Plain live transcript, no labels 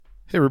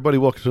Hey everybody,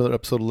 welcome to another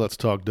episode of Let's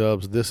Talk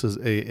Dubs. This is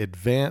a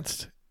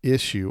advanced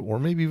issue or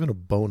maybe even a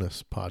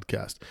bonus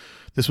podcast.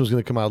 This one's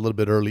going to come out a little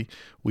bit early.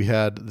 We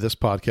had this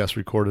podcast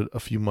recorded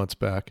a few months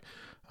back.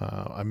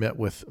 I met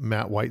with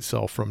Matt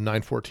Whitesell from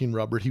 914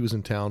 Rubber. He was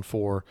in town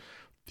for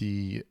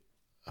the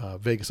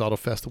Vegas Auto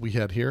Fest that we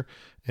had here.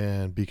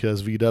 And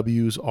because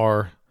VWs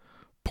are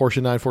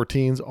Porsche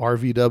 914s, are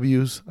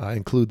VWs, I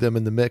include them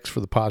in the mix for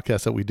the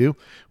podcast that we do.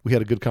 We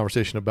had a good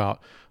conversation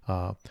about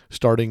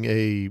starting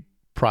a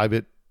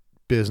private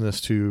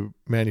business to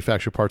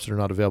manufacture parts that are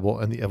not available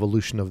and the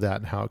evolution of that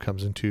and how it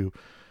comes into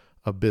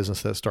a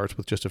business that starts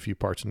with just a few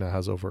parts and now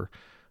has over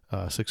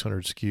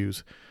 600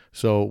 SKUs.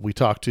 So we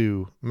talked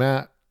to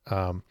Matt.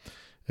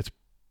 It's a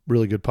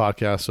really good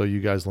podcast, so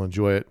you guys will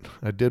enjoy it.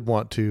 I'd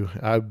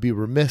be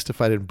remiss if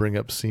I didn't bring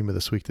up SEMA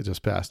this week that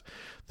just passed.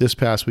 This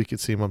past week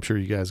at SEMA, I'm sure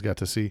you guys got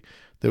to see,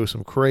 there was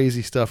some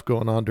crazy stuff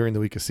going on during the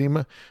week of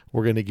SEMA.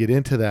 We're going to get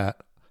into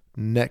that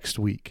next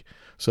week.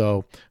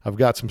 So I've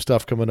got some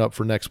stuff coming up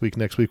for next week.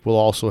 Next week, we'll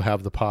also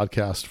have the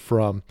podcast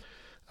from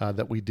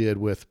that we did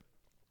with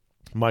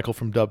Michael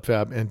from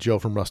DubFab and Joe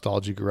from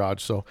Rustology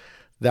Garage. So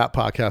that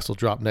podcast will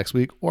drop next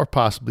week or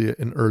possibly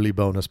an early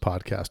bonus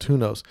podcast. Who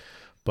knows?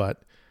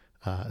 But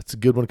it's a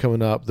good one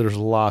coming up. There's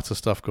lots of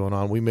stuff going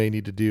on. We may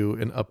need to do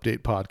an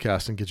update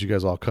podcast and get you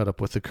guys all caught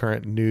up with the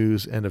current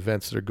news and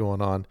events that are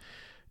going on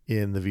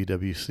in the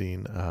VW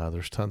scene.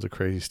 There's tons of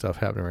crazy stuff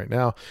happening right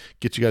now.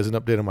 Get you guys an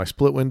update on my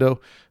split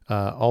window.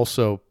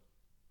 Also,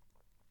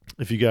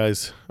 if you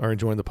guys are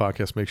enjoying the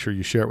podcast, make sure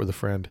you share it with a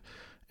friend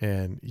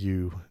and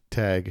you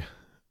tag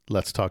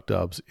Let's Talk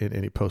Dubs in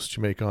any posts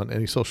you make on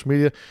any social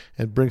media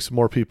and bring some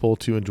more people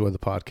to enjoy the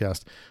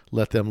podcast.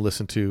 Let them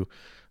listen to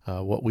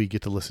what we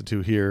get to listen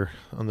to here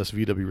on this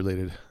VW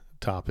related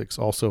topics.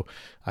 Also,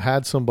 I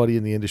had somebody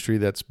in the industry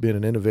that's been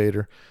an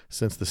innovator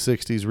since the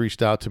 60s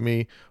reached out to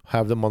me. I'll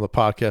have them on the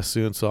podcast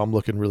soon, so I'm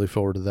looking really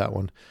forward to that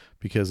one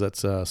because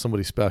that's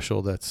somebody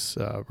special that's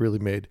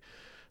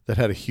that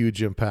had a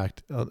huge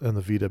impact on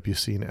the VW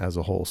scene as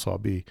a whole. So I'll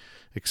be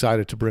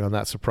excited to bring on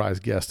that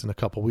surprise guest in a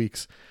couple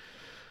weeks.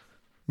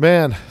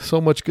 Man, so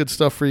much good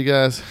stuff for you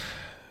guys.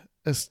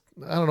 I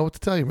don't know what to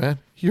tell you, man.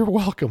 You're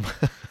welcome.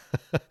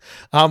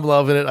 I'm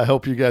loving it. I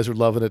hope you guys are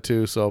loving it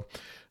too. So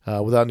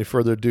without any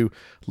further ado,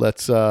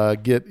 let's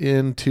get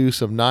into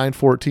some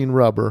 914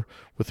 Rubber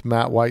with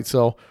Matt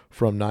Whitesell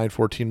from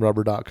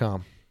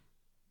 914rubber.com.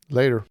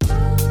 Later. A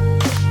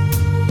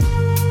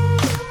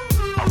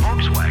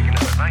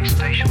Volkswagen is a nice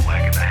station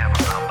wagon to have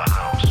around the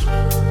house.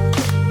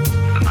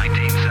 The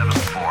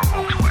 1974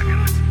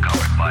 Volkswagen,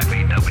 covered by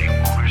VW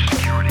Motors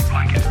security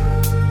blanket.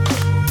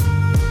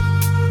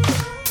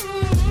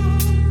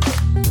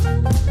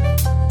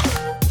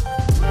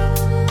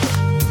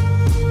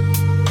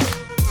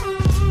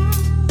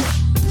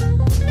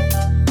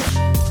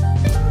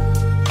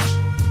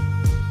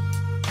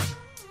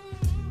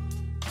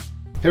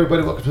 Hey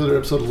everybody, welcome to another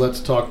episode of Let's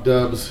Talk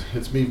Dubs.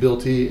 It's me, Bill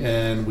T,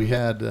 and we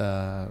had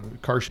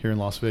car show here in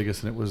Las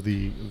Vegas, and it was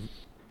the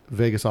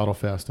Vegas Auto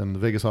Fest, and the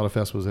Vegas Auto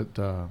Fest was at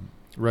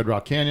Red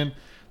Rock Canyon.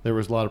 There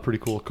was a lot of pretty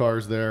cool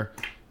cars there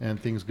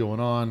and things going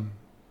on,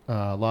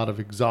 a lot of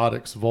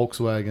exotics,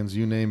 Volkswagens,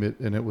 you name it,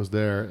 and it was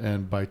there.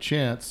 And by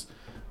chance,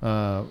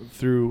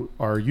 through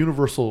our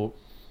universal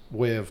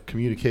way of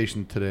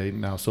communication today,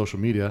 now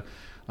social media,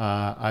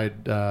 I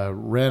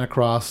ran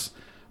across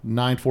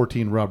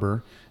 914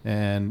 Rubber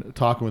and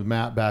talking with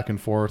Matt back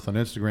and forth on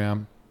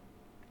Instagram,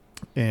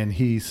 and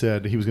he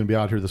said he was going to be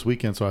out here this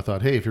weekend. So I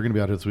thought, hey, if you're going to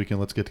be out here this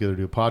weekend, let's get together to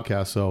do a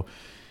podcast. So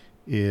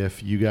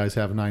if you guys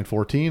have a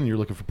 914 and you're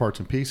looking for parts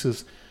and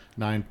pieces,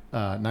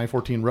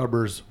 914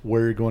 Rubbers,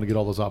 where you're going to get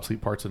all those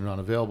obsolete parts that are not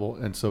available.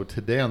 And so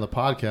today on the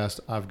podcast,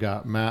 I've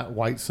got Matt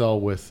Whitesell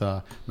with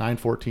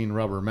 914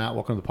 Rubber. Matt,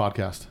 welcome to the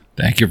podcast.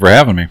 Thank you for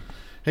having me.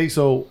 Hey,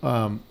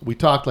 so we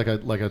talked, like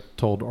I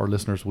told our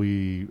listeners,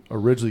 we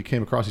originally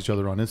came across each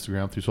other on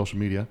Instagram through social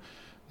media,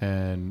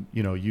 and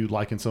you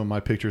liking some of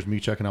my pictures, me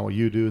checking out what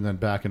you do, and then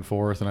back and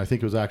forth. And I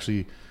think it was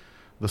actually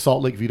the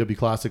Salt Lake VW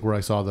Classic where I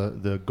saw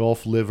the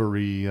Gulf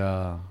livery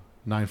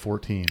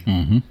 914.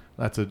 Mm-hmm.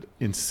 That's an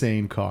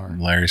insane car.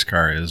 Larry's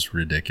car is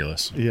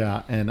ridiculous.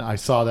 Yeah, and I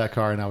saw that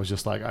car, and I was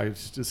just like, I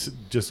was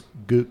just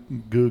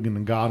googling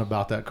and gone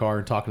about that car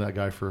and talking to that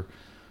guy for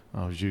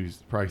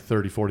probably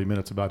 30, 40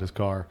 minutes about his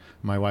car.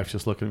 My wife's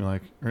just looking at me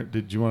like,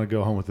 did you want to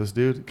go home with this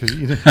dude? Because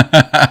you know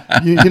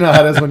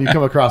how it is when you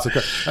come across a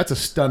car. That's a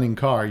stunning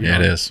car. Yeah,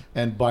 it is.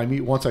 And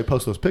once I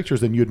post those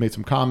pictures, then you had made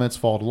some comments,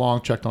 followed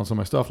along, checked on some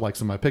of my stuff, liked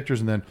some of my pictures,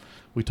 and then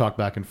we talked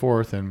back and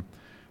forth. And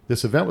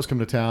this event was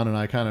coming to town, and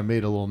I kind of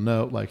made a little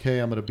note like, hey,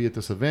 I'm going to be at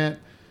this event.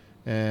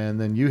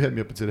 And then you hit me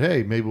up and said,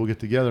 hey, maybe we'll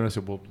get together. And I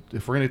said, well,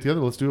 if we're going to get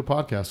together, let's do a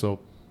podcast. So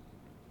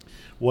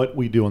what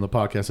we do on the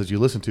podcast, as you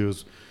listen to,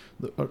 is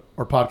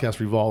our podcast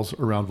revolves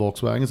around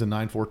Volkswagens, and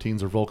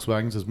 914s are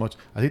Volkswagens as much.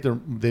 I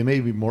think they may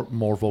be more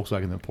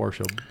Volkswagen than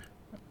Porsche.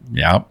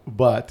 Yeah.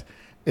 But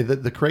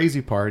the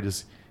crazy part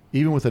is,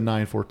 even with a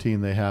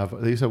 914, they used to have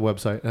a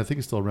website, and I think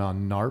it's still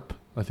around, NARP,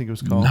 I think it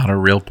was called. Not a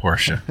real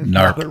Porsche.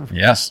 NARP.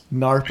 Yes.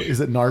 NARP. Is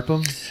it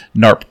NARPM?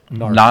 NARP.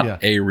 NARP, Not yeah.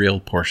 a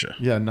real Porsche.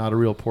 Yeah, not a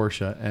real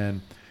Porsche.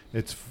 And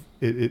it's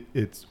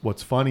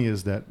what's funny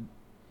is that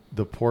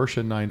the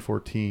Porsche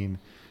 914,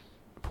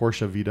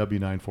 Porsche VW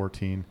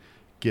 914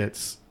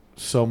 gets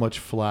so much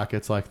flack.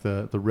 It's like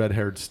the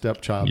red-haired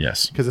stepchild.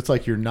 Yes. Because it's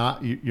like you're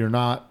not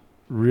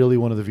really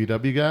one of the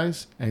VW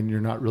guys and you're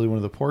not really one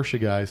of the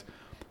Porsche guys.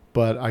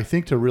 But I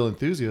think to real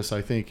enthusiasts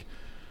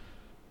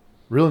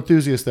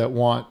that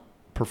want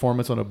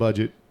performance on a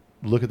budget,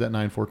 look at that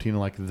 914 and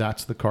like,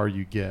 that's the car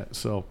you get.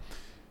 So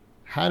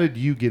how did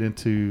you get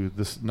into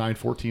this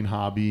 914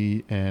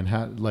 hobby, and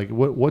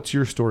what's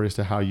your story as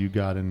to how you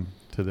got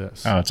into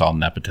this? Oh, it's all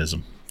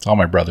nepotism. It's all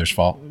my brother's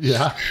fault.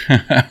 Yeah.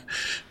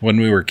 When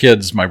we were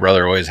kids, my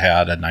brother always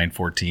had a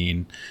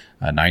 914,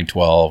 a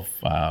 912,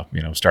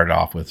 started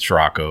off with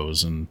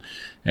Scirocco's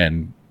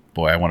and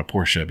boy, I want a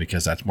Porsche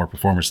because that's more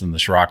performance than the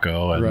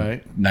Scirocco, and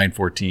Right.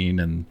 914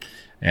 and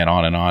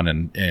on and on.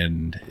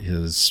 And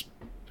his,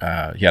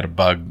 he had a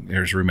Bug.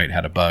 His roommate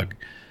had a Bug,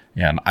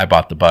 and I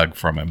bought the Bug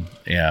from him,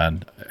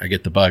 and I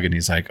get the Bug and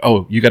he's like,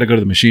 "Oh, you got to go to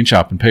the machine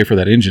shop and pay for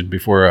that engine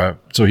before,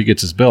 so he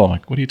gets his bill." I'm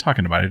like, "What are you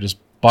talking about? I just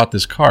bought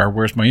this car.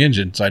 Where's my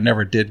engine?" So I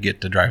never did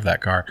get to drive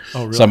that car.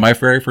 Oh, really? So my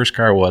very first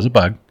car was a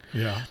Bug.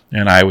 Yeah.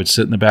 And I would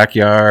sit in the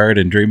backyard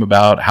and dream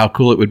about how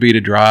cool it would be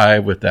to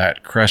drive with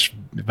that crushed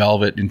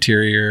velvet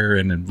interior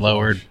and a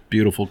lowered,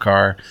 beautiful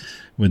car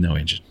with no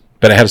engine.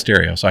 But I had a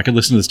stereo, so I could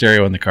listen to the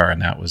stereo in the car,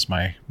 and that was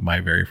my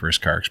very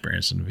first car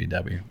experience in a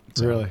VW.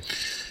 So Really?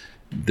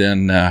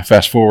 then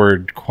fast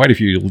forward quite a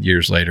few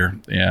years later,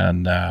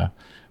 and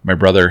my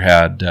brother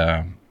had,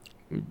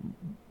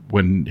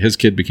 when his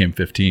kid became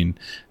 15,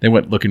 they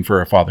went looking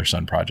for a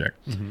father-son project.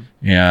 Mm-hmm.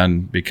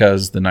 And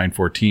because the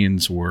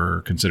 914s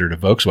were considered a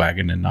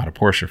Volkswagen and not a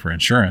Porsche for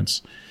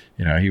insurance,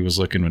 he was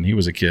looking when he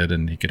was a kid,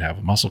 and he could have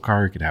a muscle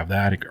car, he could have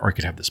that, or he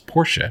could have this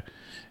Porsche.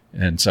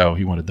 And so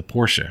he wanted the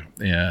Porsche,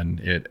 and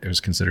it was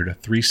considered a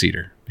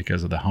 3-seater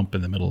because of the hump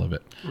in the middle of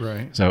it.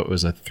 Right. So it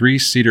was a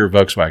 3-seater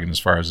Volkswagen as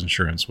far as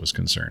insurance was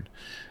concerned.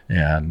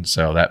 And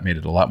so that made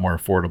it a lot more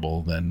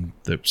affordable than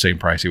the same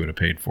price he would have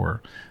paid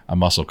for a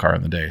muscle car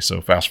in the day.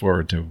 So fast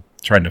forward to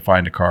trying to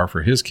find a car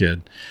for his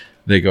kid.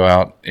 They go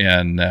out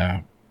and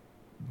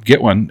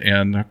get one,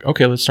 and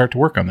okay, let's start to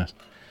work on this.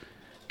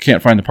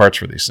 Can't find the parts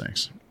for these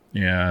things.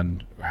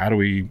 And how do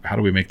we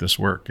make this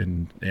work?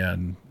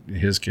 And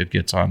his kid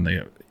gets on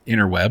the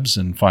interwebs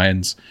and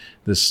finds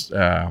this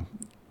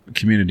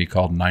community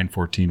called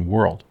 914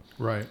 World.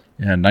 Right.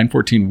 And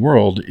 914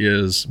 World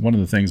is one of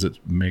the things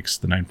that makes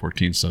the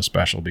 914 so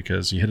special,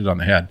 because you hit it on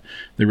the head.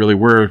 They really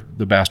were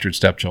the bastard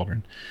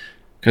stepchildren.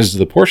 Because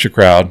the Porsche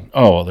crowd,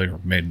 oh, they were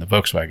made in the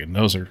Volkswagen.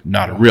 Those are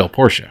not a real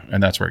Porsche.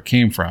 And that's where it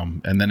came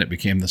from. And then it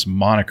became this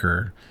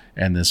moniker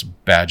and this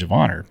badge of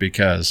honor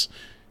because,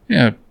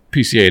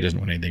 PCA doesn't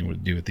want anything to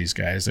do with these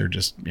guys. They're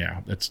just,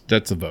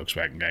 that's a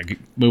Volkswagen guy.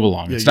 Move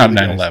along. It's not a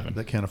 911.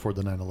 That can't afford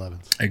the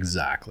 911s.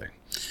 Exactly.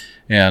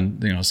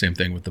 And, same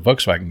thing with the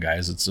Volkswagen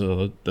guys. It's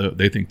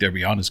they think they're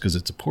beyond us because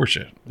it's a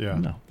Porsche. Yeah.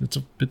 No,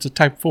 it's a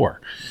Type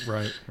 4.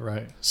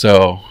 Right.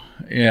 So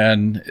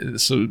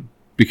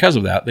because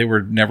of that, they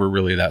were never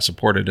really that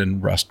supported.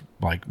 And Rust,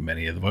 like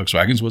many of the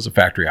Volkswagens, was a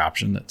factory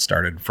option that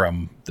started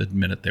from the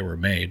minute they were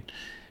made.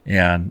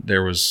 And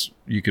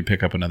you could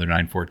pick up another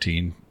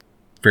 914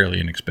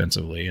 fairly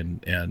inexpensively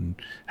and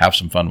have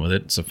some fun with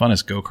it. It's the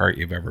funnest go-kart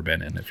you've ever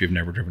been in if you've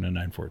never driven a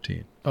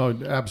 914. Oh,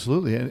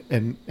 absolutely.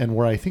 And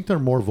where I think they're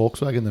more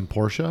Volkswagen than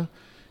Porsche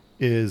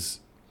is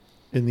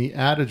in the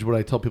adage, what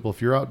I tell people,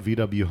 if you're out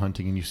VW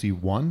hunting and you see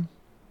one,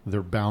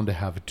 they're bound to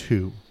have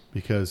two,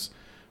 because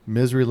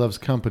misery loves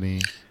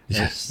company.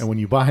 Yes. And when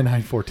you buy a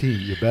 914,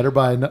 you better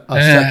buy a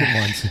second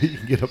one so you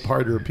can get a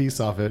part or a piece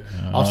off it.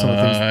 Off some of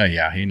the things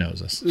Yeah, he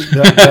knows us.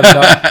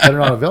 that are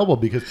not available,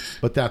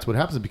 but that's what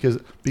happens because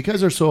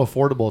they're so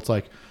affordable. It's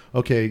like,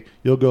 okay,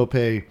 you'll go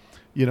pay,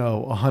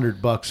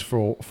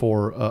 $100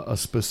 for a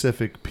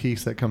specific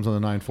piece that comes on the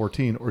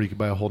 914, or you could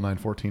buy a whole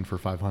 914 for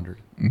 $500.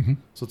 Mm-hmm.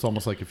 So it's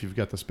almost like if you've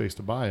got the space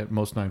to buy it,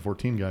 most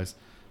 914 guys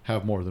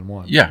have more than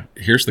one. Yeah,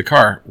 here's the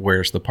car.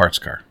 Where's the parts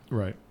car?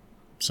 Right.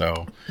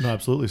 So No,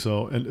 absolutely.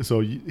 So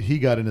he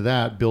got into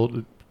that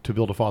to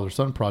build a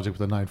father-son project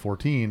with a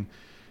 914,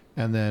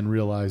 and then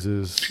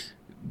realizes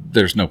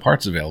there's no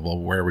parts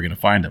available. Where are we going to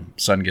find them?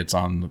 Son gets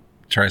on,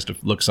 tries to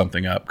look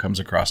something up, comes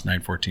across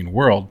 914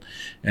 World,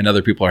 and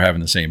other people are having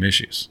the same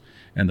issues.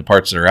 And the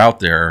parts that are out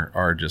there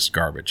are just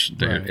garbage,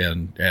 Right.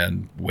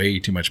 and way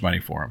too much money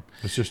for them.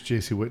 it's just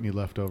J.C. Whitney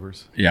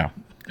leftovers. Yeah,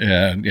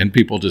 and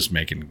people just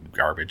making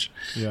garbage.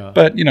 Yeah.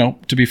 But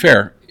to be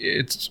fair,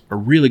 it's a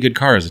really good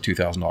car as a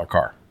 $2,000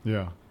 car,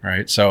 Yeah.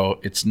 right? So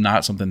it's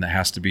not something that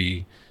has to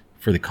be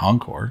for the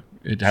Concours.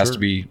 It has Sure. to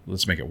be,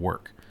 let's make it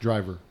work.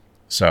 Driver.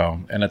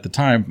 So, and at the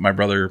time, my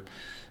brother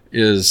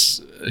his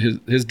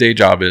day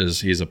job is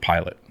he's a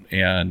pilot,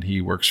 and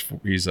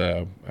he's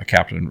a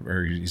captain,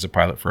 or he's a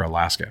pilot for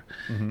Alaska.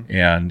 Mm-hmm.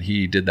 And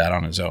he did that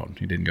on his own.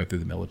 He didn't go through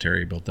the military,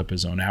 he built up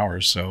his own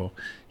hours. So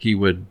he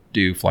would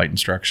do flight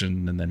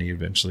instruction, and then he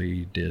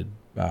eventually did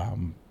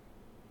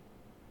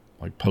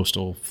like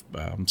postal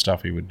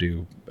stuff. He would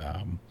do.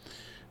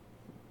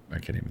 I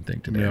can't even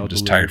think today. Mail I'm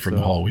just delivery tired from the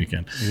stuff. whole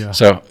weekend. Yeah.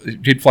 So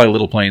he'd fly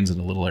little planes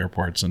into little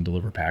airports and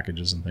deliver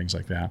packages and things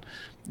like that,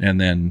 and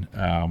then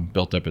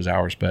built up his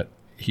hours. But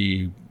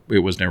it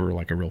was never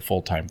like a real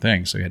full-time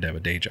thing, so he had to have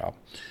a day job.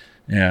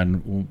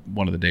 And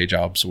one of the day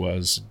jobs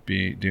was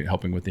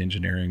helping with the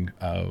engineering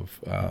of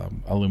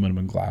aluminum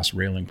and glass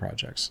railing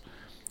projects.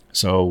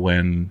 So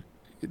when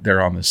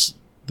they're on this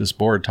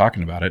board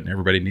talking about it, and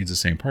everybody needs the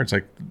same part, it's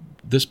like,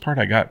 this part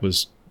I got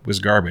was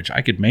garbage.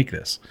 I could make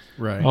this.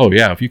 Right. Oh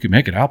yeah, if you could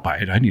make it, I'll buy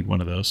it. I need one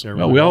of those. Yeah,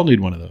 Well, right. we all need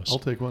one of those. I'll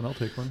take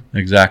one.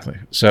 Exactly.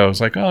 So it's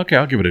like, oh, okay,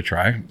 I'll give it a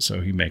try.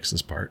 So he makes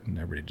this part, and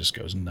everybody just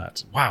goes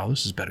nuts. Wow,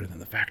 this is better than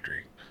the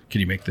factory.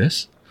 Can you make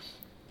this?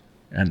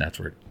 And that's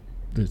where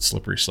the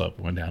slippery slope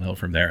went downhill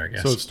from there, I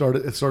guess. So it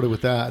started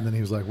with that, and then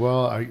he was like,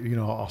 well,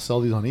 I'll sell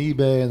these on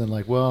eBay, and then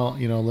like, well,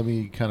 let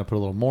me kind of put a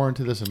little more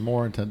into this and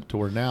more into to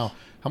where now.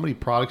 How many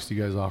products do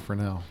you guys offer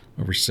now?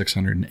 Over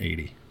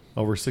 680.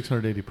 Over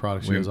 680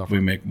 products you guys offer.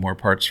 We make more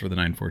parts for the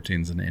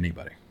 914s than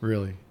anybody.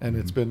 Really? And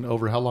it's been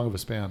over how long of a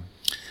span?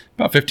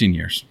 About 15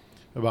 years.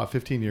 About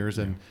 15 years,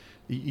 and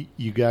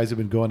you guys have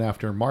been going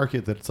after a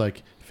market that's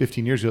like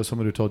 15 years ago.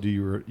 Someone who told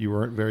you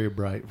weren't very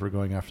bright for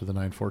going after the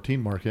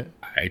 914 market.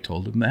 I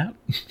told him that.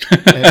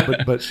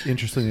 but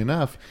interestingly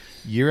enough,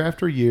 year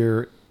after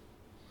year,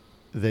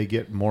 they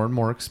get more and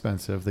more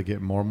expensive. They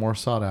get more and more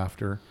sought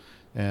after,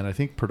 and I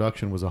think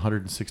production was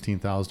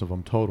 116,000 of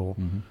them total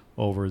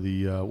over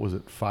the was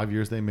it 5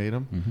 years they made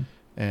them,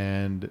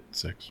 and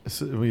 6.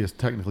 Yes,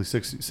 technically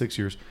six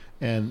years,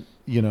 and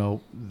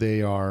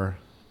they were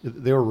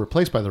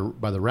replaced by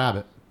the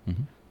Rabbit. I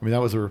mean,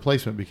 that was a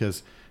replacement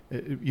because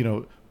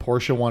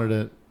Porsche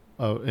wanted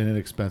an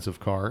inexpensive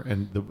car,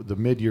 and the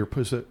mid-year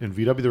in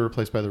VW they were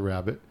replaced by the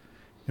Rabbit,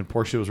 and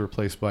Porsche was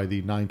replaced by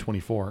the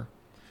 924,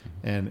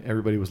 and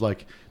everybody was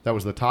like, that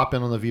was the top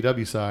end on the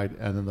VW side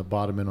and then the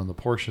bottom end on the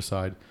Porsche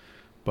side.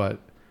 But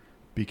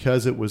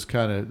because it was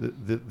kind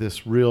of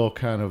this real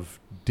kind of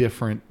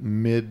different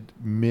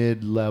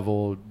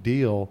mid-level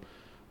deal,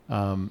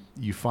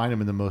 you find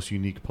them in the most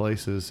unique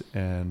places,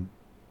 and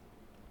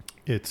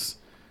it's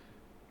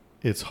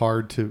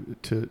hard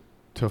to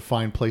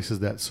find places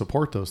that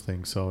support those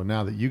things. So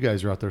now that you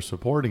guys are out there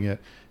supporting it,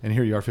 and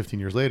here you are 15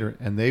 years later,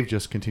 and they've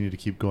just continued to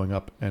keep going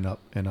up and up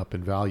and up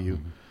in value.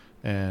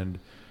 And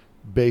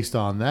based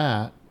on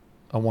that,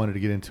 I wanted to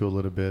get into a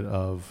little bit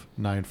of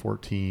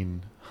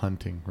 914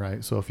 hunting,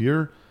 right? So if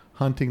you're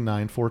hunting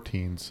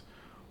 914s,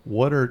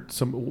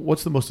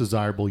 what's the most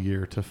desirable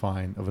year to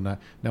find of a nine?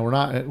 Now we're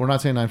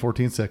not saying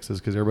 914.6s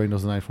because everybody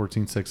knows the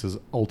 914.6 is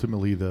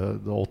ultimately the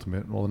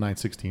ultimate. Well, the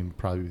 916 would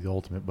probably be the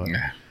ultimate, but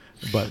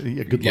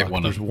yeah, good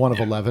luck. There's one of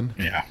 11.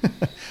 Yeah.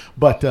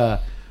 But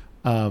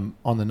on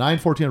the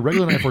 914, a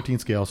regular 914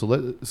 scale,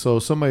 so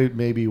somebody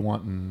may be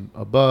wanting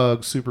a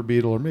Bug, Super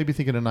Beetle, or maybe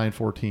thinking a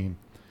 914.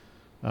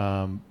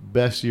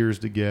 Best years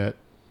to get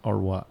are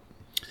what?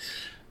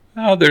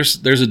 There's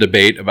a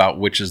debate about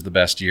which is the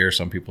best year.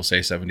 Some people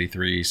say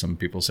 73, some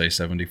people say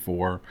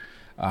 74.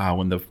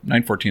 When the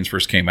 914s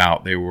first came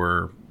out, they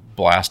were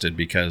blasted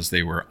because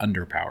they were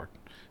underpowered.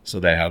 So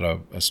they had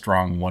a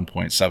strong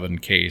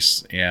 1.7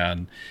 case,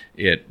 and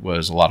it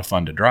was a lot of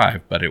fun to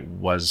drive, but it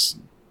was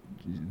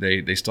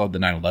they still had the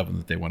 911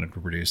 that they wanted to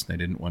produce, and they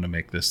didn't want to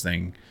make this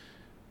thing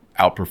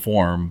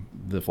outperform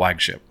the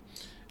flagship.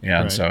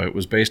 And Right. so it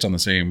was based on the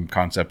same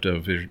concept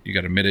of you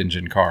got a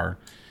mid-engine car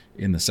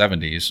in the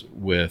 70s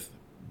with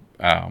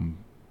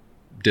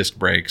disc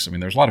brakes. I mean,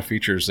 there's a lot of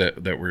features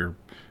that were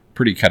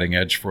pretty cutting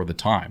edge for the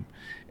time.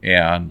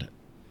 And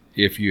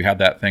if you had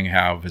that thing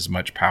have as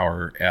much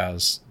power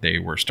as they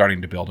were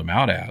starting to build them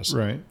out as,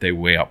 Right. they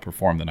way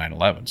outperformed the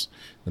 911s.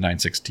 The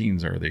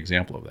 916s are the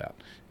example of that.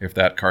 If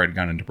that car had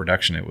gone into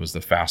production, it was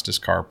the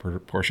fastest car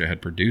Porsche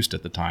had produced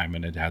at the time,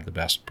 and it had the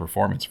best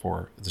performance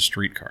for the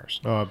street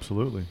cars. Oh,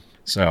 absolutely.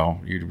 So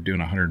you're doing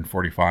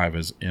 145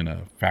 as in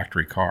a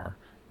factory car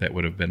that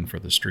would have been for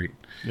the street.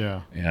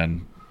 Yeah.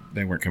 And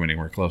they weren't coming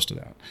anywhere close to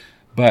that.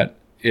 But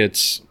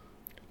it's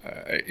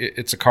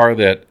a car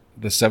that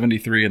the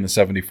 73 and the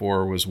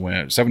 74 was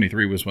when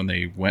 73 was when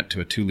they went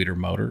to a 2-liter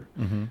motor.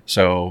 Mm-hmm.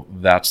 So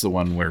that's the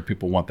one where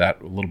people want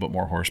that a little bit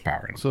more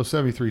horsepower. So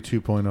 73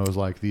 2.0 is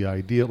like the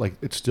ideal, like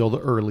it's still the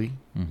early,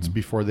 it's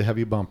before the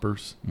heavy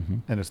bumpers,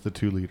 and it's the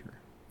 2-liter.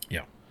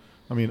 Yeah.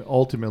 I mean,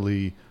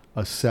 ultimately,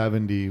 a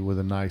 70 with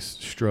a nice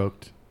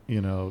stroked,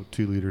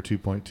 2-liter,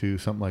 2.2,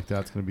 something like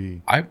that's going to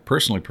be I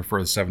personally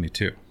prefer the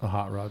 72. a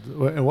hot rod.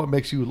 And what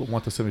makes you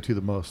want the 72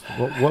 the most?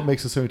 What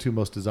makes the 72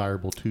 most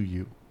desirable to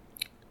you?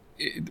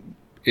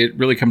 It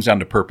really comes down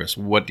to purpose.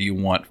 What do you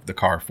want the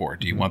car for?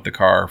 Do you want the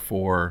car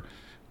for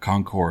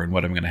Concours and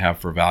what I'm going to have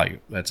for value?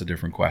 That's a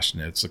different question.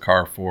 It's a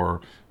car for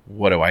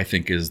what do I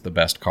think is the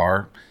best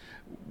car?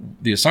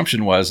 The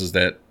assumption is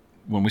that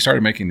when we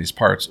started making these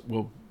parts,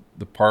 well,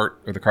 the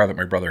part or the car that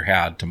my brother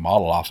had to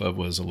model off of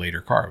was a later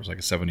car. It was like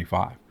a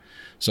 75.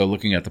 So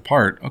looking at the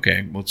part,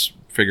 okay, let's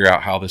figure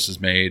out how this is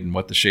made and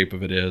what the shape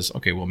of it is.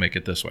 Okay, we'll make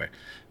it this way.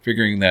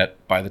 Figuring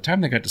that by the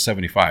time they got to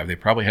 75, they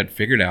probably had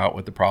figured out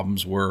what the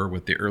problems were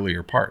with the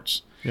earlier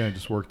parts. Yeah,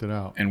 just worked it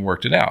out. And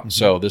worked it out.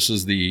 So this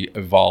is the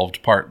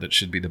evolved part that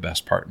should be the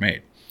best part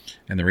made.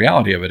 And the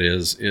reality of it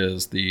is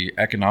the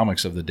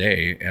economics of the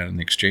day and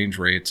the exchange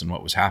rates and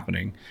what was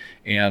happening,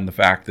 and the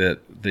fact that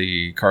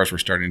the cars were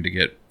starting to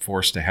get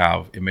forced to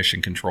have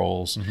emission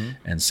controls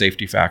and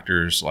safety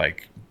factors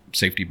like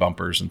safety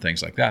bumpers and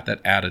things like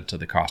that added to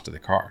the cost of the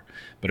car.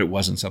 But it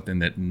wasn't something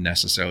that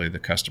necessarily the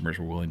customers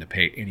were willing to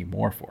pay any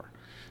more for.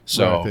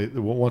 So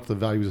once the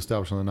value was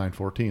established on the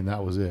 914,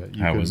 that was it.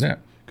 That was it.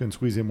 Couldn't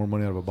squeeze any more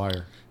money out of a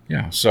buyer.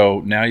 Yeah.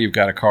 So now you've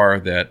got a car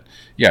that,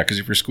 because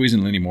if you're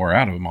squeezing any more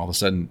out of them, all of a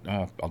sudden,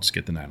 I'll just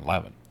get the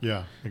 911.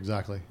 Yeah,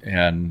 exactly.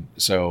 And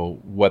so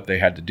what they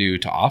had to do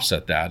to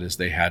offset that is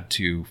they had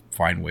to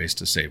find ways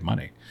to save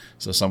money.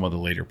 So some of the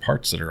later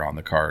parts that are on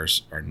the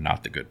cars are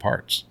not the good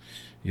parts.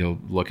 You'll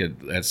look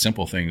at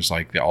simple things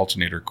like the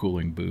alternator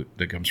cooling boot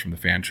that comes from the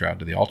fan shroud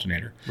to the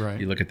alternator. Right.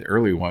 You look at the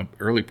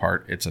early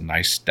part, it's a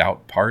nice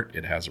stout part.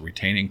 It has a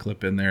retaining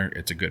clip in there.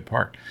 It's a good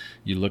part.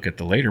 You look at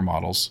the later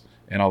models,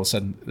 and all of a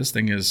sudden, this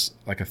thing is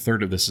like a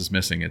third of this is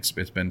missing. It's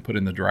been put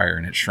in the dryer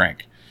and it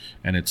shrank,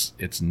 and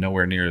it's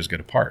nowhere near as good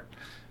a part.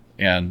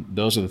 And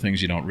those are the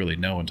things you don't really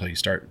know until you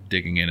start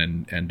digging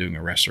in and doing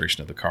a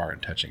restoration of the car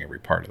and touching every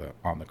part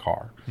on the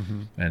car.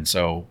 And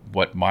so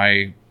what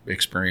my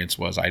experience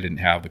was, I didn't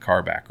have the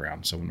car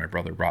background. So when my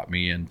brother brought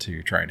me in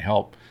to try and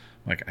help,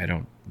 like, I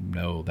don't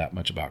know that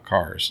much about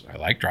cars. I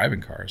like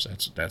driving cars.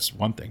 That's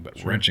one thing,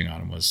 but wrenching on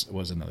them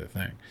was another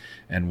thing.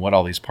 And what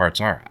all these parts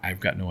are, I've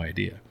got no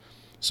idea.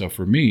 So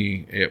for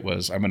me, it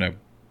was, I'm going to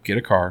get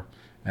a car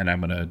and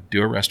I'm going to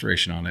do a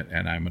restoration on it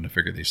and I'm going to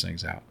figure these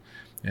things out.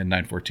 And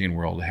 914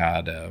 World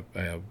had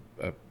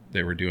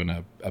they were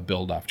doing a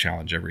build-off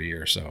challenge every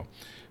year. So,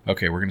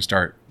 okay, we're going to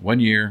start 1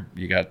 year.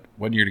 You got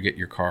 1 year to get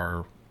your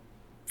car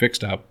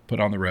fixed up,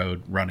 put on the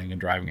road, running and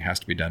driving. It has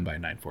to be done by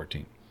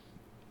 914.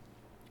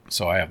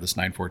 So I have this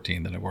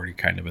 914 that I'm already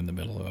kind of in the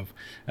middle of,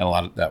 and a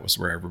lot of that was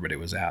where everybody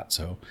was at.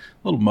 So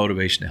a little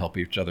motivation to help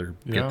each other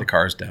get the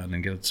cars done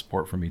and get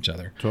support from each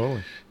other.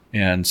 Totally.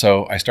 And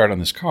so I started on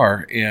this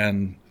car,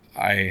 and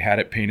I had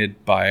it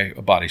painted by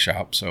a body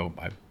shop. So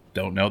I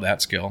don't know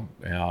that skill.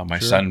 My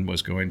son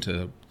was going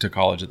to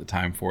college at the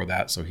time for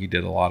that, so he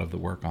did a lot of the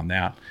work on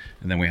that.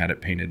 And then we had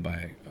it painted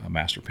by a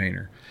master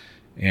painter.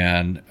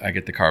 And I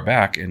get the car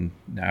back, and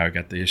now I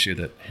got the issue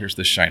that here's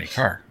this shiny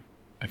car.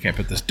 I can't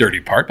put this dirty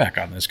part back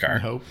on this car.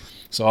 Nope.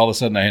 So all of a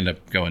sudden I end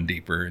up going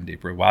deeper and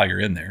deeper while you're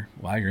in there,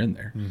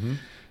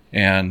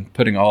 and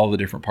putting all the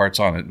different parts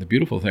on it. And the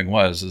beautiful thing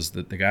is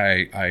that the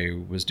guy I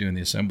was doing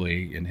the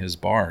assembly in his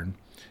barn,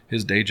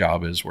 his day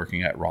job is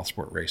working at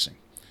Rothsport Racing.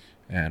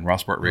 And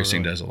Rothsport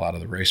Racing does a lot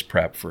of the race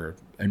prep for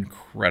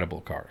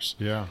incredible cars.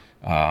 Yeah.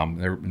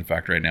 In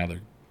fact, right now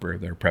they're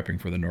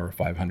prepping for the Nora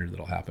 500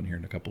 that'll happen here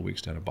in a couple of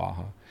weeks down in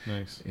Baja.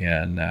 Nice.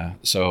 And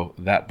so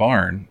that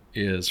barn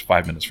is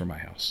 5 minutes from my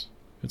house.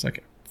 It's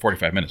like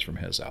 45 minutes from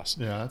his house.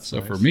 Yeah, that's so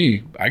nice. For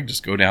me, I can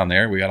just go down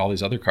there. We got all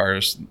these other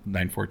cars,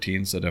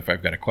 914s, that if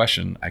I've got a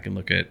question, I can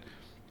look at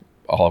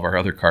all of our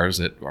other cars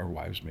that our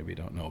wives maybe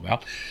don't know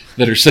about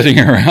that are sitting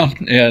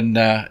around. And,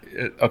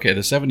 okay,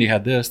 the 70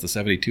 had this, the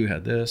 72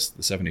 had this,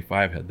 the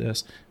 75 had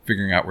this,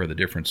 figuring out where the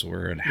difference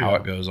were and how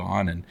it goes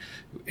on. And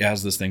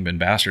has this thing been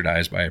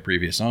bastardized by a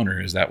previous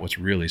owner? Is that what's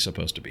really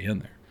supposed to be in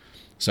there?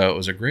 So it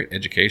was a great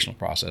educational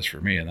process for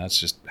me, and that's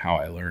just how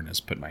I learn, is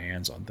putting my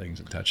hands on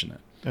things and touching it.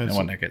 And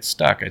when I get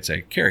stuck, I'd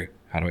say, Carrie,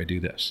 how do I do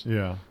this?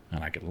 Yeah.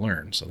 And I could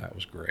learn, so that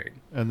was great.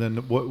 And then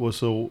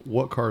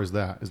what car is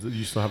that?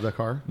 You still have that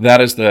car? That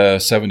is the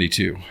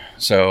 72.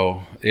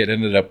 So it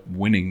ended up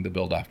winning the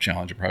build-off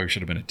challenge. It probably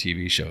should have been a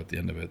TV show at the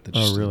end of it.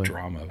 The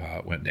drama of how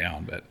it went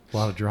down. But a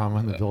lot of drama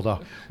in the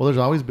build-off. Well, there's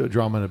always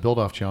drama in a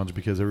build-off challenge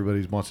because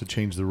everybody wants to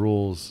change the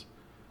rules.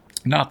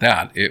 Not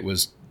that. It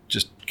was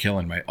just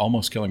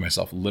almost killing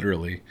myself,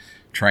 literally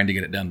trying to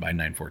get it done by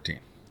 914.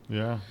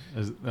 Yeah.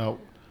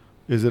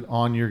 Is it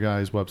on your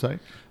guys' website?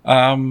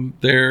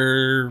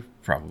 There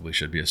probably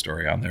should be a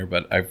story on there,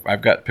 but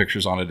I've got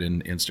pictures on it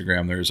in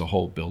Instagram. There's a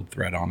whole build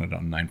thread on it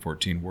on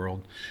 914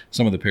 World.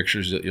 Some of the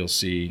pictures that you'll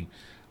see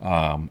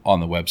on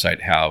the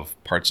website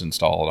have parts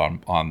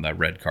installed on the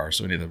red car.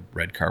 So any of the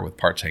red car with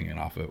parts hanging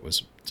off of it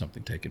was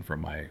something taken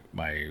from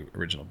my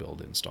original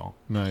build install.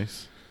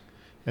 Nice.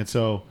 And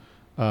so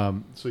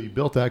you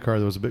built that car.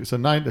 That was a big.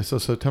 So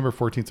September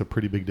 14th is a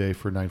pretty big day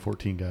for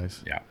 914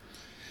 guys. Yeah.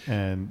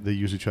 And they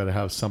usually try to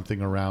have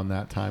something around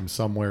that time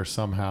somewhere,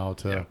 somehow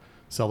to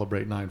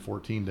celebrate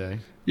 914 Day.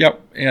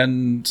 Yep.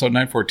 And so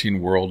 914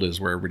 World is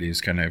where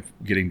everybody's kind of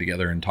getting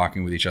together and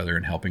talking with each other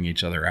and helping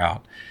each other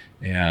out.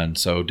 And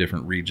so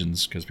different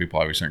regions, because people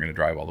obviously aren't going to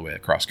drive all the way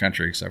across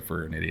country, except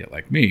for an idiot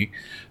like me,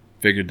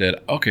 figured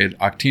that, okay,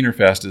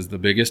 Octoberfest is the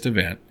biggest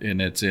event,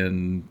 and it's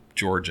in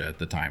Georgia at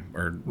the time,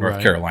 or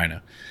North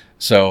Carolina.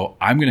 So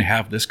I'm going to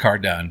have this car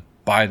done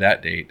by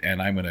that date, and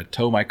I'm going to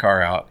tow my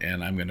car out,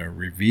 and I'm going to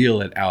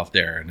reveal it out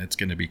there, and it's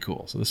going to be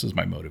cool. So this is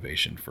my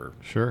motivation for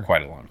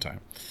quite a long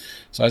time.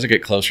 So as I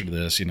get closer to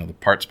this, the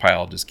parts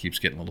pile just keeps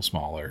getting a little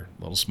smaller,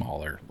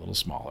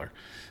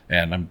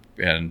 and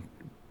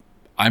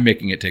I'm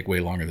making it take way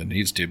longer than it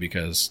needs to,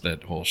 because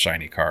that whole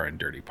shiny car and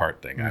dirty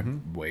part thing,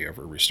 I'm way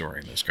over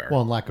restoring this car.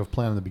 Well, and lack of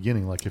plan in the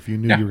beginning. Like if you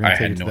knew you were going to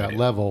take it to that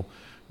level,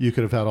 you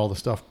could have had all the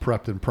stuff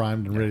prepped and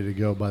primed and ready to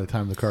go by the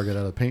time the car got out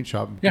of the paint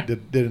shop.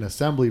 Did an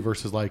assembly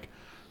versus like,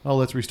 oh,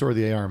 let's restore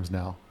the A-arms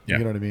now. You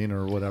know what I mean?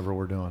 Or whatever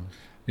we're doing.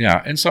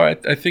 Yeah. And so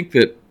I think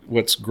that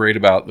what's great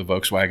about the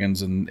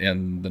Volkswagens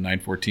and the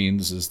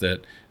 914s is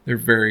that they're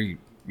very,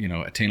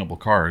 attainable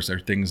cars. They're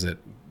things that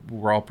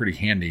we're all pretty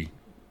handy,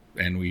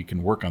 and we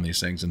can work on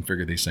these things and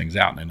figure these things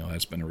out. And I know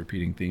that's been a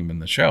repeating theme in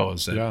the show,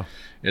 is that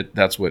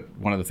that's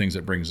one of the things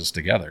that brings us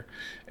together.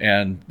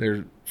 And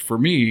for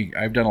me,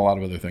 I've done a lot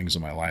of other things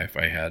in my life.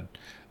 I had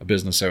a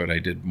business I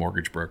did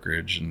mortgage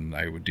brokerage, and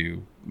I would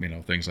do,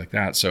 things like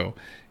that. So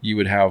you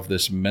would have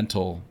this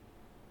mental,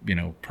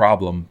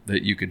 problem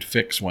that you could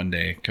fix one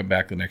day, come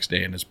back the next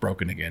day, and it's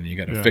broken again. You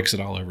got to fix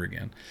it all over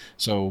again.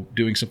 So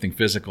doing something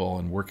physical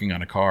and working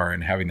on a car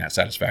and having that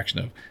satisfaction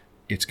of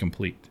it's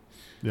complete.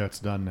 Yeah, it's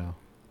done now.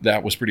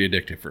 That was pretty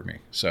addictive for me.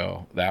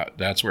 So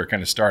that's where it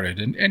kind of started.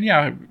 And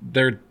yeah,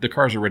 the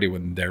cars are ready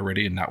when they're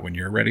ready and not when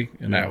you're ready.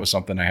 And that was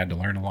something I had to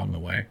learn along the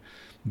way.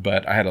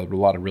 But I had a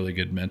lot of really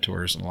good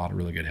mentors and a lot of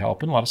really good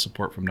help and a lot of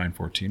support from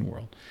 914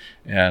 World.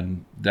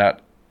 And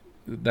that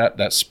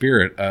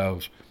spirit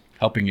of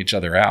helping each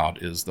other out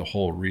is the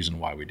whole reason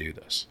why we do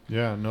this.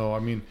 Yeah, no, I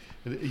mean,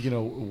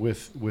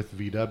 with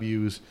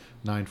VWs,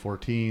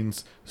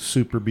 914s,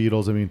 Super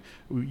Beetles, I mean,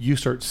 you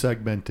start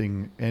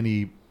segmenting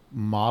any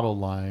model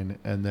line,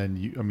 and then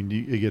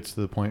it gets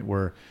to the point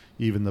where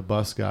even the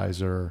bus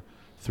guys are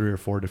 3 or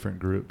 4 different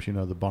groups,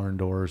 the barn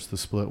doors, the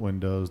split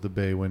windows, the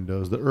bay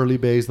windows, the early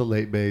bays, the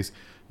late bays,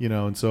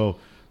 and so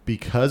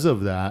because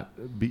of that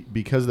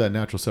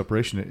natural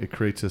separation, it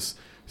creates this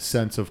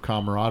sense of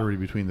camaraderie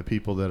between the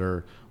people that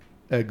are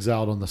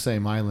exiled on the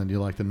same island. You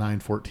like the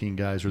 914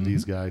 guys or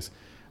these guys.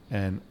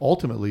 And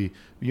ultimately,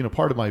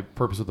 part of my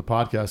purpose of the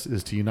podcast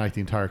is to unite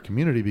the entire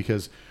community,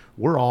 because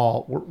we're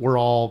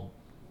all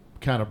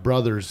kind of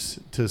brothers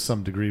to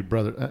some degree,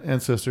 brother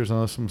and sisters. I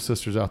know some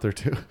sisters out there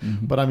too,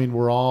 but I mean,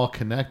 we're all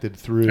connected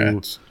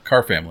through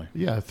car family.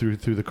 Yeah. Through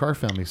the car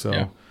family.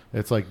 So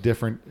it's like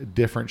different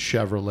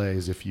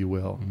Chevrolets, if you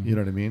will, you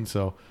know what I mean?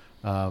 So,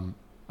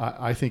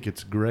 I think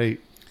it's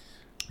great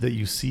that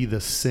you see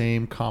the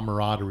same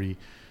camaraderie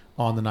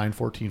on the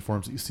 914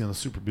 forums that you see on the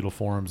Super Beetle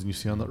forums and you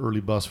see on the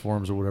early bus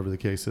forums or whatever the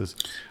case is.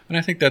 And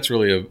I think that's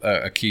really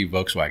a key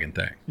Volkswagen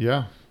thing.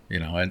 Yeah. The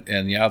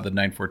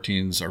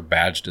 914s are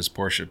badged as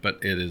Porsche, but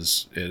it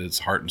is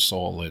heart and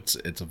soul. It's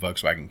a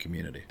Volkswagen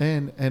community.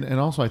 And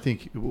also I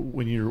think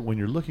when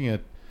you're looking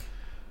at,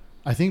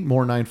 I think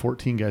more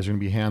 914 guys are going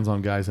to be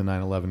hands-on guys than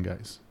 911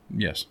 guys.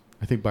 Yes.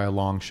 I think by a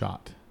long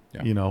shot,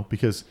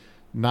 because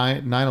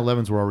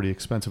 911s were already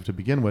expensive to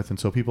begin with. And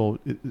so people,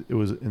 it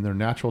was in their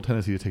natural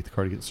tendency to take the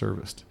car to get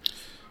serviced.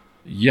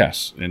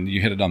 Yes. And you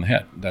hit it on the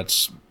head.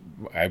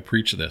 I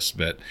preach this,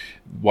 but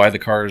why the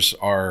cars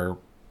are,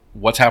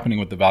 what's happening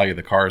with the value of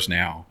the cars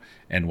now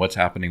and what's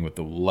happening with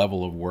the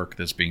level of work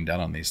that's being done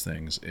on these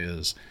things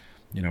is,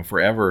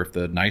 forever, if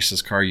the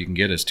nicest car you can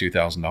get is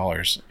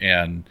 $2,000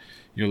 and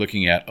you're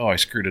looking at, I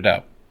screwed it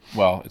up.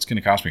 Well, it's going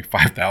to cost me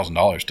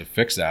 $5,000 to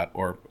fix that,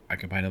 or I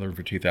can buy another one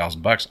for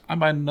 $2,000. I'm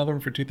buying another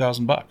one for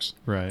 $2,000.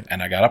 Right.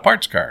 And I got a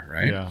parts car,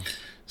 right? Yeah.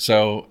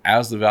 So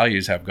as the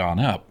values have gone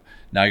up,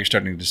 now you're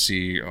starting to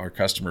see our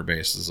customer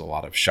base is a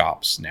lot of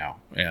shops now,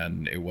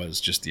 and it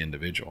was just the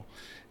individual.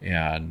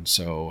 And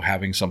so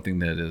having something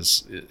that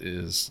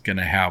is going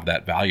to have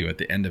that value at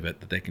the end of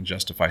it that they can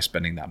justify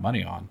spending that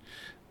money on,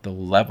 the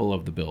level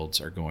of the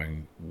builds are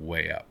going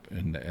way up.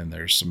 And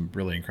there's some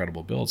really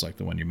incredible builds like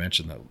the one you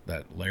mentioned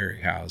that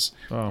Larry has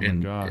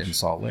in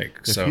Salt Lake.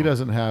 If he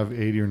doesn't have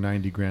 80 or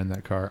 90 grand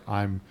that car,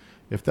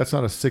 if that's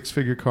not a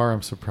 6-figure car,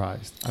 I'm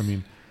surprised. I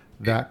mean,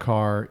 that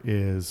car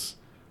is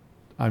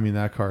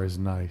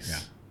nice. Yeah.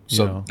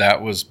 So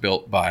that was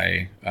built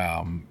by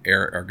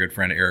our good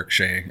friend Eric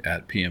Shea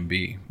at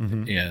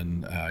PMB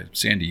in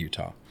Sandy,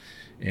 Utah.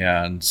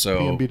 And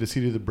so PMB, does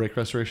he do the brake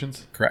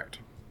restorations? Correct.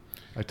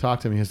 I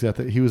talked to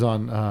him. He was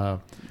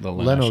on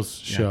Leno's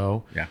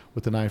show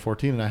with the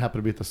 914, and I happened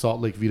to be at the Salt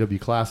Lake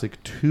VW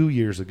Classic 2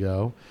 years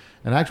ago.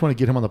 And I actually want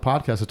to get him on the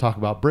podcast to talk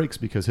about brakes,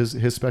 because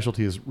his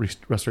specialty is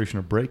restoration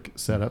of brake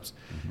setups.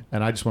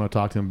 And I just want to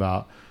talk to him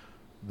about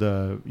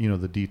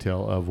the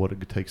detail of what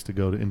it takes to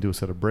go into a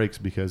set of brakes,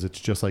 because it's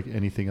just like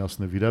anything else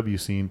in the VW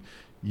scene.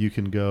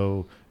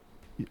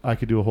 I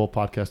could do a whole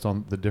podcast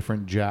on the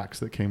different jacks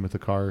that came with the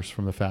cars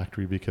from the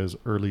factory, because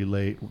early,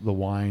 late, the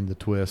wind, the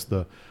twist,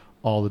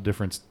 all the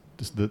different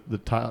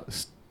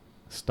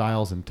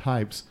styles and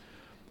types,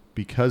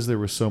 because there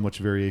was so much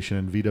variation,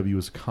 and VW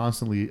was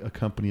constantly a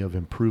company of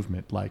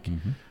improvement, like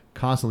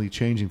constantly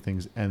changing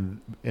things,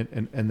 and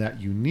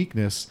that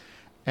uniqueness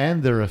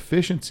and their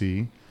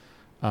efficiency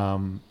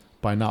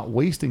by not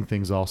wasting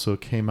things, also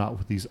came out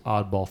with these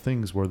oddball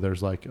things where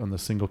there's like on the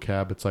single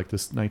cab, it's like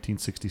this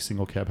 1960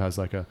 single cab has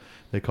like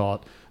they call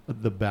it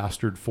the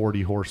bastard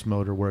 40 horse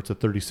motor, where it's a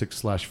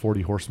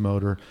 36/40 horse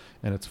motor,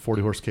 and it's a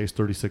 40 horse case,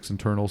 36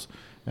 internals.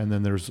 And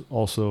then there's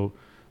also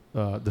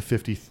the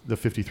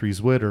 53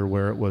 Zwitter,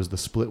 where it was the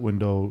split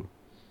window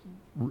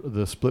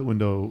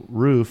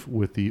roof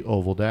with the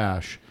oval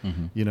dash,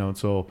 and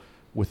so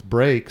with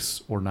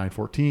brakes or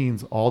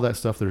 914s, all that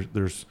stuff,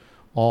 there's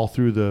all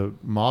through the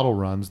model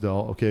runs,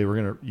 we're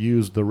going to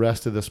use the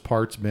rest of this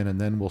parts bin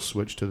and then we'll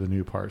switch to the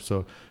new parts.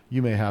 So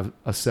you may have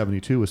a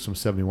 72 with some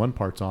 71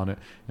 parts on it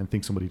and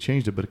think somebody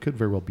changed it, but it could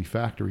very well be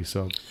factory.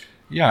 So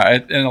yeah,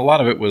 and a lot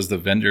of it was the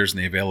vendors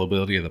and the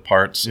availability of the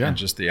parts and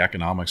just the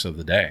economics of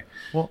the day.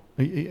 Well,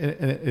 and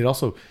it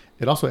also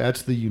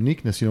adds to the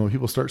uniqueness. When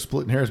people start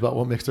splitting hairs about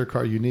what makes their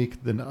car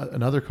unique than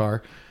another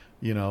car,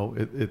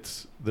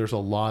 there's a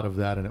lot of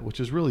that in it, which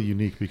is really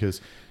unique,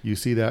 because you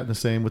see that in the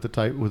same with the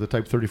Type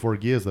 34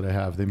 Ghias that I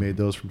have. They made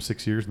those from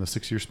 6 years, in the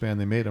 6 year span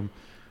they made them.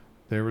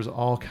 There was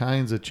all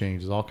kinds of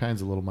changes, all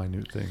kinds of little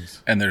minute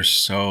things. And there's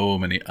so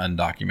many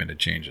undocumented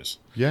changes.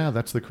 Yeah,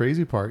 that's the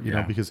crazy part, you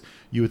know, because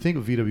you would think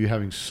of VW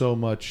having so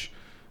much,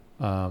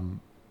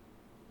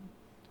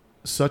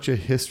 such a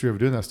history of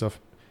doing that stuff.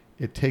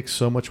 It takes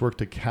so much work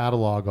to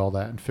catalog all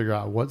that and figure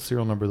out what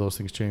serial number those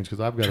things change. Because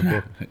I've got a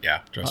book.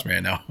 Yeah, trust me,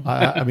 I know.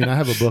 I mean, I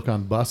have a book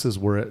on buses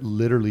where it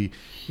literally,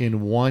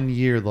 in 1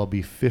 year, there'll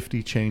be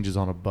 50 changes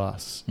on a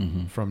bus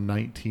from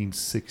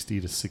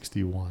 1960 to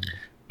 61.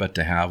 But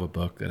to have a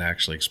book that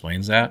actually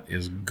explains that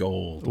is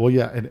gold. Well,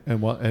 yeah,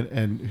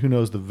 and who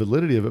knows the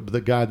validity of it? But the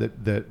guy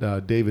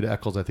that David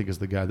Eccles, I think, is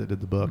the guy that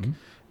did the book,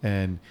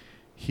 and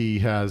he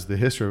has the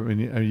history. I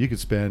mean, you could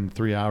spend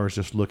 3 hours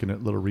just looking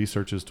at little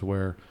researches to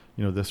where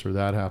this or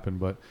that happened.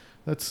 But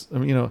that's,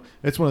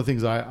 it's one of the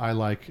things I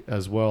like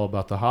as well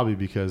about the hobby,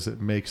 because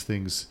it makes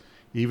things,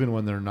 even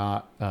when they're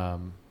not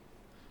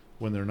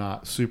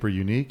super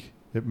unique,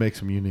 it makes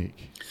them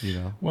unique.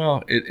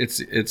 Well,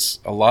 it's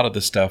a lot of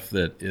the stuff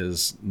that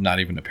is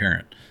not even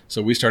apparent.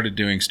 So we started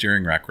doing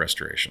steering rack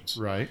restorations.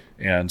 Right.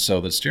 And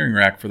so the steering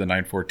rack for the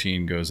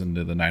 914 goes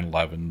into the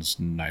 911s,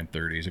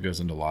 930s. It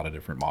goes into a lot of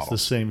different models.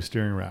 It's the same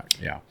steering rack.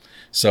 Yeah.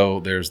 So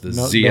there's the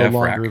no ZF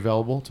longer rack.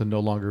 available to no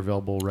longer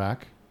available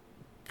rack.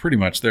 Pretty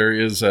much. There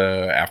is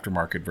a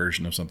aftermarket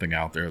version of something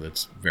out there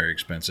that's very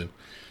expensive.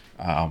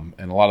 And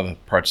a lot of the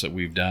parts that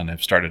we've done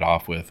have started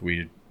off with,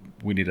 we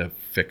need a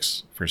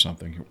fix for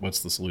something. What's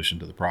the solution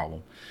to the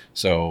problem?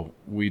 So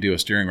we do a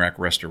steering rack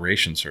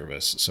restoration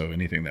service. So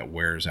anything that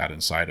wears out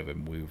inside of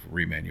them, we've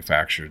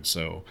remanufactured.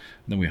 So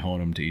then we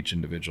hone them to each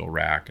individual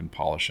rack and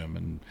polish them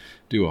and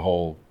do a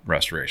whole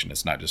restoration.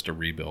 It's not just a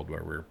rebuild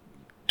where we're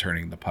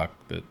turning the puck.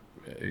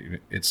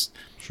 It's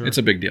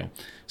a big deal.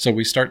 So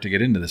we start to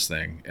get into this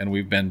thing, and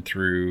we've been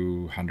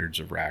through hundreds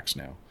of racks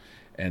now.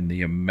 And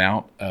the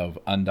amount of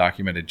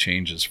undocumented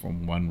changes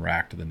from one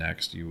rack to the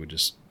next,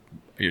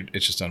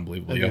 it's just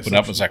unbelievable. You open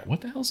up and it's like,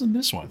 what the hell's in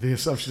this one? The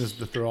assumption is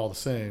that they're all the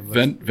same.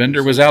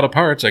 Vendor was out of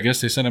parts. I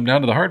guess they sent them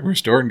down to the hardware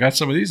store and got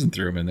some of these and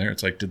threw them in there.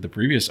 It's like, did the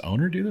previous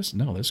owner do this?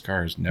 No, this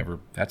car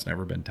that's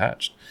never been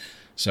touched.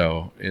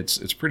 So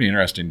it's pretty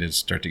interesting to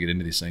start to get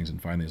into these things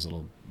and find these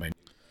little.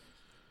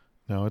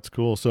 No, it's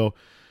cool. So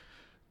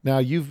now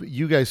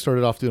you guys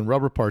started off doing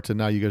rubber parts, and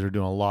now you guys are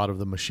doing a lot of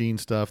the machine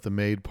stuff, the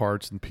made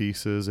parts and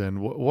pieces. And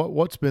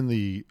what's been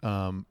the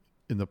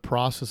in the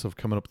process of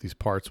coming up with these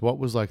parts? What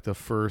was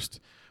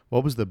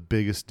the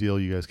biggest deal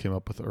you guys came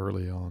up with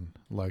early on?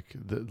 Like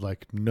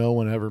no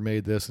one ever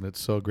made this, and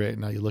it's so great.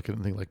 And now you look at it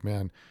and think like,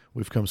 man,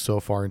 we've come so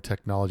far in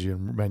technology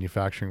and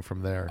manufacturing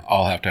from there.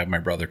 I'll have to have my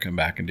brother come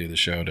back and do the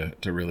show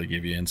to really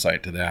give you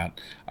insight to that.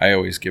 I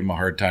always give him a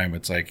hard time.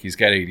 It's like, he's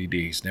got ADD.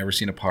 He's never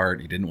seen a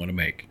part he didn't want to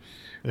make.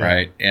 Yeah.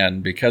 Right.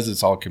 And because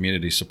it's all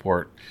community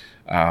support,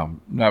 a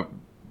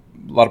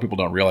lot of people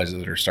don't realize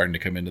that are starting to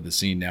come into the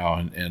scene now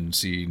and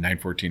see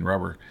 914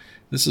 rubber.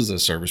 This is a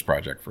service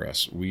project for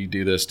us. We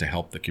do this to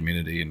help the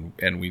community,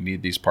 and we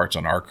need these parts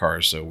on our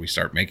cars. So we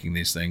start making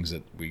these things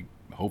that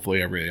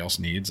hopefully everybody else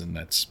needs. And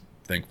that's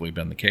thankfully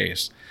been the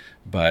case.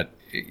 But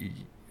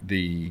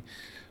the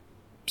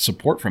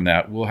support from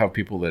that, we'll have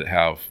people that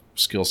have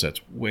skill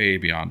sets way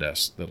beyond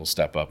us that'll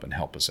step up and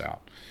help us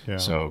out. Yeah.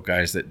 So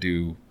guys that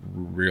do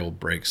real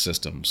brake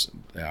systems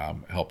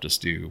helped us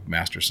do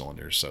master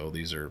cylinders. So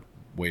these are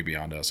way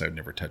beyond us. I've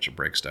never touched a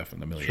brake stuff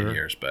in a million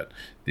years, but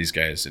these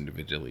guys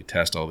individually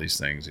test all these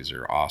things. These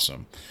are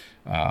awesome.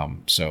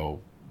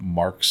 So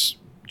Mark's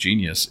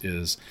genius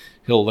is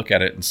he'll look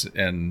at it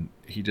and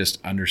he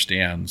just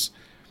understands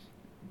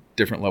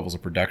different levels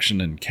of production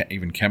and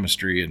even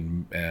chemistry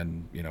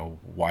and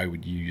why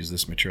would you use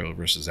this material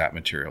versus that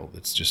material?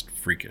 That's just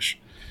freakish.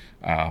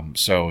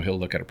 So he'll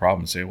look at a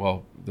problem and say,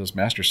 well, those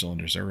master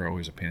cylinders, they're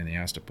always a pain in the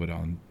ass to put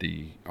on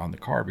the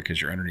car because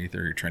you're underneath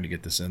there, you're trying to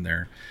get this in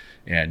there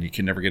and you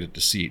can never get it to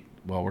seat.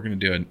 Well, we're going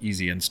to do an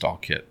easy install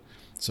kit.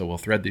 So we'll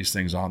thread these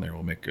things on there.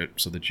 We'll make it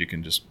so that you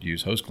can just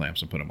use hose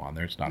clamps and put them on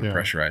there. It's not a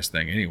pressurized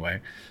thing anyway.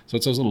 So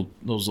it's those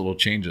little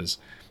changes.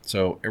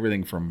 So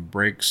everything from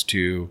brakes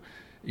to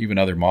even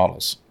other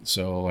models.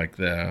 So like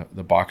the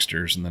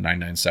Boxsters and the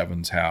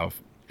 997s have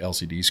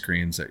LCD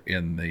screens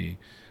in the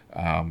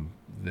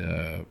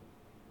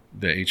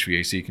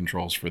HVAC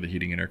controls for the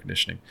heating and air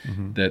conditioning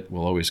that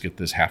will always get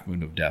this half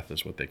moon of death,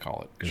 is what they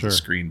call it, because the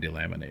screen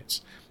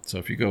delaminates. So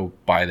if you go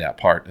buy that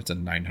part, it's a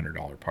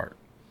 $900 part.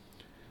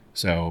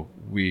 So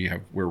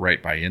we're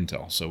right by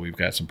Intel. So we've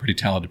got some pretty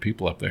talented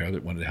people up there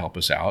that wanted to help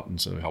us out,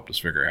 and so they helped us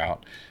figure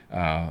out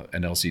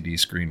an LCD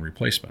screen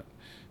replacement.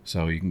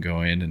 So you can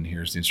go in and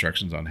here's the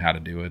instructions on how to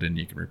do it, and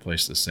you can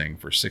replace this thing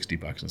for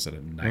 $60 instead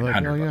of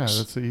 $900. Yeah,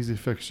 that's an easy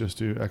fix. Just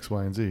do X,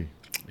 Y, and Z.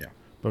 Yeah.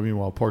 But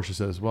meanwhile, Porsche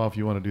says, well, if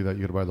you want to do that,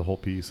 you got to buy the whole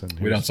piece. And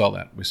we don't sell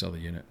that. We sell the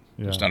unit.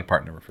 Yeah. There's not a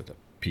part number for the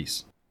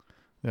piece.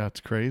 Yeah,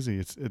 it's crazy.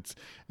 It's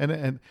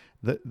and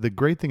the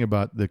great thing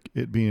about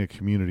it being a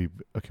community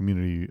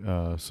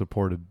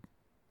supported,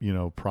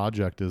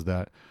 project is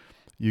that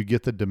you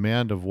get the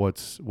demand of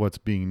what's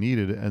being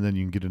needed, and then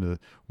you can get into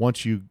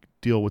once you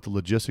deal with the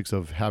logistics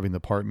of having the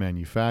part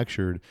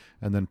manufactured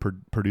and then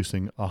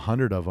producing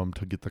 100 of them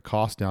to get the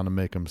cost down and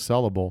make them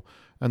sellable,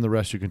 and the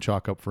rest you can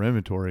chalk up for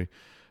inventory.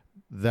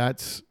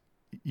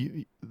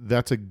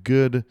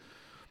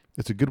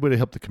 It's a good way to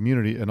help the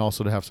community and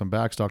also to have some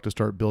backstock to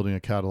start building a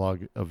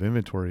catalog of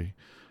inventory.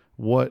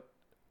 What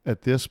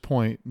at this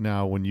point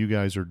now, when you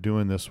guys are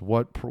doing this,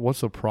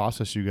 what's the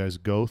process you guys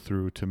go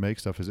through to make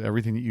stuff? Is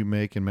everything that you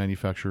make and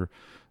manufacture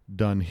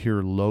done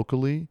here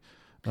locally?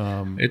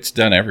 It's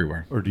done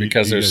everywhere, or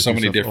because there's so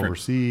many different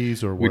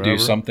overseas or wherever? We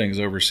do some things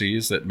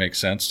overseas that make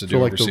sense to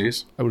do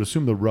overseas. I would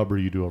assume the rubber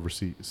you do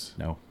overseas.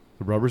 No,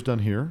 the rubber's done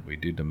here. We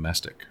do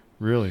domestic.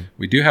 Really?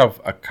 We do have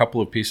a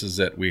couple of pieces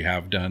that we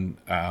have done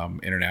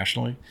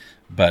internationally,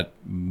 but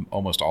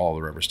almost all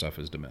the rubber stuff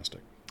is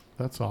domestic.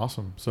 That's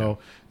awesome. So,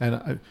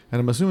 and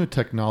I'm assuming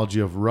technology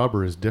of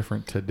rubber is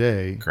different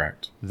today,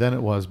 correct, than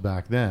it was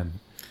back then.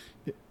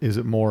 Is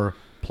it more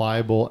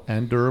pliable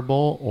and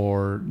durable,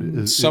 or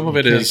some of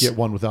it is? Get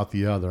one without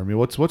the other. I mean,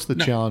 what's the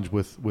challenge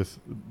with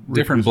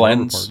different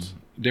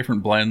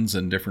blends,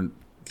 and different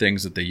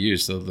things that they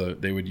use? So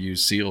they would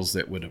use seals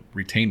that would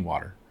retain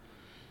water.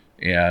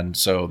 And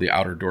so the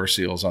outer door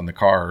seals on the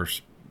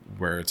cars,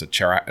 where it's a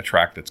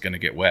track that's going to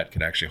get wet,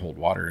 can actually hold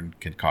water and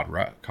can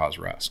cause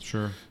rust.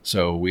 Sure.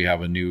 So we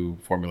have a new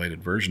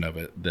formulated version of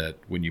it that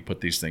when you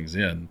put these things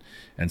in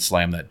and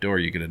slam that door,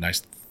 you get a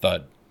nice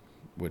thud,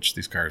 which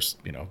these cars,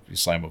 you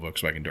slam a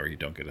Volkswagen door, you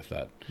don't get a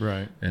thud.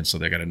 Right. And so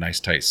they got a nice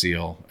tight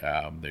seal.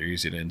 They're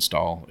easy to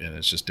install, and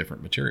it's just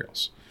different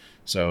materials.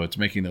 So it's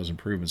making those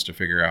improvements to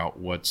figure out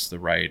what's the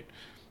right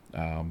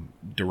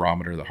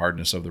durometer, the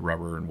hardness of the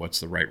rubber, and what's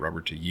the right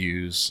rubber to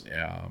use,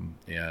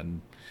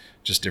 and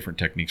just different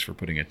techniques for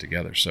putting it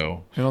together.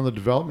 So, and on the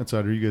development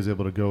side, are you guys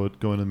able to go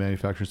into the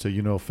manufacturer and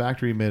say,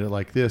 factory made it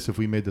like this, if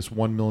we made this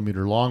 1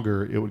 millimeter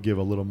longer, it would give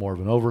a little more of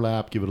an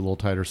overlap, give it a little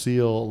tighter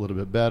seal, a little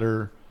bit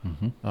better?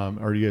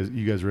 Or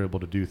you guys are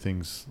able to do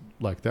things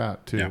like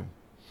that too?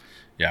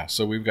 Yeah.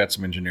 So we've got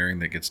some engineering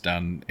that gets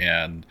done,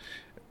 and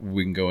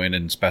we can go in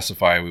and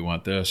specify we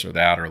want this or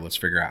that, or let's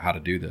figure out how to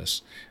do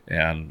this.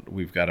 And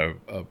we've got a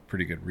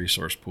pretty good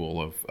resource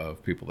pool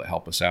of people that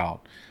help us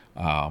out.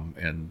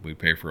 And we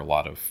pay for a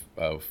lot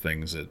of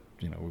things that,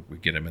 we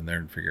get them in there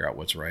and figure out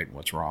what's right and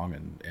what's wrong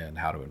and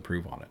how to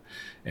improve on it.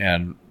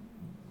 And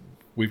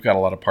we've got a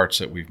lot of parts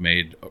that we've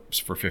made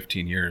for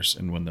 15 years.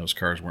 And when those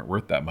cars weren't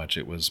worth that much,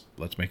 it was,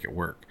 let's make it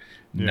work.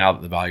 Yeah. Now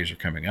that the values are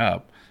coming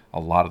up, a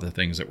lot of the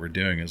things that we're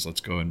doing is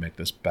let's go and make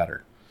this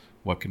better.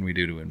 What can we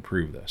do to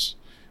improve this?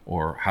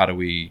 Or how do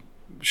we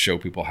show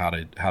people how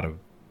to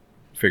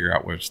figure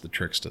out what's the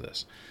tricks to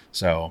this?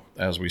 So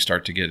as we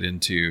start to get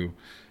into,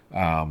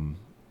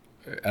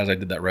 as I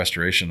did that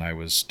restoration, I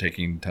was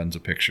taking tons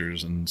of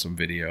pictures and some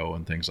video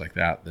and things like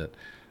that. That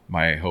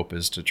my hope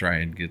is to try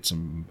and get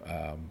some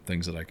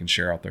things that I can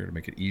share out there to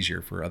make it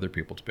easier for other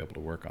people to be able to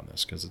work on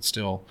this, because it's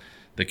still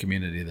the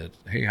community that,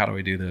 hey, how do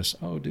I do this?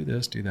 Oh, do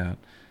this, do that.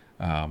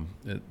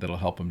 That'll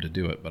help them to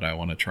do it. But I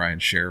want to try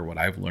and share what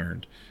I've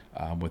learned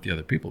with the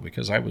other people,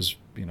 because I was,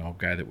 a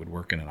guy that would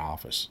work in an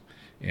office,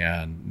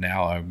 and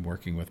now I'm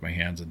working with my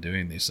hands and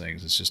doing these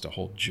things. It's just a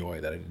whole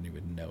joy that I didn't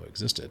even know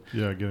existed.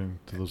 Yeah, getting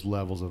to those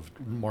levels of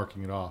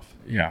marking it off.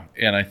 Yeah,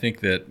 and I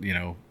think that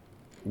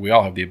we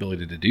all have the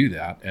ability to do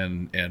that,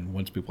 and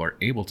once people are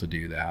able to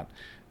do that,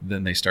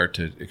 then they start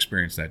to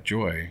experience that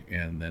joy,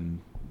 and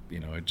then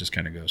it just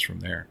kind of goes from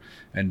there.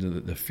 And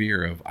the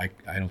fear of I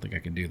don't think I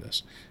can do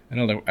this. I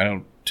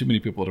don't. Too many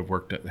people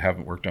that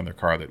haven't worked on their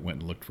car that went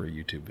and looked for a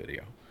YouTube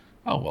video.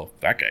 Oh, well,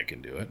 that guy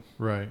can do it.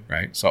 Right.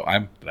 So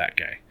I'm that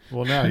guy.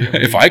 Well, now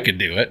if I can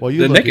do it,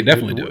 then they can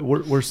definitely do it.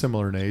 We're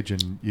similar in age,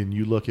 and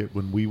you look at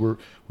when we were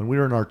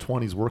in our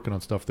 20s working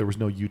on stuff, there was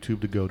no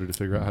YouTube to go to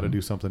figure out how to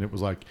do something. It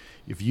was like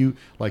if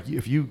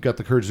you got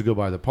the courage to go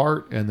buy the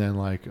part, and then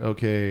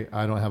okay,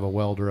 I don't have a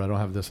welder, I don't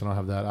have this, I don't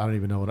have that, I don't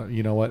even know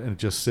what, and it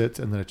just sits,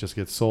 and then it just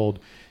gets sold.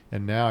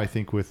 And now I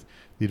think with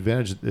the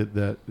advantage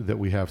that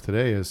we have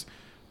today is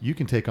you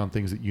can take on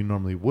things that you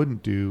normally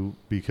wouldn't do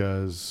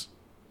because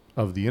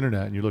of the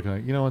internet, and you're looking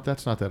at,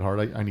 that's not that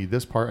hard. I need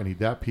this part, I need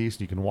that piece,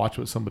 and you can watch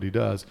what somebody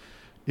does.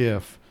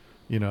 If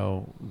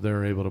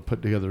they're able to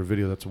put together a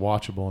video that's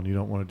watchable, and you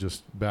don't want to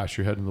just bash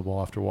your head in the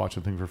wall after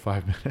watching things for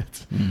 5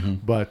 minutes. Mm-hmm.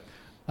 But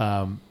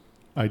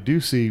I do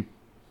see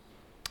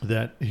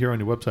that here on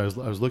your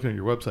website. I was looking at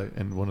your website,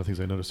 and one of the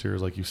things I noticed here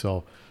is like you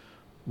sell,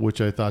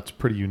 which I thought's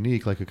pretty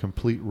unique, like a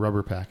complete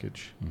rubber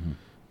package.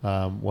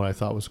 Mm-hmm. What I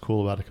thought was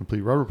cool about a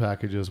complete rubber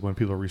package is when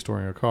people are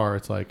restoring a car,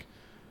 it's like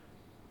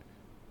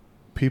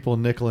people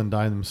nickel and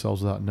dime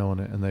themselves without knowing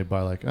it, and they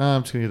buy like,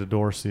 I'm just gonna get a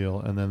door seal,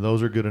 and then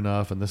those are good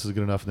enough, and this is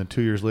good enough, and then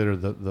 2 years later,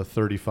 the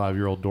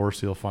 35-year-old door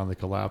seal finally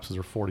collapses,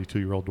 or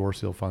 42-year-old door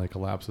seal finally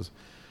collapses,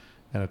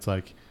 and it's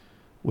like,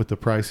 with the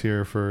price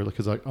here for,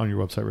 because like on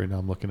your website right now,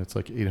 I'm looking, it's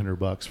like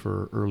 $800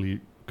 for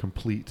early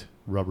complete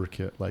rubber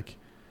kit. Like,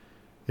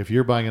 if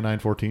you're buying a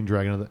 914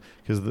 Dragon,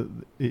 because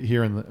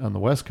here on the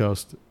West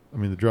Coast, I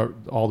mean,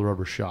 all the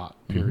rubber's shot,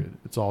 period.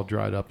 Mm-hmm. It's all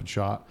dried up and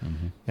shot.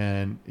 Mm-hmm.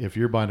 And if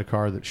you're buying a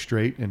car that's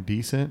straight and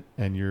decent,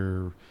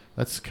 and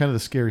that's kind of the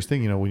scariest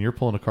thing, when you're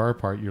pulling a car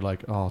apart, you're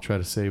like, oh, I'll try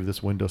to save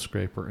this window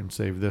scraper and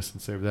save this and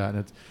save that.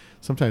 And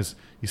sometimes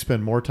you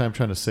spend more time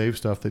trying to save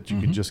stuff that you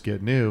can just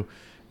get new.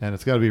 And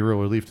it's got to be a real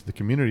relief to the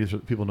community so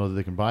that people know that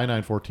they can buy a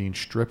 914,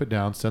 strip it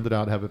down, send it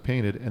out, have it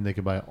painted, and they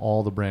can buy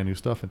all the brand new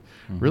stuff. And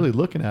really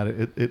looking at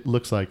it, it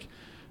looks like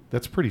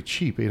that's pretty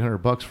cheap,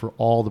 $800 for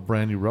all the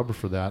brand new rubber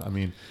for that. I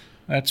mean,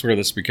 that's where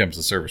this becomes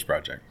a service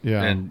project.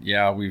 Yeah. And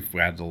we've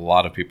had a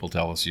lot of people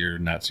tell us you're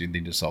nuts, you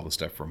need to sell the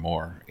stuff for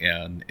more.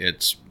 And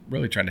it's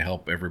really trying to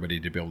help everybody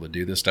to be able to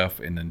do this stuff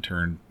and in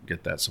turn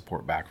get that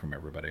support back from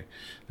everybody.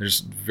 There's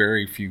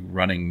very few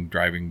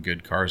driving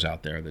good cars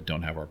out there that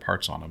don't have our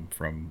parts on them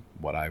from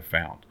what I've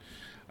found.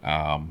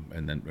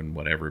 And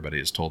what everybody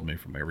has told me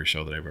from every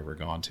show that I've ever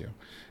gone to,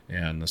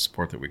 and the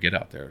support that we get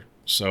out there.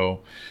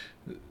 So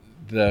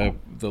the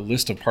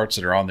list of parts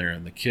that are on there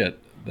in the kit,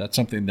 that's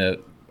something that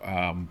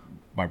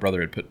my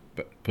brother had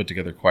put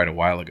together quite a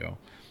while ago.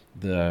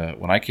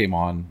 When I came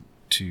on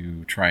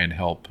to try and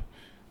help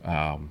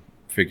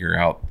figure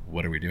out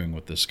what are we doing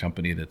with this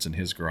company that's in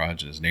his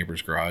garage and his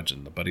neighbor's garage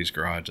and the buddy's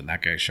garage and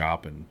that guy's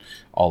shop and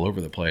all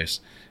over the place,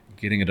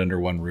 getting it under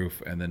one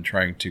roof, and then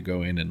trying to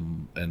go in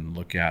and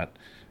look at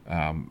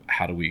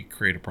how do we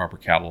create a proper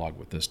catalog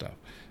with this stuff.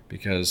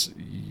 Because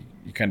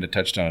you kind of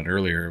touched on it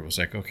earlier. It was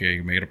like, okay,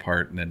 you made a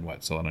part and then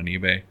what, sell it on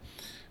eBay?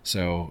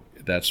 So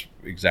that's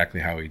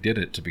exactly how he did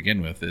it to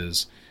begin with,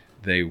 is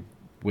they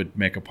would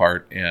make a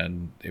part,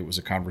 and it was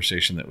a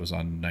conversation that was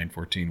on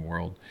 914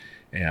 World.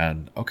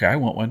 And, okay, I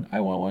want one.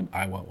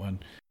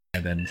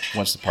 And then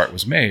once the part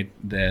was made,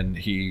 then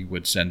he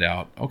would send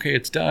out, okay,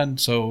 it's done,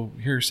 so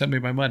here, send me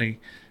my money.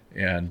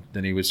 And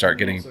then he would start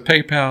getting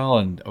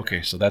PayPal, and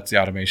okay, so that's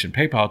the automation.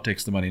 PayPal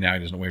takes the money now,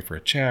 he doesn't wait for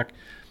a check.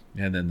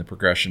 And then the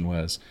progression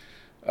was,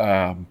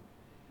 how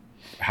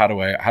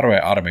do I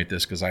automate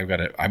this? Because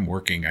I'm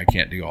working, I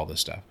can't do all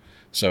this stuff.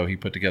 So he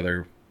put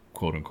together,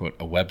 quote unquote,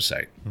 a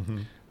website.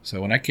 Mm-hmm. So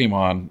when I came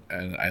on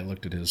and I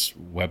looked at his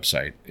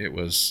website,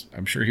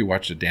 I'm sure he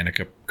watched a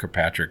Danica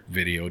Kirkpatrick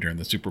video during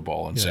the Super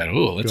Bowl and said,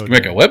 oh, let's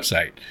make a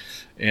website.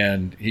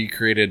 And he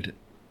created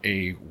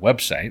a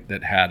website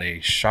that had a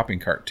shopping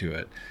cart to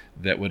it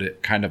that would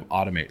kind of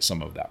automate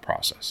some of that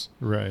process.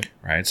 Right.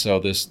 So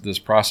this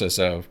process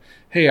of,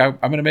 hey, I'm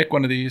going to make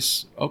one of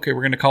these. Okay,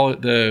 we're going to call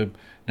it the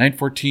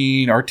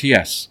 914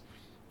 RTS.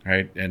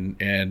 Right, and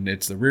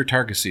it's the rear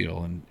target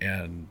seal,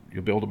 and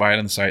you'll be able to buy it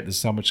on the site. This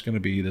is how much it's going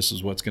to be. This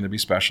is what's going to be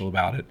special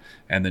about it,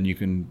 and then you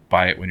can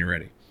buy it when you're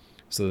ready.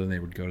 So then they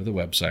would go to the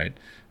website,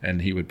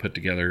 and he would put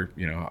together.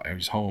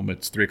 He's home.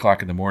 It's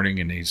 3:00 in the morning,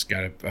 and he's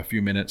got a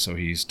few minutes, so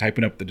he's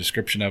typing up the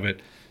description of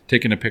it,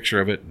 taking a picture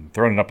of it, and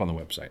throwing it up on the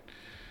website.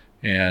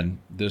 And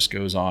this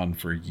goes on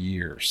for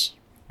years,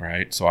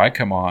 right? So I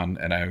come on,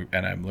 and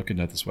I'm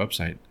looking at this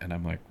website, and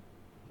I'm like,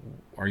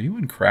 are you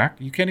in crack?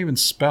 You can't even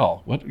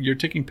spell. What? You're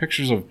taking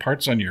pictures of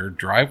parts on your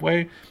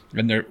driveway,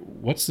 and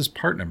what's this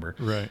part number?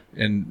 Right.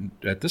 And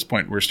at this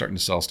point, we're starting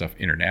to sell stuff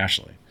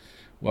internationally.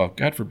 Well,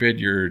 God forbid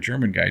you're a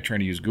German guy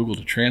trying to use Google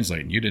to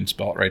translate, and you didn't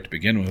spell it right to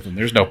begin with, and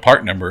there's no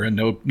part number and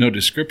no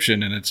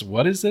description, and it's,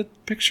 what is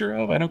that picture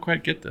of? I don't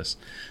quite get this.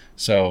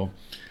 So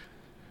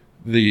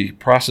the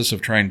process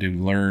of trying to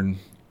learn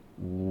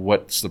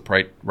what's the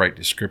right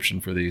description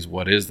for these,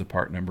 what is the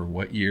part number,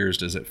 what years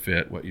does it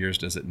fit, what years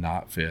does it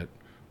not fit,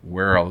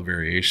 where all the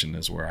variation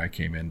is where I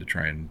came in to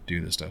try and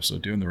do this stuff. So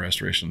doing the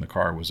restoration in the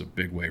car was a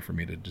big way for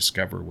me to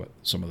discover what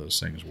some of those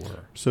things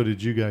were. So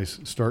did you guys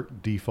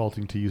start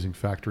defaulting to using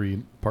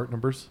factory part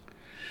numbers?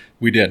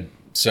 We did.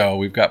 So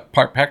we've got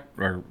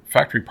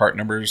factory part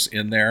numbers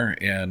in there,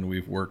 and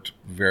we've worked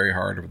very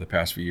hard over the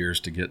past few years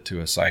to get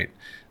to a site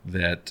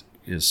that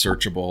is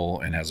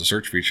searchable and has a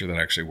search feature that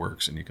actually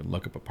works, and you can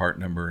look up a part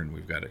number, and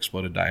we've got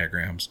exploded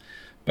diagrams.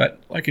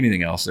 But like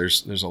anything else,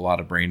 there's a lot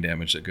of brain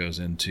damage that goes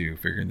into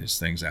figuring these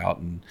things out,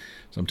 and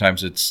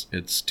sometimes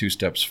it's 2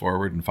 steps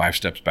forward and 5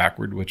 steps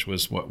backward, which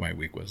was what my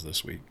week was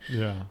this week.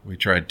 Yeah, we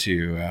tried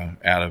to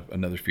add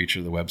another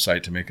feature to the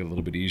website to make it a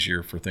little bit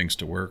easier for things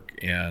to work,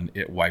 and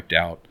it wiped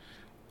out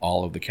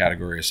all of the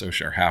category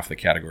association or half the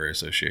category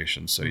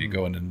associations. So you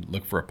go in and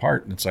look for a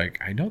part, and it's like,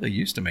 I know they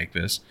used to make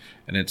this,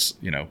 and it's,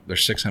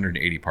 there's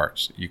 680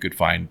 parts. You could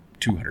find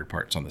 200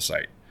 parts on the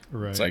site.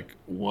 Right. It's like,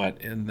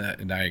 what in the,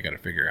 and now you got to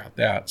figure out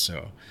that.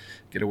 So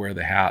get to wear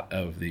the hat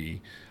of the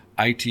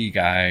IT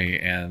guy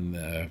and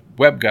the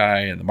web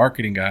guy and the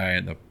marketing guy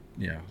and the,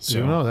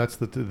 so no, that's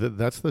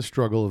the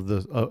struggle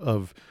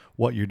of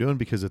what you're doing,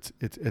 because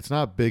it's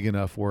not big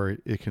enough where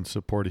it can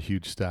support a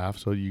huge staff.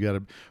 So you got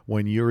to,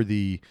 when you're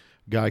the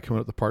guy coming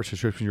up with the parts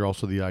description, you're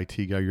also the IT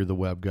guy, you're the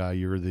web guy,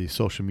 you're the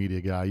social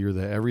media guy, you're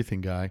the everything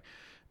guy.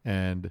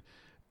 And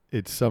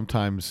it's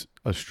sometimes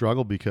a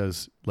struggle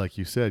because, like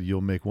you said,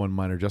 you'll make one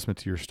minor adjustment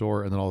to your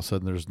store, and then all of a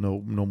sudden there's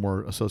no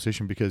more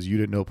association because you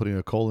didn't know putting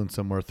a colon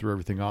somewhere threw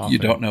everything off. You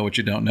don't know what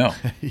you don't know.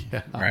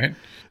 Yeah. Right.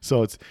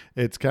 So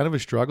it's kind of a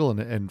struggle,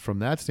 and from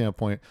that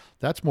standpoint,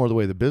 that's more the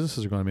way the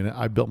businesses are going. I mean,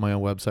 I built my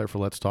own website for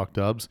Let's Talk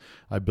Dubs.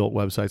 I built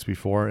websites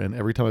before, and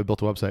every time I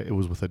built a website, it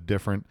was with a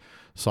different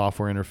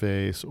software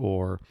interface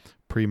or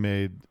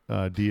pre-made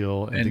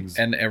deal.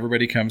 And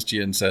everybody comes to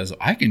you and says,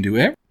 I can do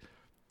everything.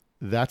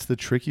 That's the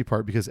tricky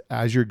part, because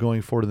as you're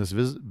going forward in this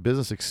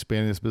business,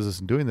 expanding this business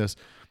and doing this,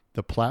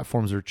 the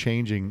platforms are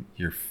changing.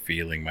 You're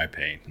feeling my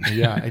pain.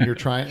 Yeah. And you're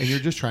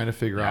just trying to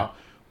figure out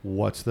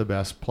what's the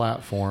best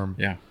platform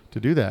to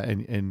do that.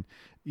 And,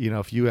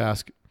 if you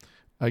ask,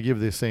 I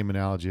give the same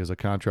analogy as a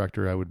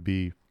contractor. I would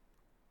be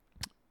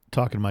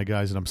talking to my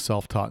guys, and I'm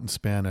self-taught in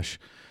Spanish,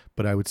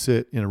 but I would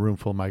sit in a room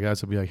full of my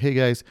guys and be like, hey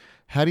guys,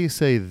 how do you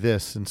say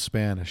this in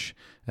Spanish?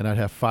 And I'd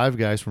have 5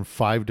 guys from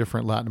 5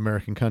 different Latin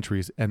American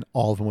countries, and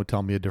all of them would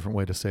tell me a different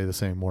way to say the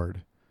same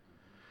word.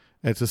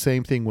 And it's the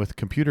same thing with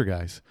computer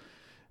guys.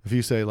 If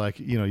you say, like,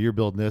 you're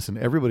building this, and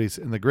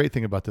the great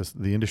thing about this,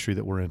 the industry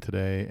that we're in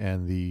today,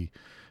 and the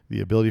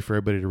ability for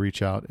everybody to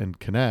reach out and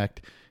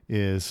connect,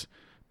 is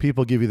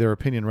people give you their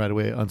opinion right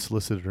away,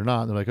 unsolicited or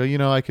not. And they're like,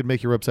 oh, I could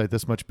make your website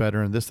this much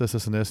better, and this, and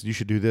this, and you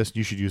should do this, and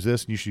you should use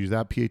this, and you should use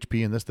that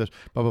PHP, and this, blah,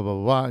 blah, blah, blah,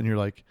 blah. And you're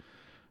like,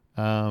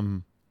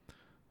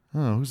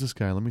 oh, who's this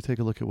guy? Let me take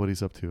a look at what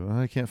he's up to.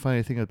 I can't find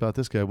anything about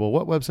this guy. Well,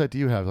 what website do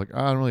you have? Like,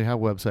 I don't really have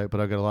a website,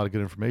 but I've got a lot of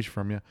good information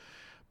from you.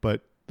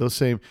 But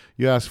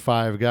you ask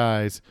 5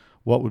 guys,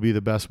 what would be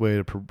the best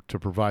way to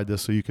provide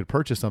this so you could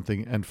purchase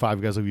something, and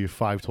 5 guys will give you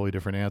 5 totally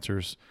different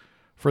answers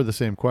for the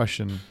same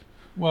question.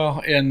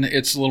 Well, and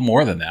it's a little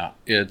more than that.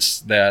 It's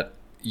that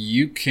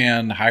you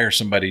can hire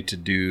somebody to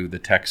do the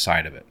tech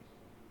side of it,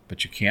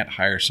 but you can't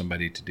hire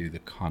somebody to do the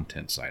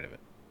content side of it.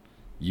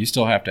 You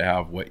still have to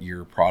have what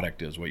your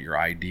product is, what your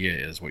idea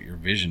is, what your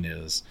vision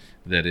is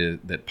that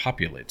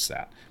populates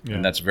that. Yeah.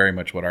 And that's very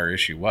much what our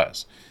issue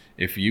was.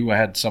 If you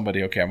had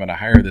somebody, okay, I'm going to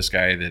hire this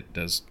guy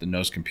that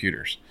knows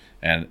computers,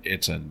 and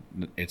it's a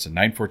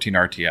 914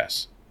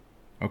 RTS.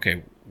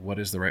 Okay, what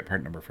is the right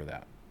part number for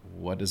that?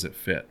 What does it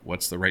fit?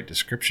 What's the right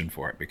description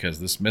for it? Because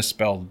this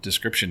misspelled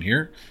description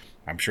here,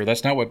 I'm sure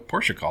that's not what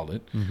Porsche called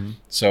it. Mm-hmm.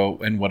 So,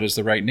 and what is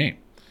the right name?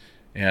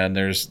 And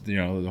there's,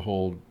 the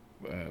whole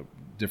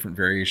different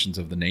variations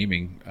of the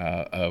naming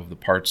of the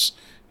parts.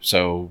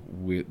 So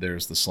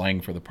there's the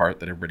slang for the part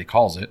that everybody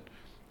calls it.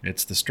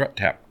 It's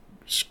the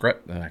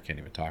I can't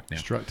even talk now.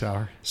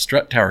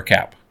 Strut tower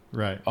cap.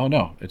 Right. Oh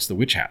no, it's the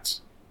witch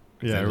hats.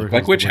 Yeah, they look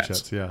like witch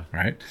hats. Yeah.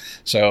 Right.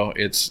 So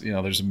it's,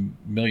 there's a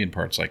million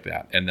parts like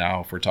that. And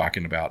now if we're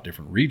talking about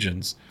different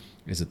regions,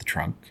 is it the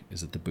trunk?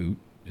 Is it the boot?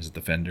 Is it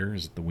the fender?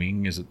 Is it the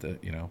wing? Is it the,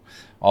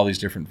 all these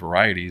different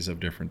varieties of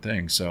different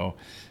things. So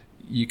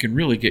you can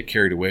really get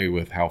carried away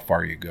with how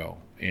far you go.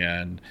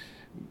 And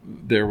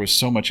there was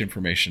so much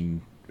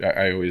information.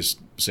 I always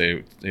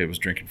say it was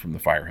drinking from the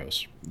fire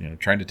hose,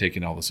 trying to take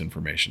in all this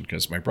information,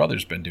 because my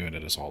brother's been doing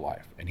it his whole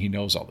life and he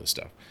knows all this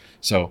stuff.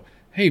 So,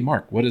 hey,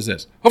 Mark, what is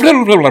this? Is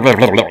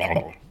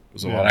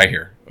what I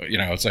hear.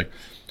 It's like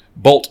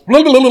bolt,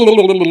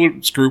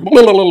 screw,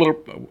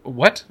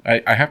 what?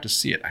 I have to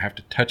see it. I have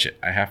to touch it.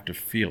 I have to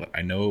feel it.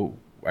 I know.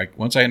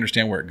 Once I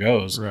understand where it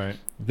goes, right,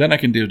 then I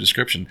can do a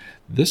description.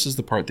 This is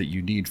the part that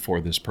you need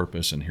for this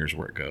purpose, and here's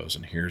where it goes,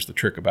 and here's the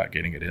trick about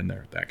getting it in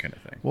there, that kind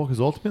of thing. Well,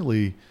 because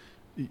ultimately,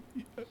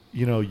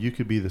 you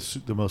could be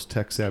the most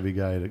tech savvy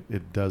guy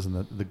it does,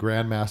 and the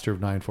grandmaster of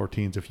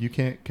 914s. If you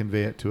can't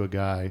convey it to a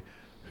guy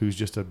who's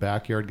just a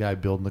backyard guy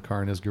building the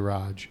car in his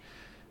garage,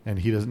 and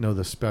he doesn't know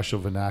the special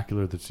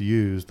vernacular that's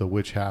used, the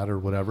witch hat or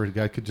whatever, the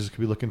guy could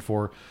be looking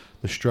for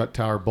the strut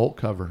tower bolt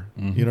cover.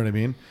 Mm-hmm. You know what I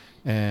mean?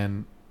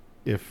 And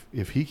if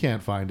he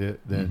can't find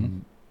it,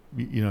 then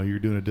you're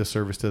doing a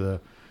disservice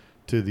to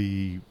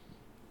the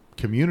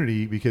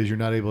community, because you're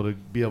not able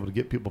to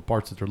get people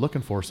parts that they're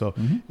looking for. So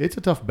it's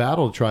a tough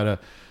battle to try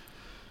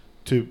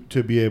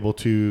to be able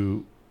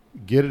to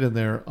get it in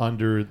there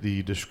under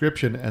the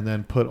description, and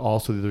then put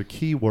also the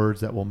keywords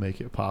that will make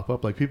it pop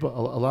up. Like a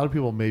lot of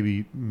people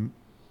maybe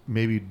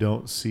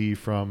don't see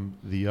from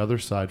the other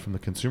side, from the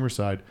consumer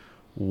side,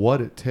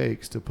 what it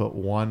takes to put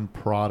one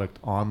product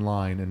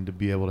online and to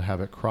be able to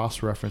have it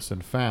cross-referenced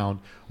and found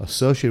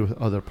associated with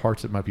other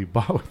parts that might be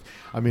bought with.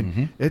 I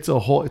mean, it's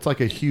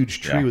like a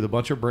huge tree with a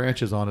bunch of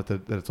branches on it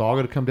that it's all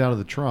going to come down to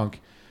the trunk,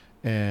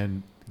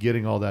 and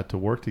getting all that to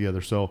work together.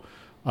 So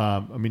I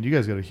mean, you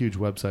guys got a huge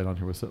website on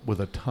here with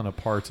a ton of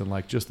parts, and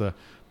like just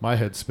my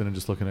head's spinning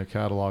just looking at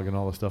catalog and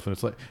all this stuff. And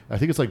it's like, I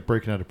think it's like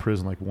breaking out of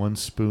prison, like one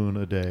spoon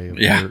a day of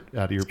dirt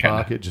out of your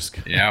pocket just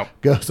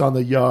goes on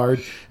the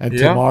yard, and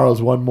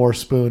tomorrow's one more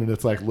spoon, and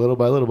it's like little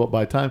by little. But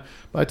by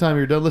the time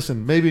you're done,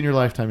 listen, maybe in your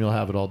lifetime you'll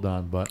have it all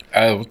done. But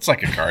it's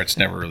like a car; it's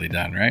never really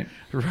done, right?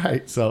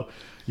 Right. So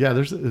yeah,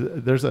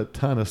 there's a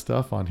ton of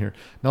stuff on here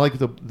now. Like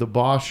the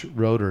Bosch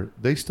rotor,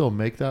 they still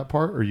make that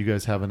part, or you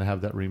guys having to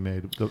have that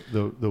remade?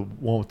 The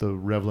one with the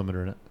rev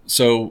limiter in it.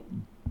 So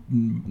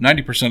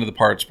 90% of the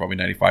parts, probably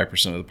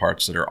 95% of the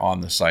parts that are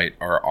on the site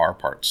are our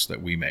parts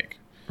that we make.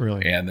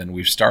 Really? And then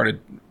we've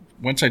started,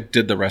 once I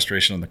did the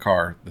restoration on the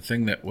car, the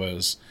thing that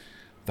was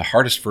the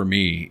hardest for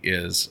me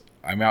is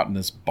I'm out in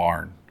this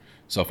barn.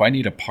 So if I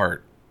need a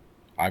part,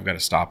 I've got to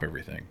stop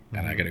everything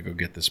and I got to go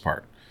get this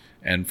part.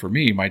 And for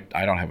me,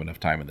 I don't have enough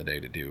time in the day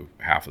to do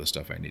half of the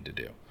stuff I need to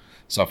do.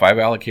 So if I've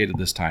allocated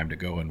this time to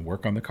go and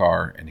work on the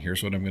car, and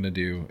here's what I'm going to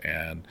do,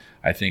 and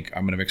I think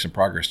I'm going to make some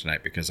progress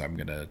tonight because I'm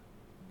going to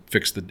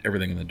fix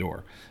everything in the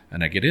door.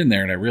 And I get in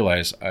there and I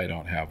realize I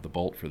don't have the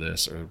bolt for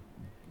this or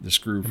the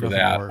screw for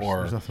that, or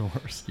there's nothing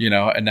worse.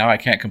 And now I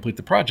can't complete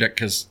the project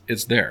because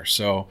it's there.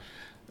 So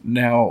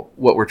now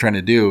what we're trying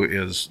to do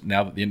is,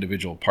 now that the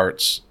individual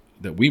parts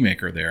that we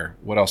make are there,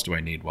 what else do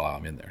I need while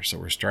I'm in there? So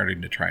we're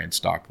starting to try and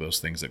stock those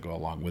things that go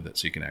along with it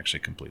so you can actually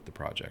complete the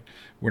project.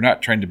 We're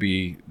not trying to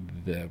be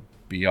the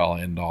be all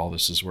end all.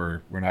 This is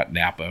where we're not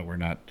Napa. We're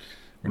not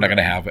going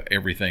to have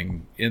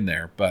everything in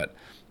there, but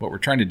what we're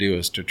trying to do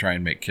is to try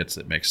and make kits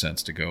that make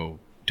sense to go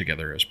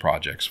together as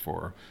projects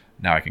for,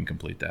 now I can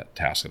complete that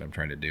task that I'm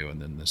trying to do,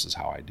 and then this is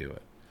how I do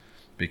it.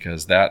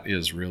 Because that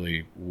is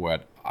really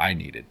what I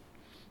needed.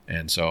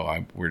 And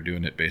so we're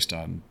doing it based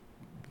on,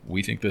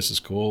 we think this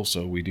is cool,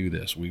 so we do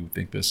this. We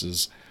think this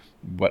is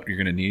what you're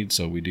going to need,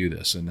 so we do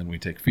this. And then we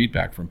take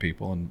feedback from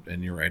people,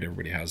 and you're right,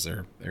 everybody has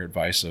their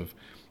advice of,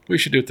 we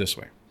should do it this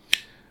way.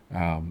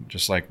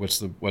 Just like, what's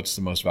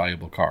the most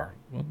valuable car?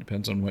 Well, it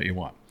depends on what you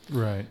want.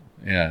 Right.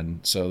 And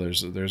so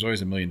there's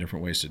always a million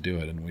different ways to do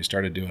it. And when we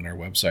started doing our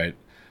website,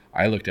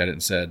 I looked at it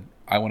and said,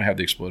 I want to have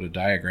the exploded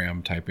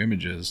diagram type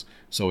images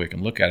so we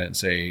can look at it and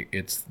say,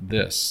 it's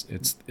this.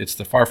 It's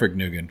the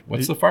Fahrvergnügen.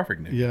 What's the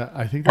Fahrvergnügen? Yeah,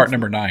 I think part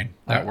number 9.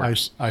 That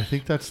works. I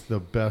think that's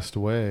the best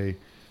way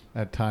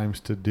at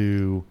times to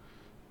do,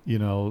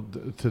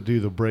 to do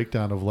the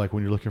breakdown of like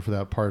when you're looking for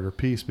that part or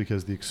piece,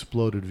 because the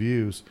exploded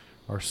views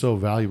are so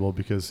valuable,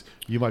 because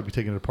you might be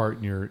taking it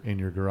apart in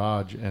your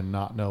garage and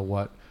not know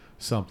what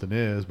something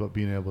is, but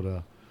being able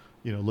to,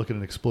 look at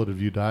an exploded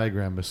view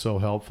diagram is so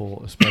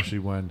helpful, especially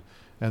when,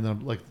 and then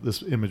like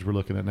this image we're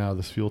looking at now,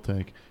 this fuel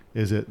tank,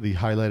 is it the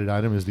highlighted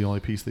item is the only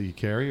piece that you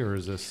carry, or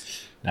is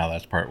this? Now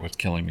that's part what's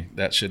killing me.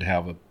 That should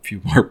have a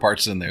few more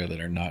parts in there that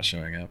are not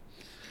showing up.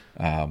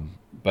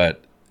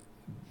 But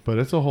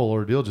it's a whole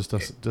ordeal just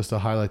to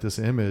highlight this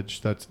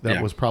image.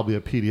 That was probably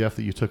a PDF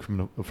that you took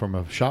from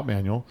a shop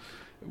manual.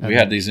 We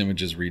had these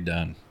images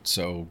redone.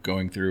 So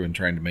going through and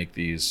trying to make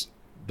these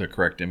the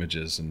correct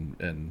images and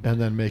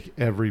then make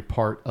every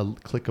part a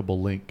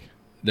clickable link.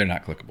 They're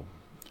not clickable.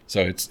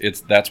 So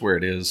it's that's where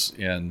it is,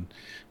 and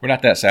we're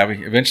not that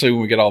savvy. Eventually,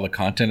 when we get all the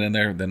content in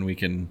there, then we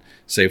can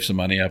save some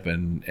money up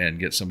and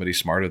get somebody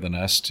smarter than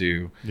us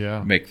to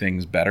make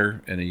things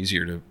better and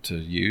easier to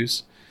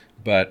use.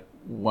 But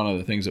one of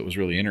the things that was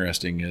really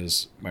interesting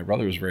is my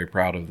brother was very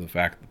proud of the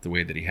fact that the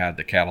way that he had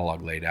the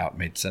catalog laid out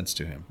made sense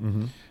to him.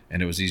 Mm-hmm.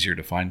 And it was easier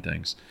to find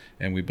things.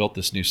 And we built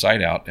this new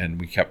site out, and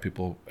we kept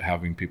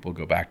having people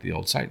go back to the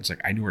old site. It's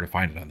like, I knew where to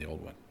find it on the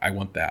old one. I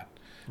want that.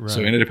 Right. So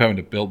we ended up having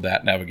to build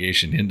that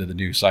navigation into the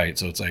new site.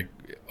 So it's like,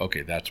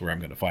 okay, that's where I'm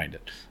going to find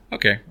it.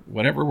 Okay,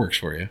 whatever works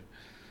for you.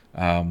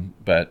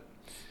 But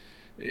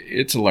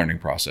it's a learning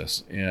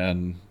process.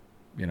 And,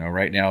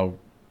 right now,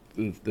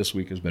 this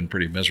week has been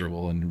pretty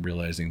miserable in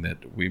realizing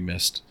that we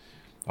missed,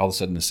 all of a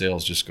sudden the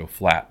sales just go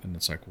flat. And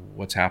it's like,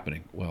 what's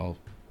happening? Well,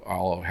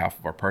 half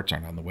of our parts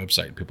aren't on the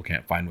website, and people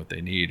can't find what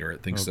they need, or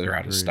it thinks they're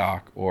out of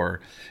stock,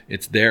 or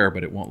it's there,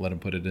 but it won't let them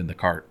put it in the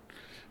cart.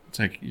 It's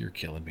like, you're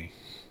killing me.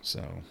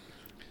 So...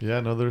 Yeah,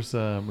 no, there's,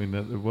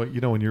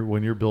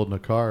 when you're building a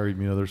car,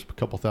 there's a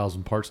couple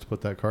thousand parts to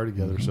put that car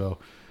together. Mm-hmm. So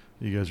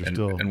you guys are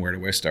and where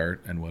do I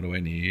start, and what do I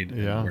need?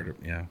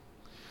 Yeah.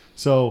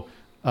 So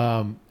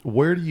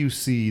where do you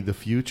see the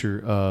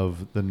future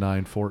of the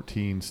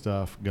 914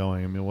 stuff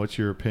going? I mean, what's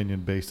your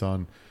opinion based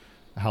on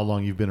how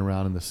long you've been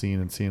around in the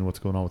scene and seeing what's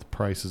going on with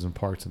prices and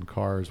parts and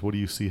cars? What do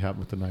you see happen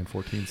with the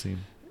 914 scene?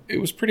 It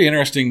was pretty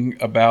interesting.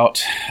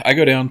 I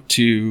go down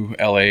to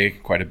LA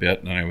quite a bit,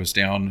 and I was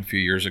down a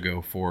few years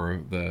ago for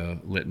the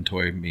Lit and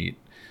Toy Meet,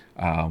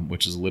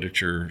 which is a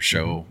literature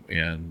show, mm-hmm.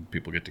 and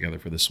people get together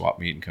for the swap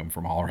meet and come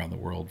from all around the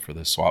world for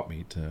this swap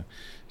meet to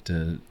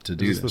do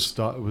this. Was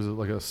it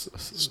like a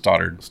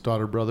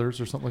Stoddard Brothers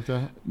or something like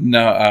that?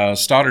 No,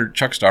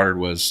 Chuck Stoddard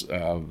was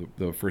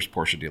the first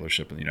Porsche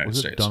dealership in the United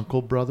States.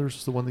 Dunkel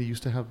Brothers, the one they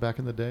used to have back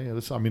in the day?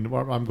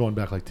 I'm going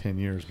back like 10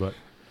 years, but...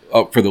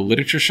 Oh, for the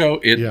literature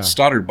show,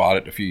 Stoddard bought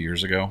it a few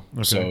years ago,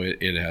 so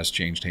it has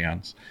changed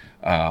hands.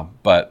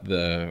 But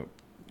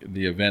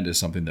the event is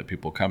something that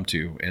people come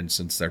to, and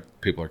since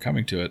people are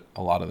coming to it,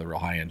 a lot of the real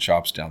high-end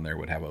shops down there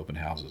would have open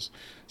houses.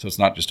 So it's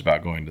not just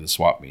about going to the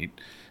swap meet.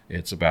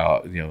 It's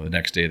about, the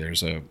next day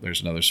there's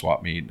another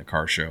swap meet and a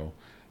car show.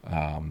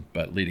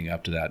 But leading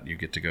up to that, you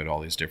get to go to all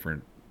these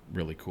different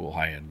really cool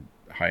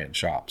high-end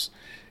shops.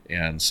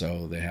 And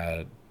so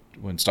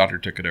when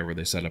Stoddard took it over,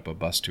 they set up a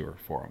bus tour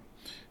for them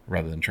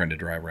rather than trying to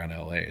drive around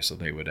LA. So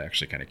they would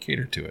actually kind of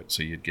cater to it.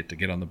 So you'd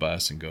get on the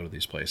bus and go to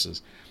these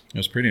places. It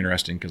was pretty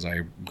interesting because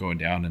I'm going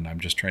down and I'm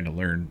just trying to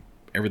learn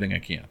everything I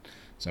can.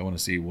 So I want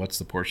to see what's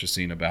the Porsche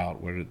scene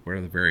about. What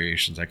are the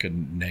variations? I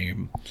couldn't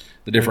name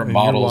the different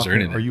models or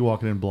anything. Are you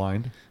walking in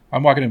blind?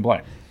 I'm walking in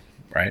blind,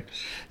 right?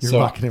 You're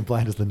walking in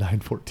blind as the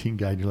 914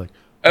 guy, and you're like,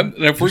 the "Is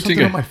there something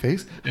 14 on my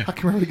face? Yeah. How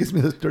come everybody gives me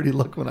this dirty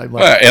look when I'm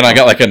like?" And I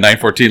got like a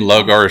 914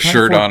 logo or a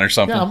shirt on or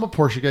something. Yeah, I'm a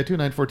Porsche guy too.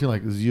 914,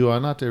 like, you are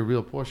not a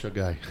real Porsche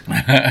guy.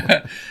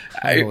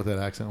 I don't know what that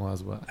accent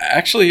was, but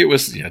actually, it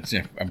was.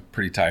 I'm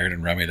pretty tired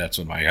and rummy. That's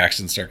when my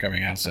accents start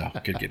coming out, so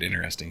it could get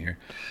interesting here.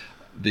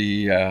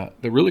 The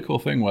really cool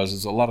thing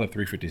is a lot of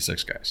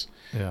 356 guys.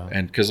 Yeah.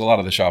 And because a lot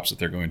of the shops that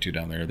they're going to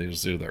down there, they're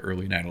the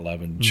early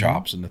 911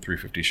 shops and the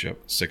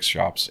 356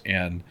 shops.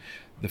 And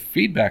the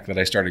feedback that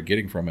I started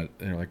getting from it,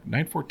 they're like,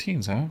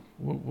 914s, huh?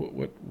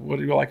 What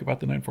do you like about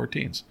the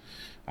 914s?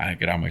 I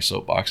get on my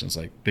soapbox and it's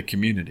like the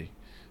community.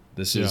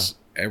 This is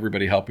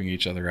everybody helping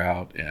each other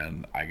out,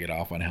 and I get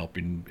off on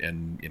helping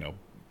and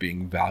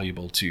being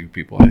valuable to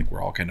people. I think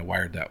we're all kind of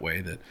wired that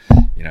way, that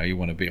you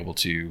want to be able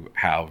to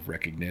have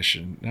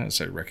recognition, not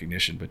necessarily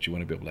recognition, but you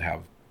want to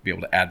be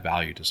able to add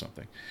value to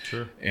something.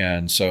 Sure.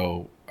 And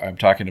so I'm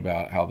talking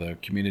about how the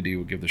community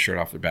will give the shirt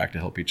off their back to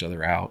help each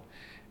other out,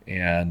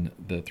 and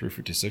the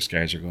 356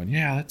 guys are going,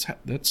 yeah,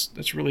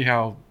 that's really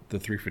how the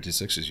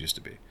 356s used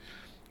to be.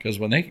 Because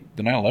when the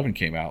 911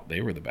 came out,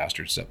 they were the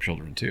bastard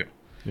stepchildren too.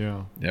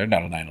 Yeah. They're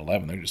not a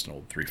 911, they're just an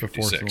old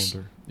 356. It's a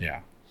 4-cylinder.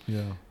 Yeah.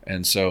 Yeah.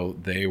 And so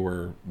they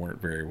weren't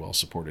very well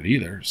supported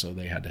either, so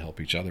they had to help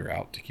each other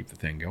out to keep the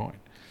thing going.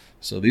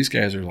 So these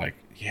guys are like,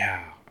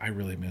 yeah, I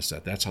really miss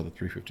that. That's how the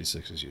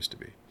 356s used to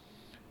be.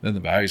 Then the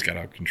values got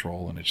out of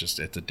control, and it's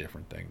a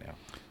different thing now.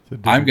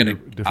 I'm gonna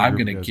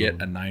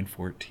get a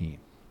 914.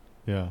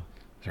 Yeah.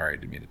 Sorry, I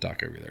didn't mean to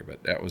talk over there,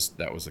 but that was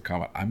the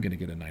comment. I'm gonna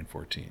get a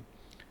 914.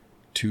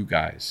 2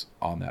 guys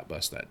on that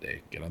bus that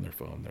day get on their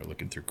phone. They're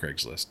looking through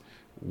Craigslist.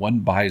 One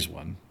buys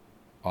one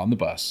on the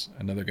bus.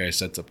 Another guy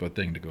sets up a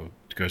thing to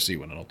go see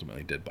one, and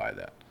ultimately did buy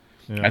that.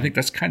 Yeah. I think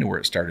that's kind of where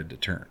it started to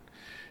turn.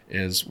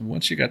 Is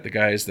once you got the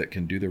guys that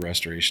can do the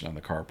restoration on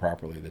the car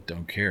properly, that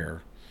don't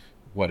care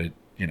what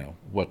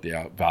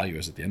the value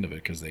is at the end of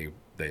it, because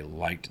they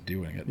liked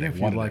doing it. Yeah, they if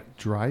you like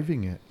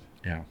driving it.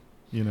 Yeah.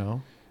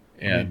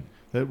 And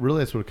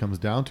that's what it comes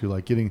down to,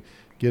 like getting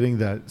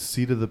that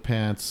seat of the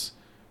pants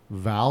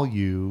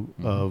value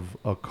of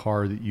a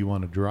car that you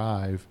want to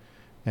drive,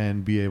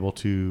 and be able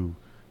to,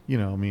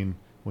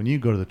 when you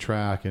go to the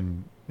track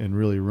and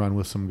really run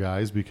with some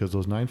guys, because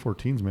those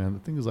 914s, man, the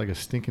thing is like a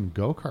stinking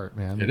go-kart,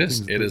 man. It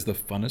is the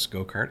funnest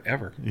go-kart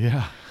ever.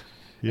 Yeah.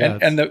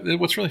 And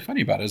what's really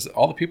funny about it is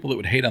all the people that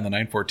would hate on the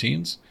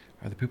 914s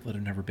are the people that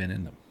have never been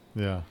in them.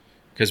 Yeah.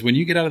 Because when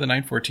you get out of the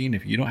 914,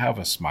 if you don't have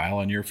a smile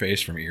on your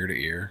face from ear to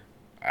ear,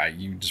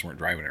 you just weren't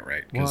driving it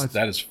right. Because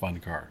that is a fun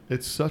car.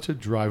 It's such a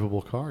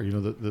drivable car.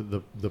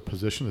 The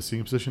position, the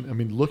seating position. I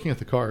mean, looking at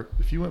the car,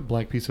 if you went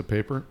blank piece of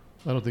paper,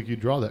 I don't think you'd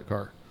draw that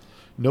car.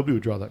 Nobody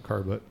would draw that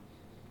car, but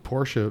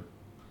Porsche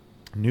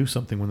knew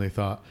something when they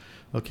thought,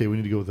 okay, we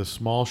need to go with a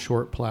small,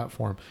 short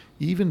platform.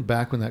 Even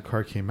back when that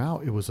car came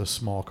out, it was a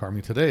small car. I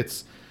mean, today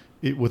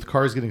with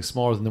cars getting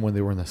smaller than when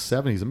they were in the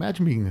 70s.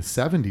 Imagine being in the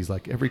 70s,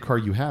 like every car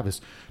you have is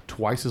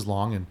twice as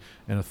long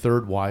and a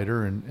third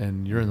wider,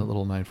 and you're in the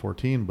little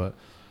 914. But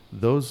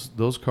those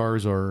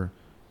cars they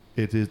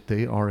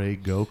are a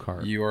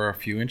go-kart. You are a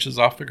few inches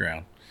off the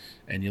ground,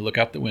 and you look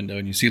out the window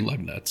and you see lug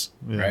nuts,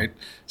 right?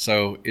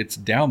 So it's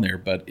down there,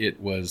 but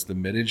it was the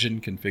mid-engine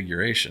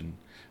configuration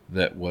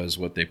that was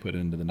what they put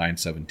into the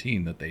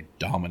 917 that they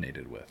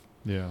dominated with.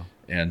 Yeah.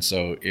 And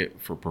so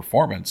for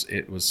performance,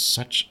 it was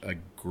such a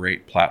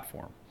great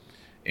platform.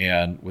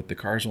 And with the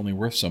cars only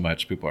worth so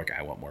much, people are like,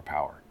 I want more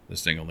power.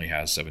 This thing only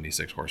has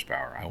 76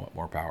 horsepower. I want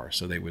more power.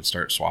 So they would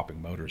start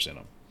swapping motors in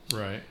them.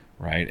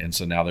 Right. And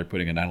so now they're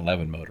putting a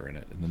 911 motor in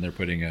it. And then they're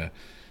putting a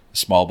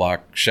small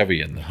block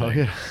Chevy in the thing. Oh,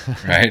 yeah.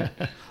 Right?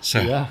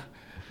 So, yeah.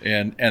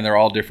 And they're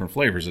all different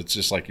flavors. It's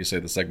just like you say,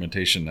 the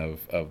segmentation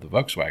of the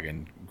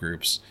Volkswagen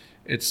groups.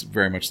 It's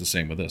very much the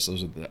same with this.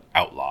 Those are the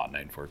outlaw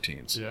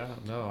 914s. Yeah,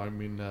 no, I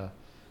mean,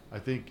 I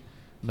think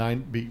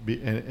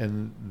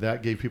and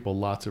that gave people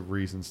lots of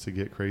reasons to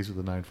get crazy with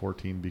the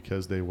 914,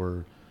 because they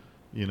were,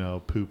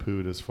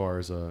 poo-pooed as far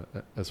as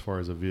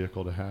a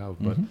vehicle to have.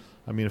 But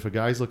I mean, if a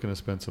guy's looking to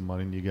spend some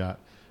money and you got,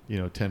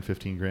 10,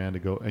 15 grand to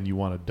go, and you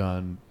want a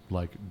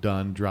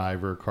done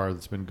driver, car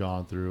that's been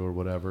gone through or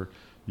whatever,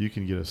 you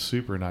can get a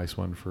super nice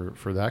one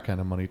for that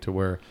kind of money, to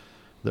where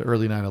the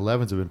early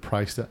 911s have been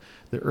priced at.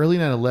 The early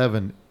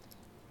 911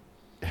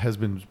 has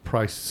been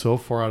priced so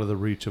far out of the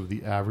reach of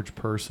the average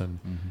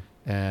person,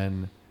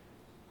 and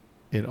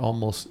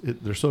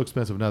they're so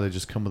expensive now. They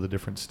just come with a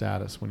different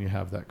status when you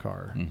have that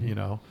car, you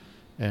know.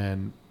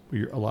 And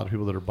a lot of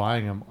people that are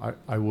buying them,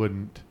 I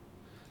wouldn't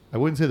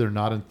say they're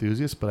not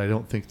enthusiasts, but I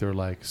don't think they're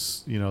like,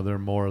 you know, they're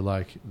more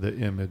like the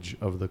image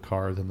of the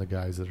car than the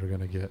guys that are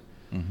going to get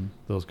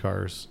those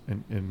cars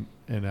and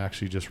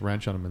actually just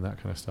wrench on them and that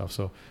kind of stuff.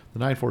 So the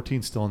 914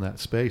 is still in that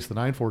space. The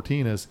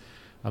 914 is,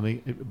 I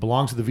mean, it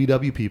belongs to the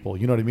VW people.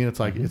 You know what I mean? It's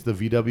like it's the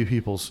VW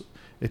people's.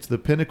 It's the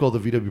pinnacle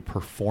of the VW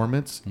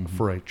performance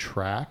for a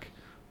track.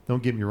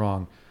 Don't get me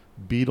wrong.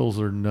 Beetles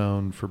are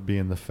known for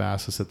being the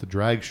fastest at the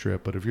drag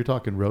strip, but if you're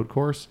talking road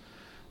course,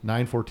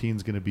 914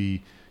 is going to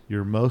be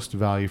your most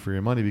value for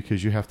your money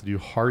because you have to do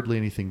hardly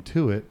anything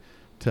to it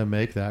to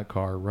make that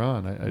car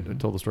run. I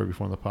told the story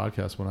before on the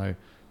podcast when I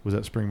was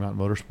at Spring Mountain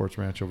Motorsports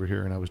Ranch over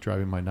here, and I was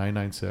driving my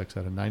 996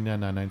 at a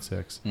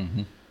 99996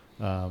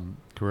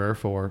 Carrera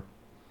 4,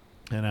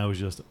 and I was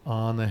just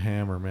on the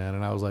hammer, man.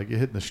 And I was like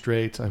hitting the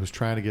straights. I was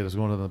going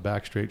to the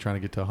back straight, trying to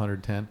get to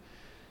 110.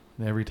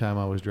 And every time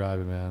I was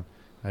driving, man,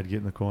 I'd get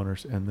in the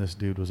corners, and this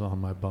dude was on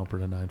my bumper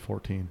to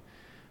 914.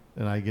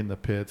 And I get in the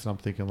pits, and I'm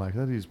thinking, like,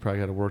 that dude's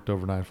probably got it worked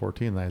over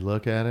 914. And I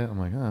look at it. I'm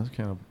like, oh, it's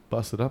kind of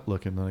busted up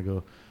looking. And I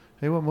go,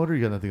 hey, what motor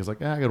you got in that thing? It's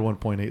like, I got a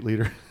 1.8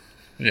 liter.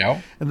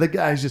 Yeah. And the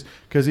guy's just,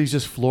 because he's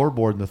just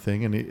floorboarding the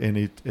thing, and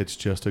it's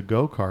just a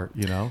go-kart,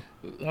 you know?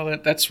 Well,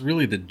 that's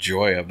really the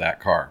joy of that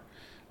car.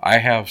 I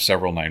have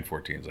several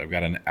 914s. I've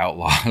got an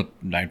Outlaw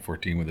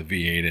 914 with a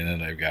V8 in it.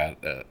 I've got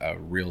a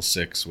Real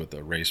 6 with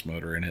a race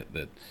motor in it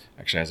that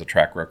actually has a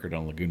track record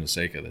on Laguna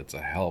Seca that's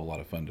a hell of a lot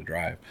of fun to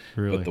drive.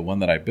 Really? But the one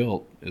that I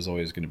built is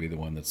always going to be the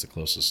one that's the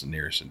closest and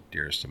nearest and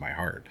dearest to my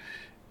heart.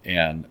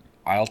 And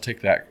I'll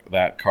take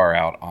that car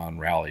out on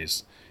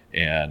rallies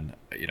and,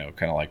 you know,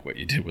 kind of like what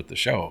you did with the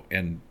show.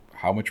 And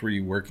how much were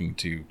you working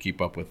to keep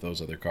up with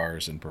those other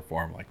cars and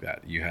perform like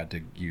that? You had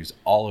to use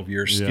all of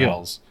your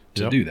skills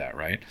to do that,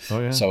 right?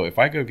 Oh, yeah. So if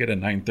I go get a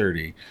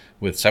 930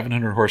 with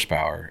 700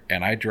 horsepower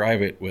and I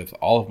drive it with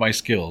all of my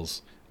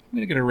skills, I'm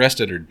going to get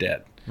arrested or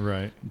dead.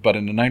 Right. But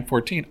in the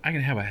 914, I'm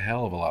going to have a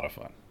hell of a lot of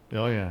fun.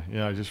 Oh, yeah.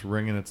 Yeah, just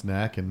wringing its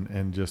neck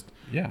and just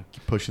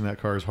pushing that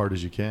car as hard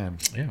as you can.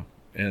 Yeah.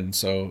 And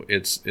so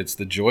it's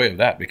the joy of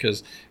that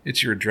because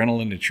it's your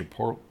adrenaline, it's your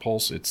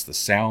pulse, it's the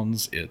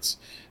sounds, it's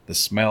the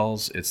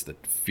smells, it's the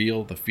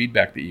feel, the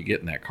feedback that you get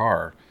in that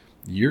car.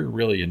 You're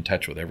really in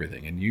touch with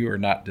everything, and you are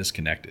not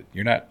disconnected.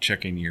 You're not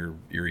checking your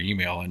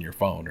email on your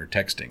phone or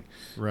texting.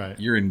 Right.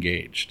 You're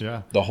engaged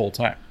the whole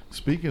time.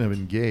 Speaking of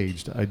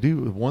engaged,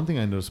 one thing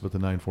I noticed about the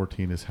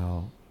 914 is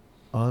how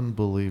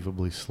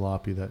unbelievably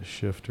sloppy that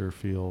shifter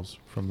feels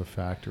from the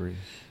factory.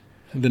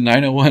 The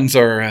 901s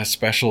are a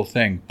special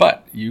thing,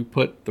 but you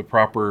put the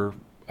proper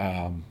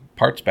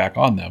parts back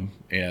on them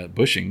and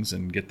bushings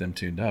and get them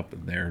tuned up,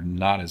 and they're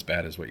not as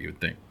bad as what you would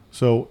think.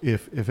 So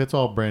if it's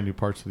all brand new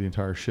parts to the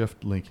entire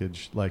shift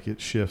linkage, like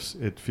it shifts,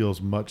 it feels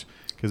much,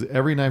 because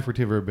every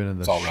 914 I've ever been in,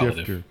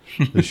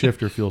 the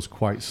shifter feels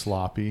quite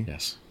sloppy.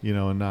 Yes. You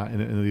know, and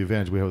the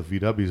advantage we have with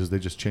VWs is they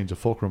just change the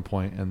fulcrum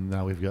point, and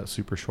now we've got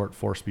super short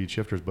 4-speed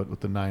shifters. But with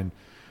the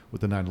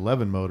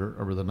 911 motor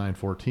or the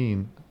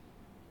 914,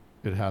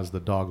 it has the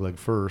dogleg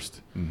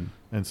first,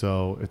 and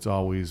so it's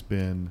always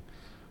been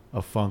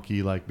a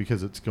funky, like,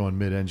 because it's going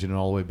mid-engine and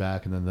all the way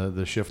back, and then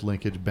the shift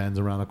linkage bends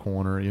around a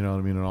corner, you know what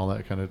I mean, and all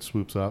that kind of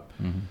swoops up.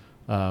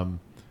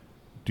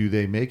 Do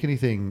they make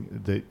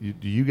anything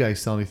do you guys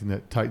sell anything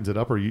that tightens it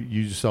up, or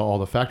you just sell all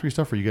the factory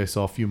stuff, or you guys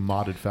sell a few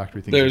modded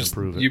factory things that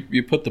improve it?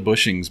 You put the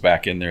bushings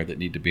back in there that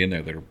need to be in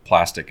there that are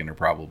plastic and are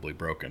probably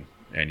broken,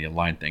 and you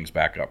line things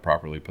back up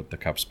properly, put the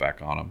cups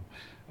back on them.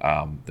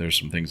 There's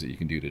some things that you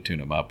can do to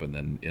tune them up, and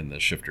then in the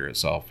shifter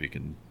itself, you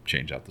can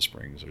change out the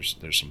springs.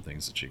 There's some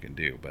things that you can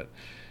do, but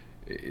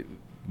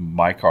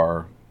my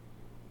car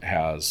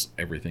has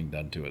everything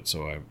done to it,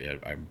 so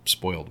I'm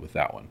spoiled with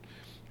that one.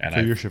 And so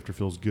your shifter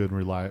feels good and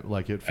reliable,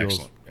 like it feels.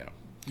 Excellent. Yeah.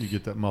 You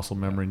get that muscle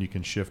memory, and you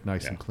can shift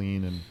nice and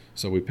clean. And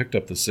so we picked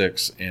up the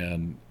 6,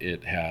 and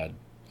it had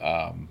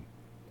a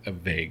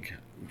vague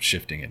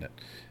shifting in it.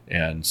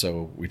 And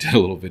so we did a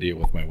little video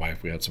with my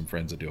wife. We had some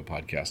friends that do a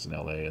podcast in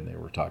LA, and they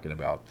were talking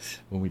about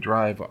when we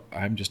drive,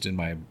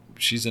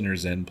 she's in her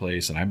Zen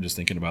place, and I'm just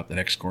thinking about the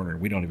next corner,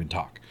 and we don't even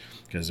talk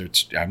because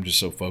I'm just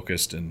so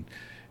focused.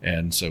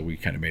 And so we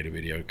kind of made a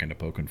video kind of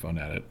poking fun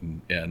at it.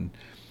 And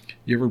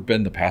you ever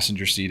been the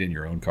passenger seat in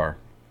your own car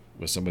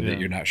with somebody that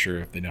you're not sure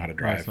if they know how to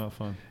drive? That's not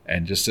fun.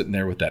 And just sitting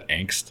there with that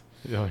angst.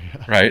 Oh,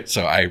 yeah. Right.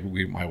 So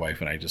my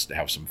wife and I just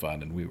have some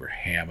fun, and we were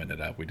hamming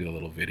it up. We did a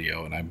little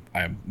video, and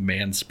I'm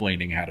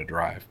mansplaining how to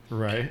drive.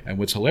 Right. And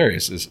what's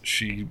hilarious is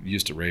she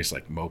used to race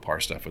like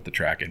Mopar stuff at the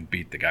track and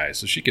beat the guys,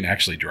 so she can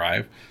actually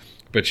drive.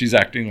 But she's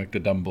acting like the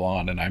dumb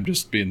blonde, and I'm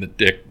just being the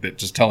dick that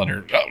just telling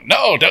her, "Oh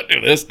no, don't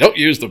do this. Don't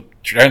use the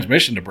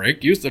transmission to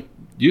brake. Use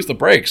the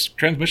brakes.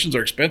 Transmissions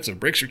are expensive.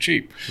 Brakes are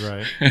cheap."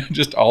 Right.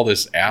 Just all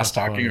this ass That's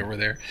talking funny. over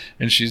there,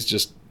 and she's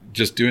just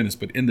doing this.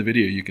 But in the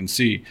video, you can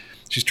see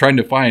she's trying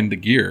to find the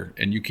gear,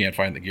 and you can't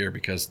find the gear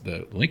because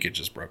the linkage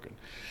is broken.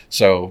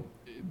 So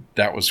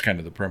that was kind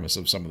of the premise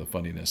of some of the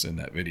funniness in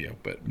that video.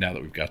 But now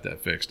that we've got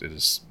that fixed, it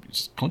is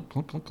just clunk,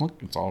 clunk, clunk, clunk.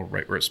 It's all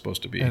right where it's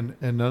supposed to be. And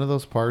none of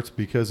those parts,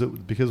 because it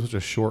was such a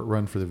short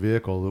run for the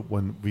vehicle,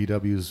 when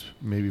VW's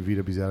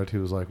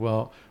attitude was like,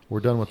 well, we're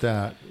done with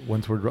that.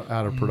 Once we're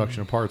out of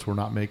production of parts, we're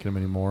not making them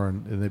anymore.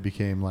 And they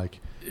became like,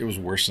 it was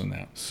worse than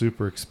that.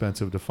 Super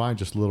expensive to find,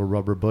 just little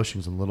rubber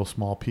bushings and little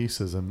small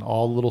pieces and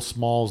all little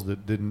smalls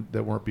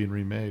that weren't being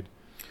remade.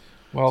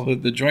 Well,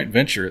 the joint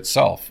venture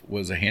itself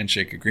was a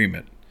handshake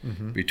agreement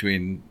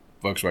between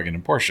Volkswagen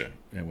and Porsche.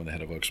 And when the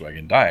head of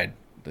Volkswagen died,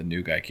 the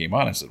new guy came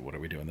on and said, what are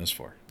we doing this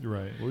for?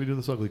 Right. What do we do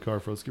this ugly car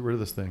for? Let's get rid of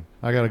this thing.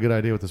 I got a good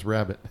idea with this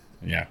rabbit.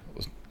 Yeah.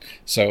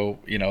 So,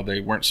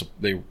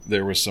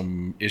 there was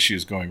some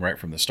issues going right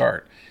from the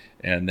start.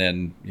 And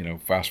then,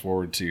 fast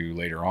forward to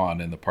later on,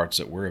 and the parts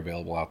that were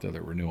available out there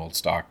that were new old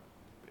stock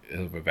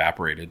have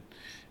evaporated.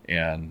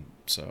 And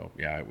so,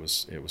 yeah, it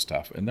was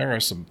tough. And there are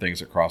some things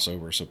that cross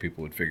over, so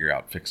people would figure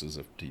out fixes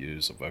to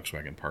use a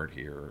Volkswagen part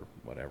here or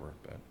whatever.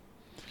 But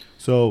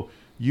so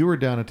you were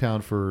down in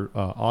town for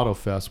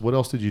AutoFest. What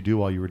else did you do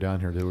while you were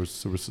down here? There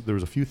was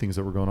a few things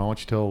that were going on. Why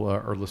don't you tell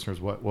our listeners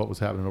what was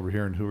happening over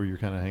here and who were you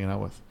kind of hanging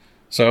out with?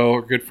 So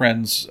we're good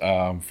friends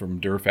from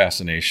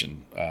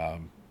Durfascination,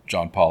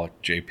 John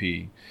Pollock,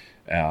 JP,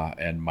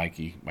 and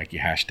Mikey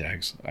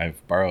Hashtags.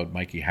 I've borrowed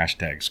Mikey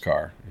Hashtags'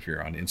 car. If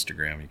you're on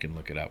Instagram, you can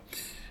look it up.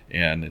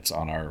 And it's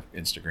on our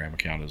Instagram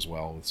account as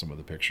well with some of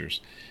the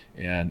pictures.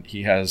 And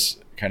he has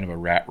kind of a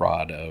rat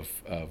rod of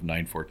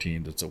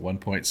 914. It's a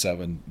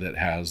 1.7 that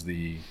has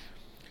the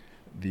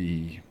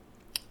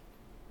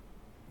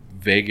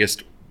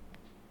vaguest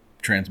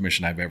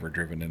transmission I've ever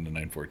driven in the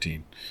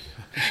 914.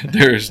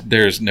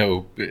 There's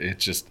no,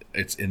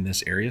 it's in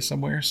this area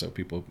somewhere. So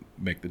people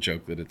make the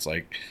joke that it's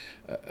like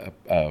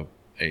a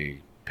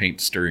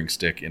paint stirring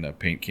stick in a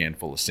paint can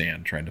full of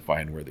sand trying to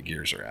find where the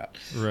gears are at.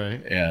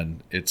 Right.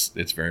 And it's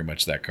very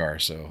much that car.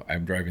 So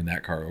I'm driving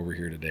that car over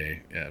here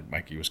today.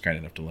 Mikey was kind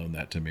enough to loan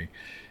that to me.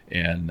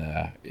 And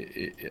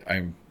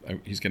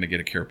he's going to get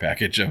a care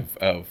package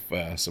of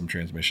some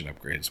transmission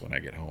upgrades when I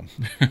get home.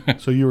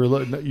 So you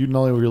not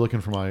only were you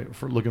looking for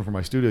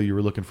my studio, you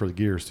were looking for the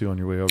gears too on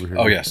your way over here.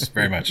 Oh yes,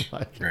 very much,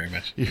 very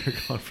much. You're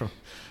going from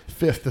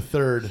fifth to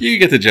third. You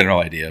get the general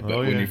idea, but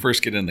when you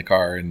first get in the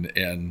car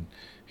and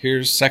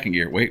here's second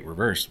gear, wait,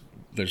 reverse.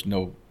 There's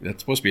no.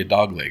 That's supposed to be a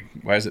dog leg.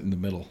 Why is it in the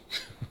middle?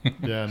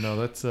 Yeah, no,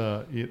 that's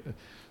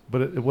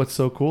But what's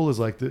so cool is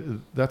like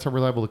that's how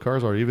reliable the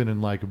cars are. Even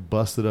in like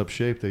busted up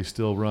shape, they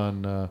still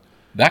run.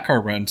 That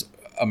car runs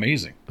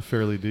amazing.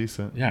 Fairly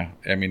decent. Yeah,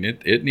 I mean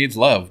it needs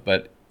love,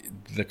 but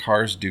the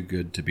cars do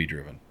good to be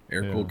driven.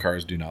 Air-cooled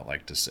cars do not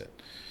like to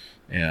sit,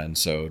 and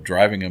so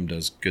driving them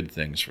does good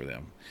things for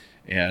them.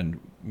 And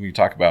when you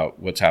talk about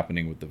what's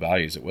happening with the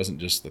values, it wasn't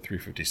just the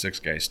 356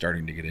 guys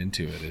starting to get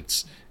into it.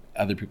 It's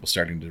other people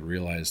starting to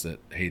realize that,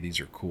 hey, these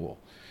are cool.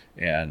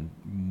 And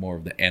more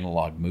of the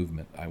analog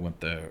movement. I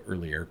went the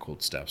early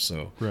air-cooled stuff.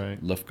 So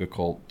right.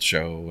 Luftgekühlt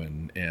show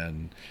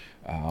and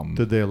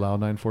did they allow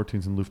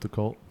 914s in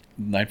Luftgekühlt?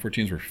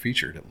 914s were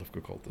featured at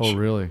Luftgekühlt this year. Oh,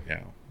 really?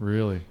 Yeah.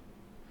 Really?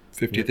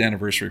 50th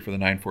anniversary for the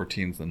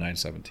 914s, the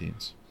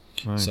 917s.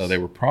 Nice. So they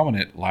were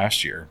prominent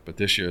last year, but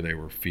this year they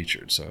were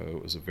featured. So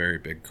it was a very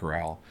big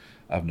corral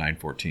of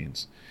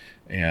 914s.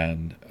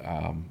 And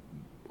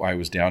I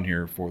was down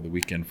here for the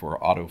weekend for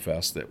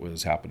AutoFest that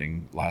was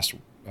happening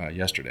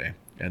yesterday.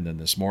 And then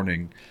this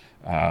morning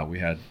we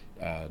had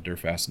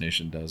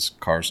Durfascination does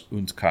Cars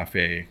und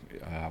Kaffee,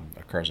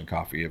 a Cars and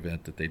Coffee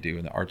event that they do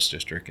in the Arts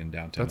District in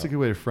downtown. That's a good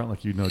way to front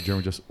like you know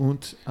German, just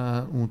und.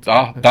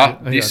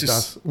 This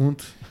is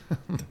und.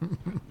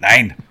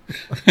 Nein.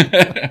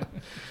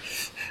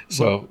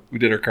 So we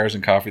did our Cars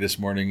and Coffee this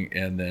morning,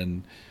 and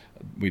then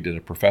we did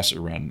a professor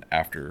run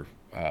after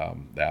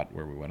that,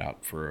 where we went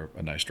out for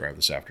a nice drive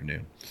this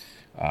afternoon.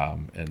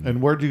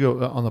 And where'd you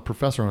go on the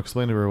professor run?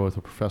 Explain to everyone what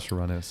the professor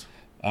run is.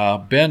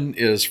 Ben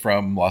is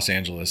from Los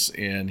Angeles,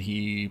 and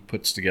he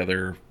puts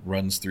together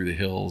runs through the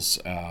hills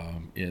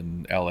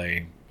in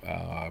LA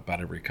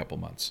about every couple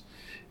months.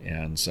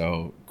 And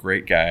so,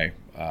 great guy,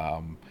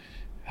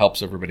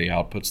 helps everybody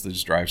out, puts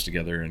these drives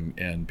together,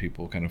 and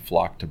people kind of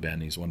flock to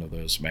Ben. He's one of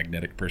those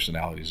magnetic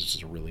personalities. He's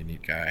just a really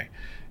neat guy,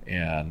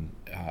 and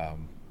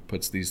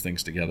puts these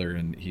things together,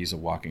 and he's a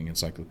walking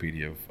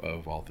encyclopedia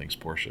of all things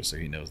Porsche. So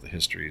he knows the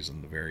histories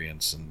and the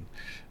variants,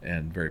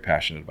 and very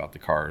passionate about the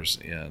cars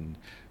and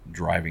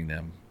driving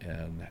them,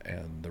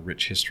 and the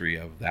rich history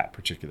of that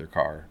particular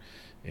car,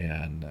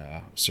 and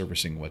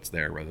servicing what's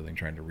there rather than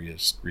trying to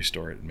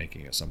restore it and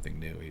making it something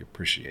new. He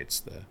appreciates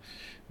the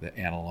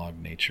analog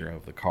nature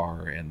of the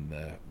car and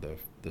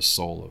the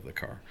soul of the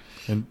car.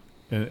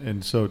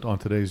 And so on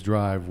today's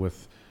drive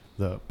with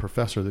the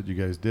professor that you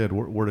guys did,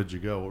 where did you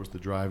go? What was the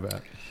drive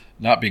at?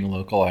 Not being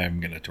local, I'm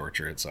going to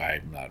torture it, so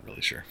I'm not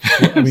really sure.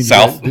 I mean,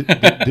 South.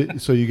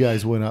 So you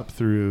guys went up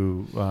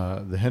through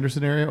the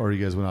Henderson area, or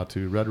you guys went out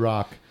to Red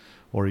Rock,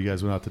 or you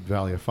guys went out to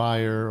Valley of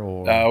Fire,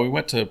 or? We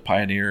went to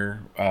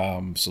Pioneer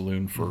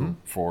Saloon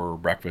for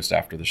breakfast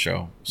after the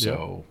show.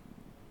 So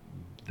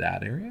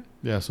that area?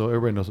 Yeah, so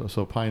everybody knows.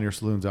 So Pioneer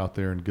Saloon's out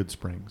there in Good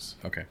Springs.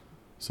 Okay.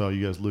 So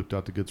you guys looped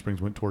out to Good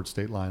Springs, went towards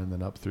State Line, and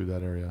then up through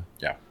that area.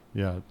 Yeah.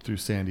 Yeah, through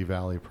Sandy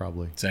Valley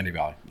probably. Sandy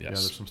Valley. Yeah,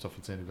 Yes. there's some stuff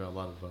in Sandy Valley. A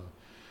lot of,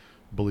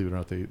 believe it or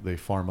not, they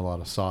farm a lot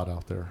of sod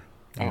out there.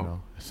 You Oh.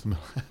 know, it's the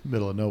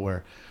middle of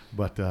nowhere,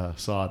 but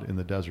sod in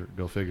the desert.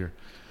 Go figure.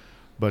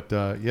 But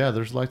yeah,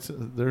 there's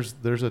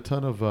there's a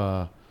ton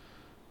of.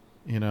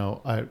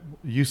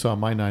 You saw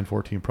my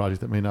 914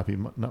 project that may not be,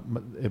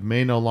 it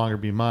may no longer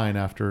be mine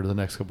after the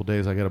next couple of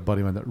days. I got a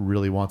buddy of mine that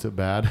really wants it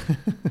bad,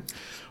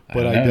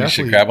 but I You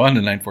should definitely, grab on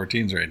to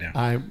 914s right now.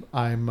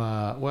 I'm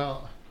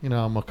well,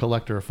 I'm a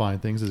collector of fine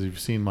things, as you've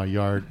seen my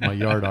yard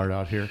art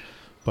out here,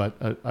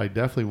 but I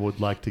definitely would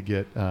like to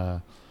get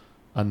a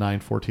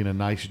 914, a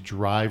nice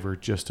driver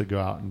just to go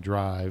out and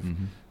drive,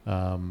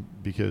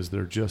 because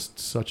they're just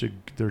such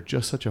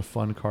a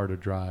fun car to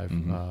drive.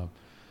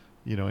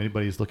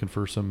 Anybody who's looking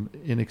for some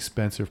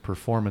inexpensive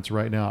performance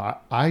right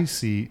now, I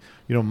see,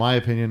 my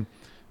opinion,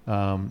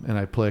 and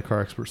I play a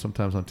car expert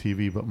sometimes on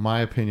TV, but my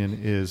opinion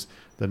is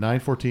the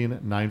 914,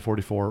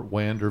 944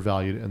 way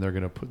undervalued, and they're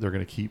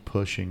gonna keep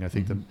pushing. I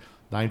think the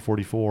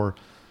 944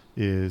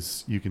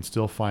 is, you can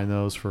still find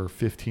those for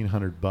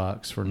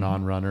 $1,500 for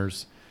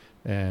non-runners,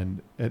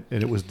 and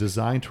it was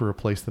designed to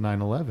replace the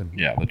 911.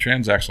 Yeah, the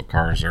transaxle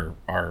cars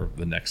are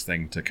the next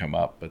thing to come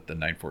up, but the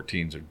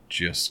 914s are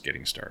just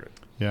getting started.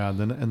 Yeah,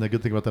 and the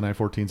good thing about the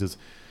 914s is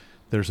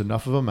there's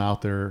enough of them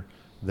out there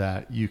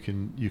that you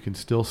can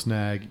still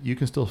snag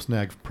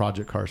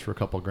project cars for a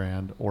couple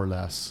grand or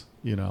less,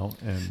 and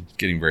It's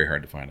getting very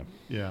hard to find them.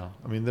 yeah,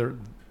 I mean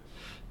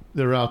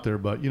they're out there,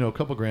 but a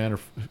couple grand, or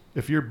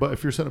if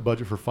you're setting a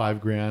budget for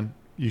 $5,000,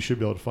 you should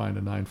be able to find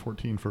a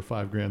 914 for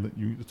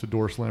 $5,000 it's a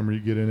door slammer, you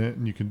get in it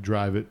and you can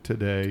drive it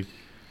today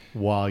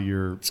while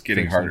you're It's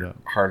getting fixing it harder up.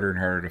 and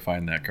harder to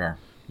find that car.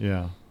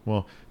 Yeah,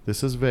 well,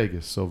 this is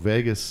Vegas, so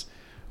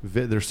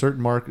there's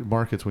certain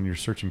markets when you're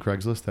searching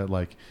Craigslist that,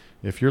 like,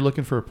 if you're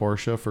looking for a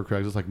Porsche for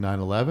Craigslist, like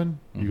 911,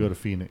 you go to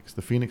Phoenix.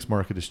 The Phoenix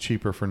market is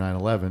cheaper for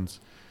 911s.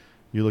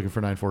 You're looking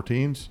for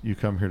 914s, you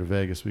come here to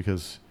Vegas,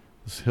 because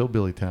this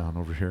hillbilly town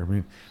over here. I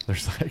mean,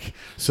 there's like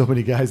so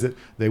many guys that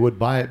they would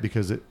buy it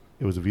because it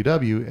was a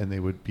VW, and they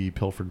would be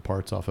pilfering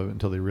parts off of it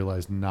until they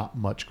realized not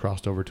much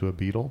crossed over to a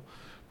Beetle,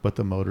 but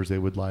the motors they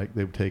would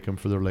take them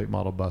for their late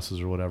model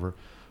buses or whatever.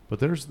 But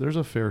there's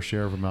a fair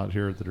share of them out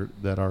here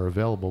that are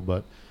available,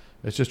 but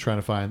it's just trying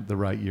to find the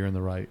right year and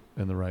the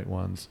right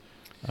ones.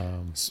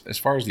 As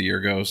far as the year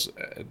goes,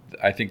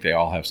 I think they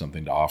all have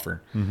something to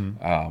offer.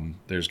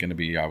 There's going to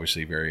be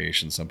obviously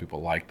variations. Some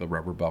people like the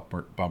rubber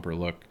bumper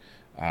look.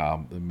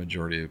 The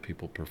majority of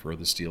people prefer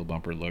the steel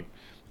bumper look,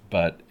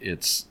 but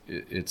it's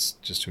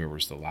just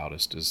whoever's the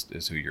loudest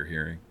is who you're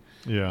hearing.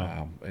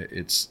 Yeah.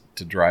 It's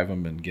to drive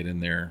them and get in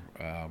there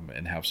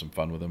and have some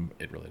fun with them.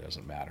 It really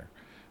doesn't matter.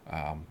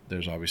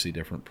 There's obviously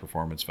different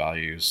performance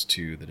values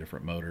to the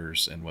different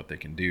motors and what they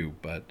can do,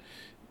 but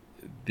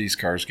these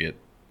cars get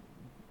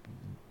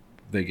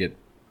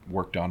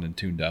worked on and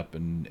tuned up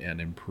and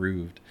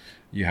improved.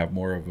 You have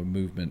more of a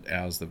movement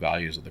as the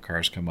values of the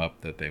cars come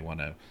up, that they want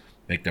to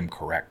make them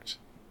correct.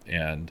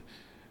 And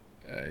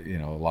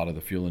a lot of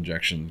the fuel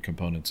injection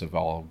components have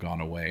all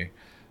gone away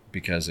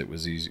because it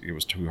was easy. It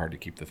was too hard to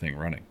keep the thing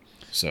running.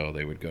 So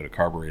they would go to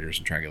carburetors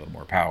and try to get a little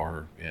more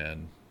power.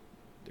 And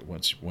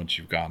once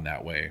you've gone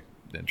that way,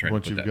 then try to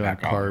put that back on. Once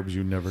you've got carbs,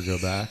 you never go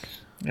back.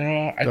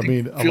 I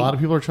mean, a lot of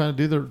people are trying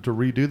to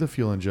redo the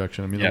fuel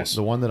injection. I mean, Yes.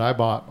 the one that I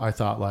bought, I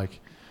thought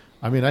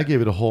I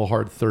gave it a whole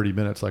hard 30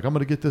 minutes. Like, I'm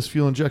going to get this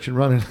fuel injection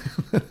running.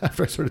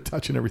 After I started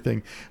touching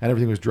everything, and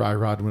everything was dry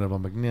rot, whatever,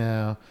 I'm like,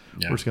 nah,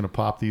 we're just going to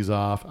pop these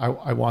off.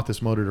 I want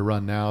this motor to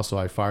run now, so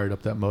I fired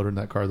up that motor in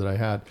that car that I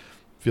had.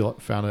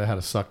 Found it had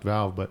a sucked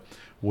valve, but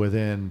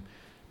within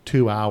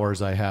 2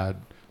 hours, I had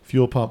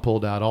fuel pump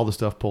pulled out, all the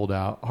stuff pulled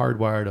out,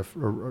 hardwired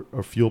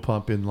a fuel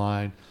pump in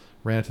line,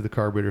 ran it to the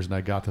carburetors, and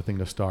I got the thing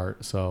to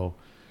start. So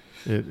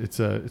it's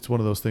one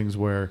of those things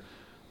where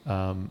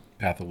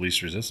path of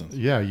least resistance.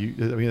 yeah,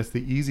 it's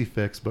the easy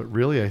fix, but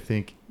really I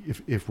think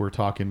if we're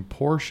talking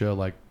Porsche,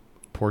 like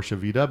Porsche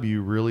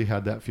VW really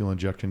had that fuel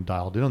injection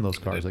dialed in on those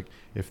cars. Like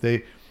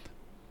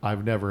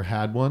I've never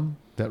had one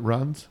that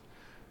runs.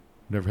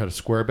 Never had a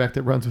Squareback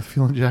that runs with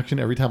fuel injection.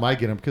 Every time I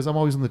get them, because I'm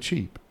always in the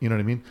cheap, you know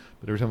what I mean?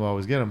 But every time I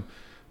always get them,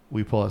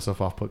 we pull that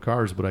stuff off, put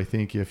cars. But I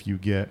think if you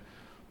get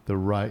the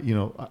right,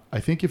 I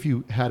think if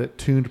you had it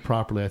tuned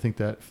properly, I think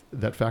that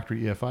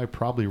factory EFI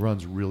probably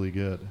runs really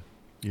good.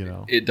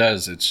 It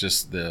does. It's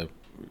just the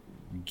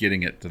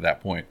getting it to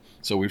that point.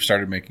 So we've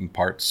started making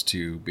parts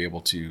to be able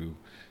to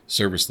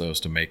service those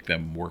to make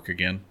them work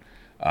again,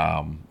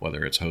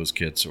 whether it's hose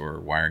kits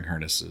or wiring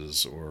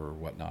harnesses or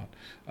whatnot.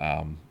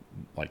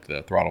 Like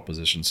the throttle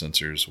position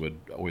sensors would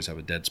always have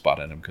a dead spot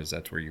in them because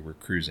that's where you were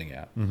cruising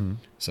at. Mm-hmm.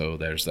 So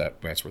that's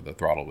where the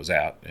throttle was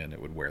at, and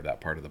it would wear that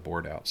part of the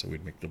board out. So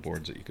we'd make the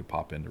boards that you could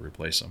pop in to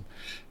replace them,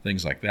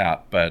 things like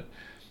that. But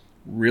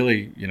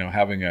really,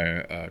 having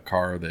a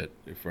car that,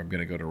 if I'm going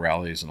to go to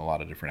rallies and a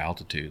lot of different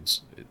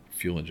altitudes,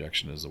 fuel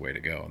injection is the way to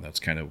go. And that's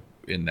kind of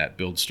in that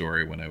build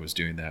story when I was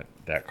doing that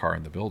that car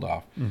in the build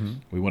off.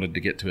 We wanted to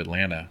get to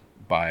Atlanta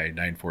by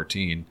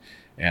 9/14,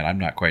 and I'm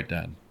not quite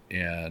done.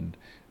 And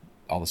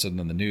all of a sudden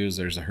on the news,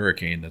 there's a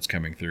hurricane that's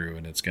coming through,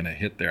 and it's going to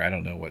hit there. I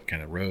don't know what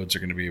kind of roads are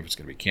going to be, if it's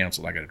going to be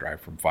canceled. I got to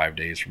drive from 5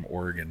 days from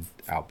Oregon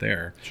out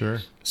there. Sure.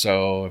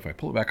 So if I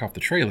pull it back off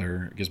the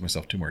trailer, it gives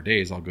myself 2 more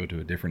days. I'll go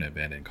to a different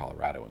event in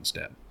Colorado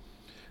instead.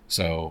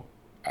 So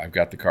I've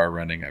got the car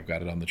running. I've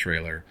got it on the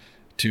trailer,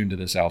 tuned to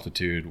this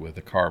altitude with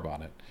a carb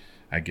on it.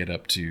 I get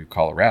up to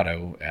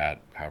Colorado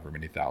at however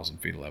many thousand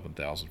feet,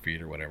 11,000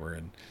 feet or whatever,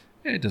 and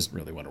it doesn't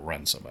really want to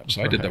run so much.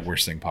 So I did the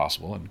worst thing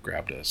possible and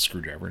grabbed a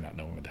screwdriver, not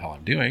knowing what the hell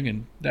I'm doing,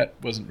 and that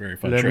wasn't very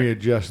fun. Let me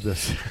adjust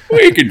this.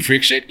 We can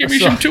fix it. Give me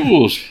some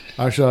tools.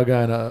 I saw a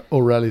guy in a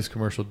O'Reilly's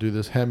commercial do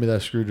this. Hand me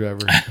that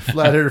screwdriver.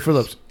 Flathead or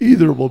Phillips.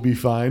 Either will be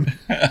fine.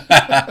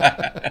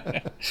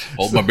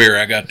 Hold my beer.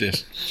 I got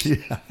this.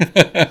 Yeah.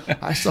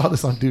 I saw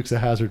this on Dukes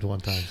of Hazzard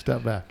one time.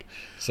 Step back.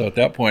 So at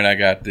that point, I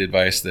got the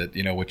advice that,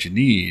 what you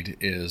need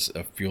is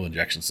a fuel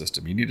injection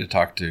system. You need to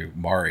talk to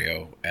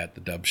Mario at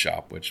the Dub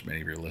Shop, which many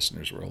of your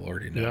listeners will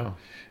already know.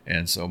 Yeah.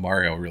 And so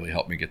Mario really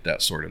helped me get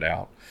that sorted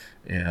out.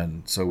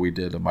 And so we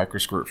did a micro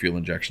squirt fuel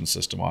injection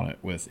system on it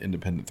with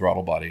independent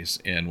throttle bodies.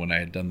 And when I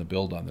had done the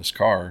build on this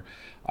car,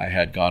 I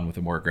had gone with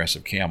a more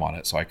aggressive cam on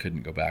it, so I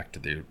couldn't go back to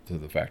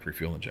the factory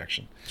fuel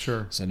injection.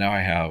 Sure. So now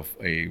I have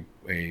a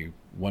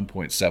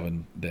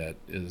 1.7 that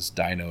is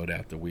dynoed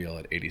at the wheel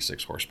at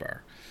 86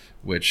 horsepower,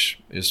 which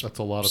is that's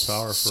a lot of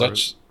power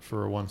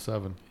for a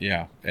 1.7.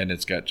 Yeah, and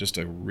it's got just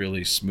a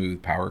really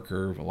smooth power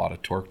curve, a lot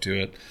of torque to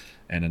it,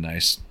 and a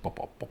nice.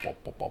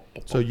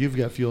 So you've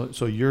got fuel.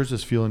 So yours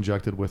is fuel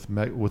injected with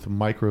a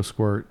micro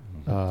squirt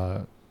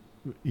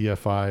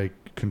EFI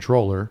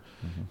controller,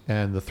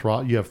 and the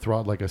throttle. You have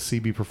throttle like a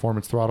CB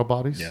Performance throttle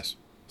bodies. Yes.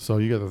 So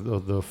you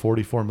got the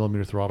 44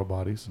 millimeter throttle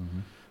bodies.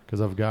 Because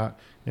I've got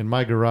in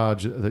my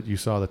garage that you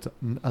saw that's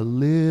a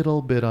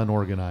little bit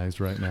unorganized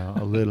right now,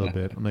 a little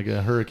bit. Like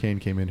a hurricane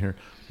came in here,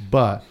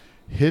 but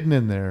hidden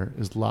in there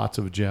is lots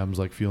of gems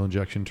like fuel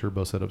injection,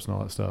 turbo setups, and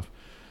all that stuff.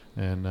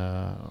 And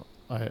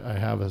I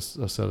have a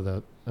set of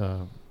that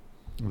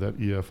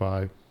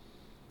EFI,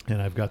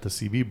 and I've got the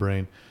CB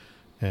brain,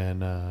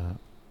 and I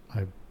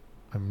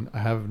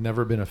have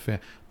never been a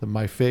fan.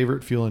 My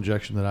favorite fuel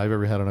injection that I've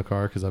ever had on a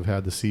car, because I've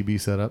had the CB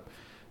setup.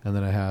 And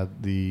then I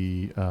had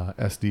the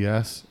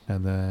SDS,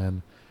 and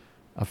then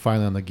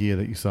finally on the Ghia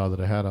that you saw that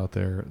I had out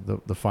there,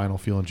 the final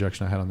fuel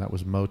injection I had on that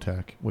was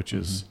Motec, which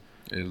is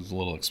it was a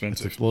little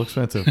expensive. It's a little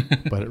expensive,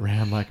 but it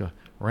ran like a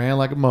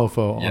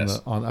mofo.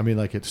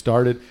 Yes. It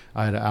started.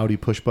 I had an Audi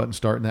push button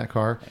start in that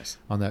car. Nice.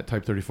 On that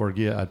Type 34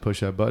 Ghia. I'd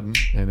push that button,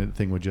 and the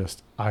thing would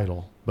just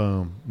idle.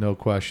 Boom, no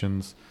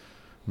questions.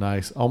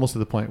 Nice, almost to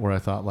the point where I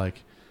thought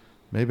like,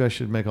 maybe I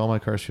should make all my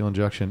cars fuel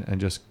injection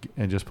and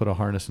just put a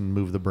harness and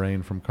move the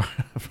brain from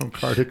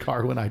car to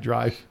car when I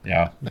drive.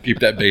 Yeah, keep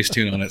that base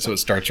tune on it so it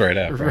starts right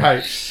up.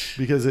 Right,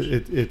 because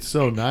it's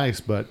so nice.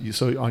 But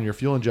so on your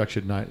fuel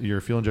injected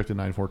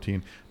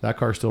 914, that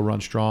car still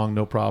runs strong,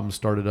 no problem.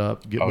 Start it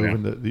up, get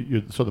moving.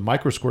 Yeah. So the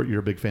micro squirt you're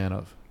a big fan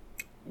of.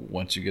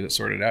 Once you get it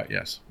sorted out,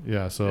 yes.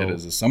 Yeah, so it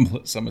is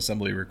some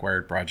assembly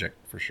required project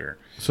for sure.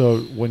 So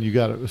when you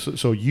got it,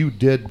 so you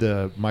did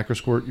the micro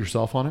squirt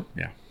yourself on it?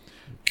 Yeah,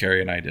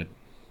 Carrie and I did.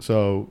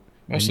 So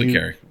mostly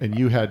Carrie. And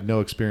you had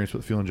no experience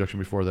with fuel injection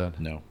before then?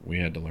 No, we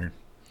had to learn.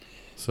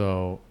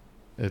 So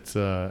it's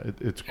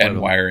quite and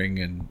wiring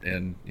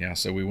and yeah.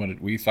 So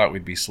we thought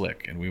we'd be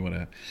slick, and we want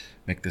to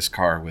make this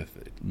car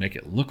make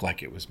it look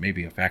like it was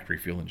maybe a factory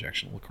fuel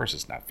injection. Well, of course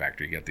it's not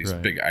factory. You got these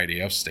big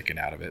IDFs sticking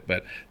out of it,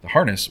 but the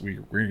harness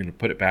we're going to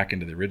put it back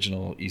into the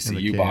original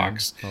ECU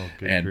box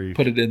and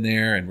put it in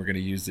there, and we're going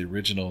to use the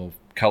original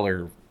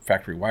color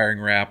factory wiring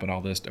wrap and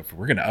all this stuff. If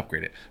we're going to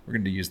upgrade it, we're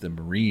going to use the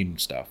marine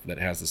stuff that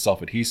has the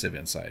self-adhesive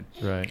inside.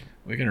 Right.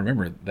 We can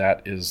remember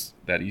that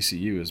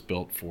ECU is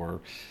built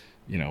for,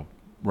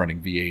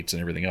 running V8s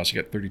and everything else.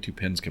 You got 32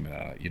 pins coming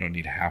out. You don't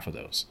need half of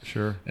those.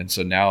 Sure. And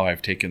so now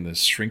I've taken this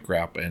shrink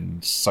wrap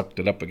and sucked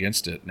it up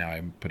against it. Now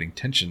I'm putting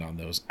tension on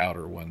those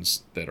outer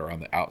ones that are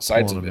on the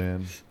outsides of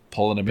it,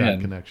 pulling them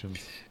in. Connections.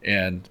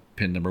 And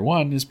pin number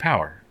 1 is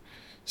power.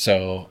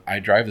 So I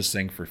drive this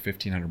thing for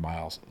 1,500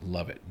 miles.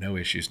 Love it. No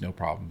issues, no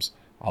problems.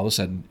 All of a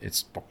sudden,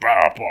 it's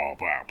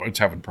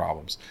having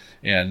problems.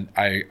 And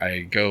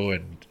I go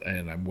and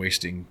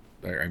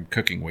I'm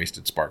cooking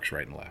wasted sparks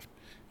right and left.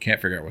 Can't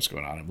figure out what's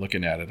going on. I'm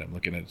looking at it.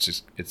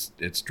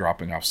 It's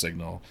dropping off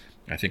signal.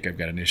 I think I've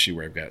got an issue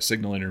where I've got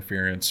signal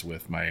interference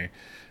with my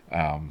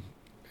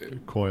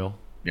coil.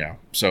 Yeah.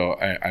 So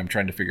I'm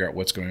trying to figure out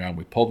what's going on.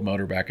 We pull the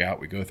motor back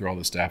out. We go through all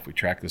the stuff. We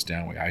track this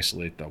down. We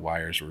isolate the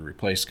wires. We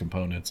replace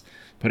components,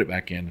 put it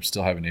back in. I'm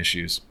still having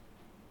issues.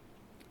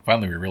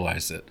 Finally, we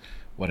realized that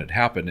what had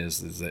happened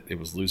is that it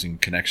was losing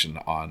connection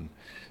on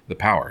the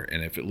power.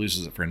 And if it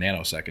loses it for a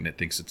nanosecond, it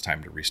thinks it's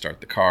time to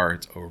restart the car.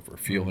 It's over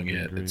fueling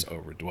it. It's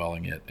over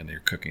dwelling it. And you're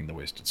cooking the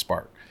wasted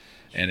spark.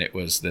 And it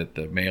was that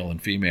the male and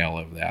female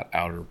of that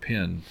outer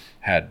pin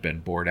had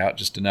been bored out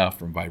just enough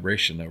from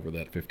vibration over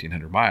that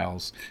 1,500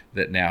 miles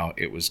that now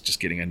it was just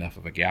getting enough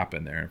of a gap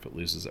in there. And if it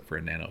loses it for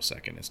a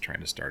nanosecond, it's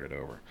trying to start it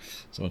over.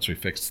 So once we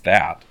fixed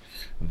that,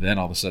 then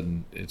all of a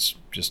sudden it's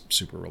just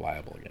super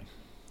reliable again.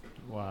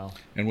 Wow.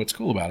 And what's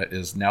cool about it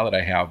is now that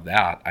I have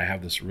that, I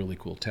have this really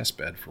cool test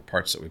bed for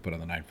parts that we put on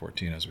the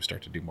 914 as we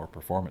start to do more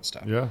performance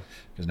stuff. Yeah.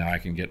 Because now I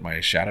can get my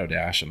shadow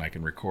dash and I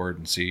can record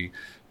and see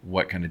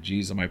what kind of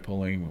G's am I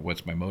pulling,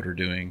 what's my motor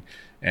doing.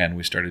 And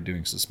we started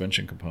doing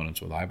suspension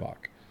components with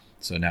Eibach.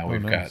 So now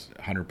we've got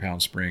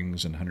 100-pound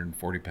springs and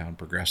 140-pound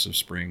progressive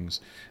springs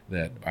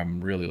that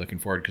I'm really looking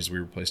forward, because we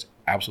replaced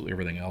absolutely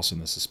everything else in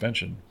the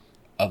suspension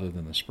other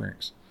than the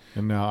springs.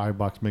 And now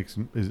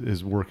Eibach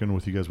is working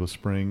with you guys with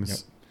springs. Yep.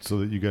 So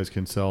that you guys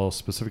can sell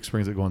specific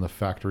springs that go on the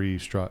factory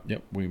strut.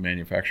 Yep, we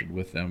manufactured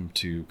with them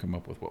to come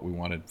up with what we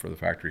wanted for the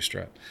factory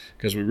strut,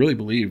 because we really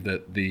believe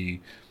that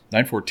the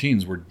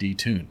 914s were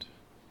detuned,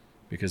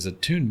 because a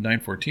tuned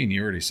 914,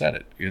 you already said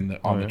it,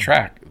 on the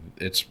track,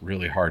 it's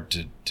really hard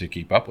to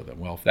keep up with them.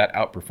 Well, if that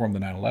outperformed the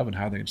 911,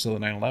 how are they going to sell the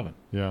 911?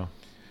 Yeah.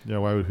 Yeah,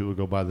 why would people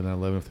go buy the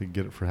 911 if they could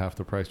get it for half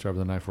the price drive of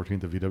the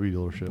 914 at the VW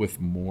dealership? With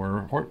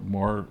more,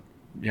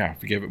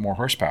 if you gave it more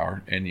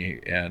horsepower and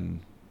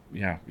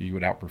you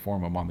would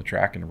outperform them on the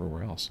track and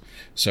everywhere else.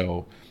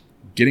 So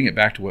getting it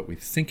back to what we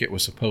think it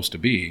was supposed to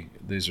be,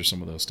 these are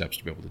some of those steps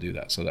to be able to do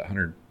that. So that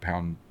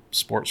 100-pound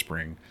sport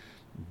spring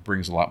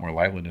brings a lot more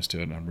liveliness to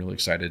it, and I'm really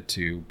excited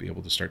to be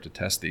able to start to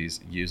test these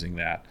using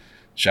that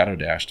shadow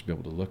dash to be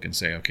able to look and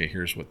say, okay,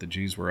 here's what the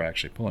G's were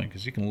actually pulling.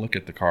 Because you can look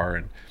at the car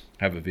and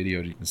have a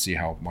video, you can see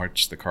how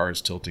much the car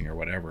is tilting or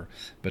whatever,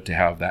 but to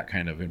have that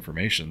kind of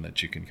information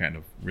that you can kind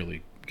of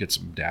really get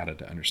some data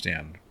to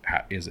understand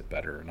is it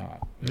better or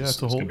not.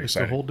 It's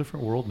a whole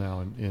different world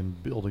now in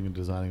building and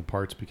designing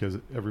parts, because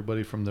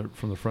everybody from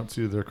the front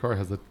seat of their car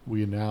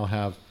we now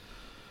have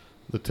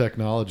the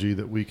technology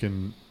that we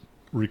can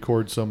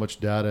record so much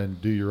data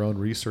and do your own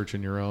research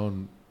in your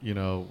own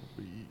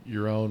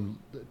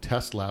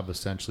test lab.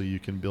 Essentially, you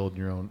can build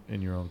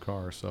in your own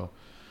car. So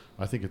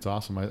I think it's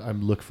awesome.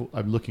 I'm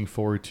looking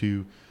forward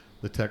to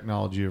the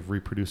technology of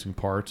reproducing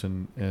parts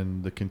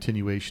and the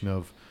continuation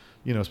of,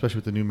 especially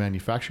with the new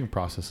manufacturing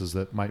processes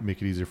that might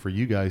make it easier for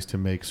you guys to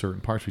make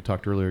certain parts. We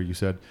talked earlier, you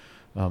said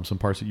some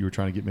parts that you were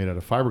trying to get made out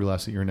of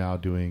fiberglass that you're now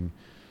doing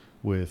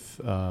with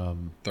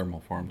thermal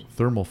forming.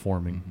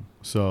 Mm-hmm.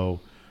 So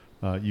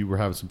you were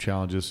having some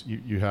challenges.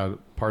 You had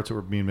parts that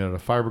were being made out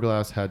of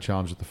fiberglass, had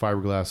challenges with the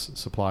fiberglass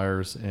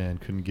suppliers, and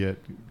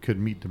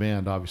couldn't meet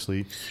demand,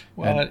 obviously,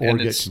 or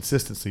get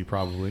consistency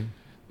probably.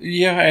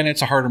 Yeah, and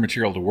it's a harder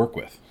material to work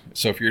with.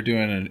 So if you're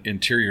doing an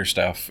interior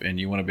stuff and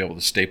you want to be able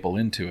to staple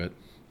into it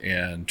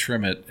and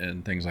trim it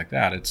and things like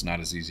that, it's not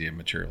as easy a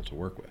material to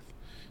work with.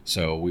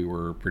 So we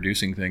were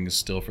producing things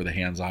still for the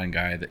hands-on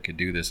guy that could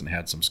do this and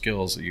had some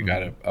skills. You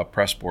got a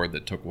press board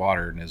that took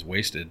water and is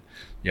wasted.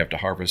 You have to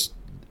harvest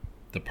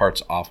the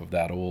parts off of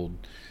that old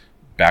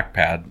back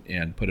pad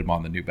and put them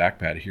on the new back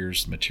pad.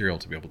 Here's the material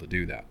to be able to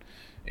do that.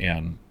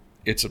 And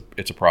it's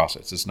a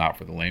process. It's not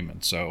for the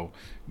layman. So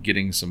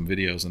getting some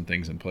videos and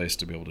things in place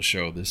to be able to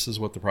show this is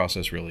what the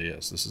process really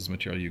is. This is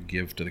material you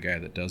give to the guy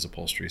that does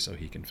upholstery so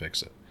he can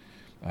fix it.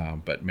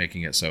 But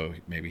making it so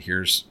maybe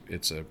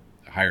it's a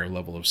higher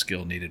level of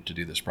skill needed to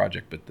do this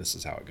project, but this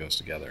is how it goes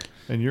together.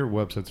 And your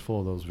website's full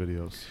of those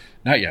videos.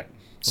 Not yet.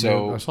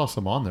 So I saw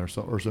some on there, a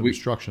lot of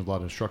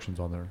instructions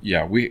on there.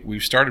 Yeah,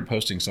 we've started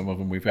posting some of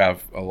them. We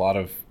have a lot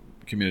of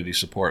community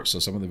support. So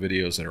some of the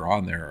videos that are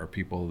on there are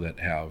people that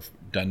have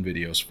done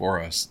videos for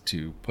us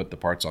to put the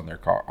parts on their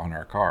car,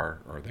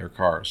 or their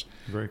cars,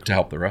 Very cool. To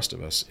help the rest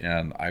of us.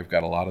 And I've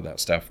got a lot of that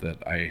stuff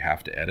that I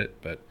have to edit,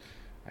 but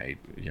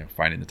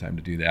finding the time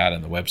to do that,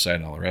 and the website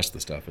and all the rest of the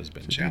stuff has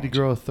been challenging. You need to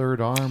grow a third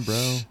arm,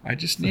 bro. I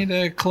just need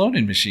a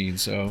cloning machine.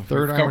 So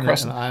third arm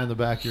and an eye on the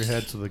back of your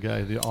head, so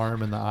the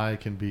arm and the eye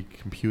can be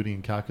computing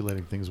and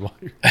calculating things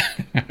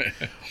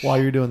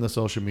while you're doing the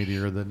social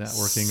media or the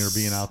networking or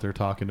being out there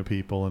talking to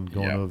people and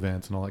going to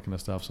events and all that kind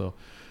of stuff. So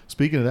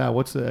speaking of that,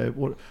 what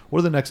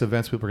are the next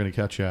events people are going to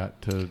catch you at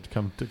to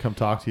come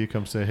talk to you,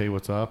 come say, hey,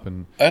 what's up?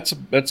 And that's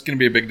going to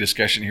be a big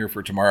discussion here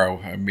for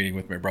tomorrow. I'm meeting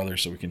with my brother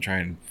so we can try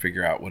and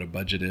figure out what a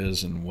budget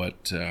is and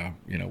what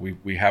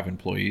we have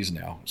employees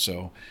now.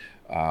 So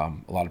a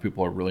lot of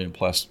people are really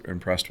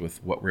impressed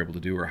with what we're able to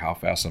do or how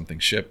fast something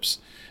ships.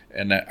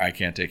 And I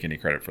can't take any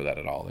credit for that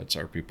at all. It's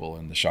our people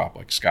in the shop,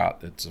 like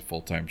Scott. That's a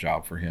full-time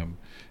job for him.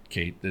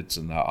 Kate, that's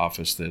in the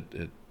office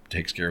that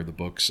takes care of the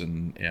books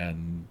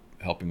and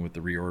helping with the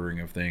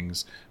reordering of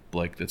things.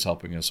 Blake, that's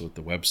helping us with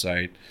the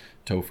website.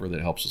 Topher, that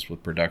helps us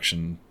with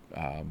production.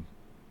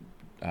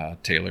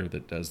 Taylor,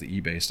 that does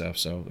the eBay stuff.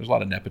 So there's a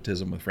lot of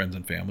nepotism with friends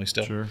and family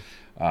still. Sure.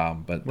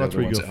 But that's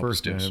where you go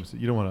first, man.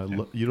 You don't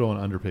want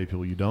to underpay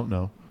people you don't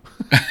know.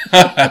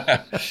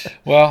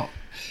 Well,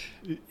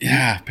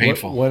 yeah,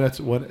 painful. When it's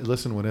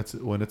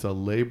a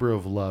labor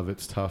of love,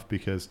 it's tough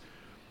because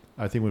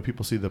I think when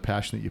people see the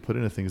passion that you put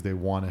into things, they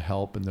want to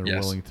help and they're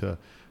Yes. willing to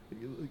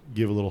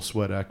give a little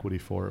sweat equity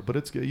for it. But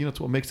it's, you know, it's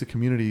what makes the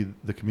community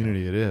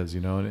it is,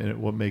 you know,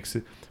 and what makes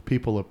it,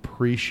 people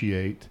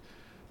appreciate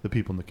the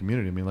people in the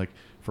community. I mean, like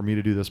for me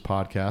to do this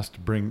podcast, to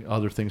bring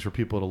other things for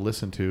people to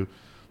listen to,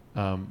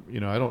 you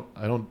know,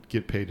 I don't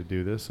get paid to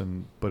do this,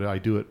 but I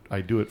do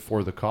it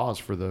for the cause,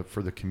 for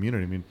the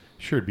community. I mean,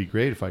 sure, it'd be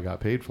great if I got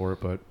paid for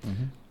it, but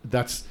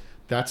that's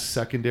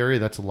secondary.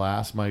 That's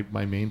last.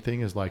 My main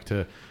thing is like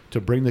to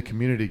bring the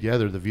community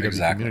together, the VW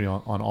Exactly.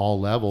 community on all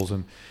levels,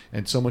 and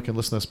someone can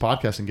listen to this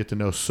podcast and get to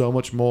know so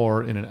much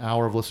more in an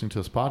hour of listening to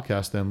this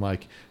podcast than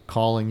like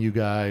calling you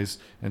guys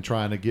and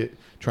trying to get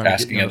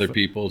Asking other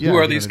people, who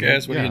are these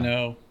guys? What do you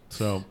know?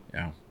 So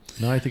Yeah.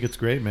 no, I think it's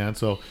great, man.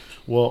 So,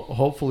 well,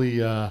 hopefully,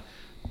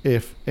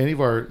 if any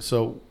of our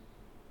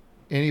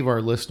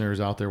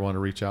listeners out there want to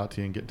reach out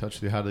to you and get in touch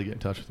with you, how do they get in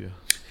touch with you?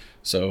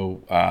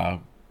 So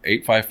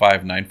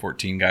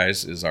 855-914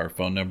 guys is our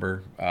phone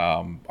number.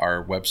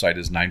 Our website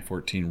is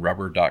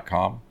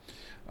 914rubber.com.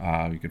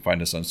 You can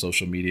find us on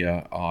social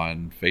media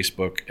on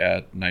Facebook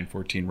at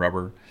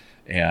 914rubber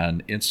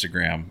and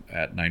Instagram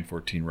at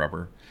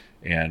 914rubber.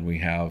 And we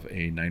have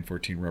a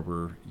 914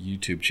 Rubber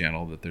YouTube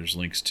channel that there's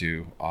links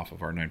to off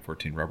of our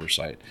 914 Rubber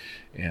site.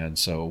 And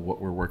so what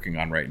we're working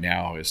on right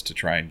now is to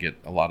try and get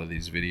a lot of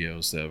these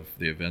videos of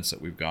the events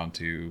that we've gone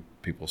to,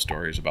 people's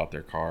stories about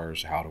their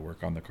cars, how to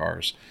work on the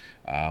cars,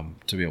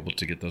 to be able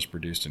to get those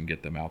produced and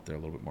get them out there a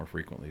little bit more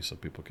frequently so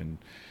people can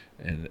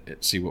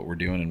see what we're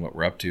doing and what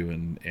we're up to,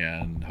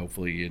 and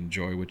hopefully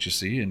enjoy what you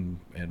see and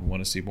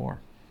want to see more.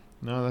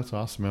 No, that's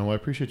awesome, man. Well, I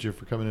appreciate you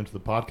for coming into the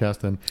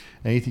podcast. And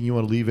anything you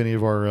want to leave any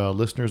of our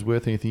listeners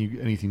with?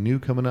 Anything new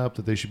coming up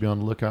that they should be on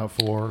the lookout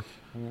for?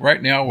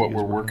 Right now, what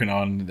we're working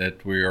on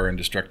that we are in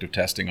destructive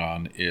testing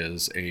on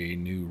is a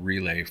new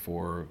relay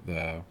for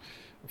the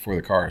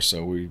car.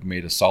 So we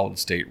made a solid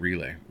state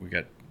relay. We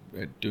got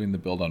doing the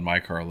build on my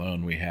car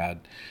alone.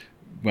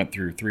 Went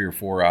through 3 or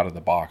 4 out of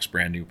the box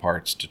brand new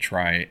parts to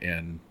try,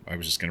 and I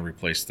was just going to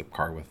replace the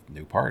car with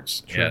new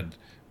parts. Sure. And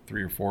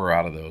 3 or 4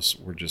 out of those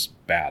were just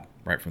bad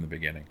right from the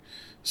beginning.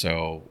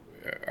 So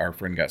our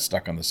friend got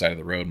stuck on the side of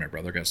the road. My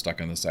brother got stuck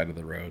on the side of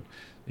the road,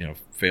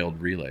 failed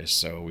relays.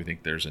 So we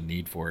think there's a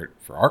need for it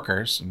for our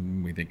cars,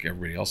 and we think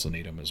everybody else will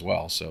need them as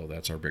well. So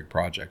that's our big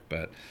project.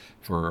 But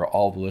for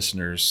all the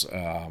listeners,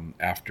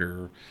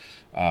 after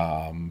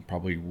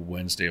probably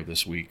Wednesday of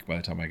this week, by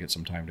the time I get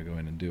some time to go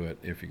in and do it,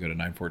 if you go to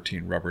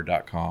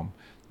 914rubber.com,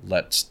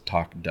 let's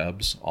talk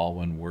Dubs, all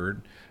one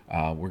word.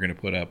 We're going to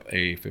put up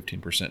a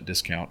 15%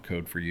 discount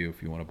code for you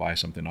if you want to buy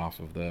something off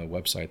of the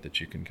website,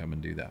 that you can come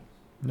and do that.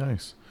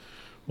 Nice.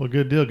 Well,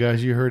 good deal,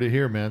 guys. You heard it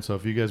here, man. So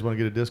if you guys want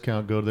to get a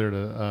discount, go there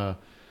to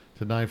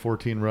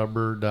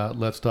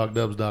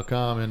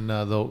 914rubber.letstalkdubs.com, and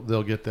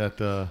they'll get that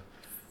 /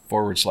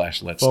 let's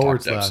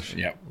talk Dubs.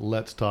 /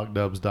 let's talk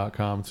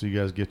dubs.com. So you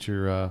guys get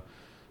your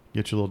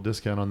little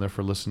discount on there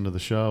for listening to the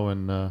show,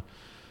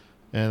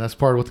 and that's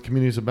part of what the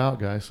community is about,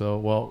 guys. So,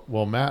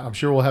 well, Matt, I'm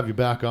sure we'll have you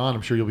back on.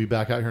 I'm sure you'll be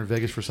back out here in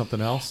Vegas for something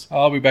else.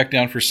 I'll be back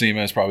down for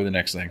SEMA is probably the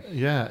next thing.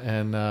 Yeah,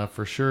 and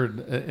for sure.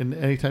 And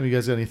anytime you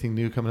guys got anything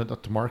new coming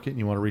up to market and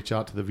you want to reach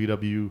out to the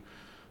VW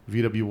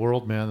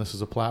world, man, this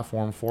is a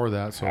platform for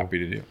that. So Happy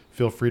to do.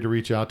 Feel free to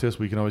reach out to us.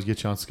 We can always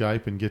get you on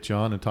Skype and get you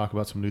on and talk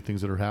about some new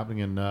things that are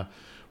happening. And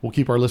we'll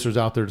keep our listeners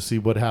out there to see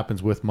what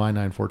happens with my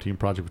 914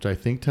 project, which I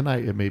think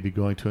tonight it may be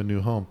going to a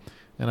new home.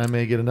 And I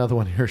may get another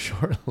one here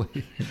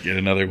shortly. Get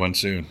another one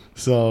soon.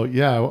 So,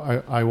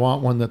 yeah, I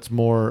want one that's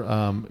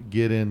more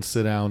get in,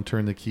 sit down,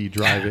 turn the key,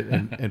 drive it,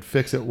 and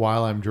fix it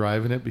while I'm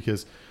driving it.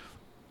 Because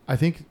I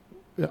think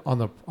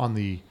on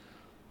the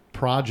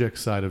project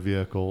side of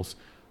vehicles,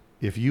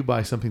 if you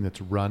buy something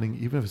that's running,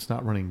 even if it's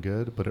not running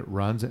good, but it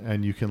runs,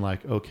 and you can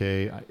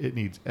okay, it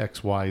needs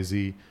X, Y,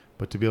 Z,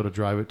 but to be able to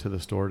drive it to the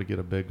store to get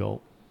a big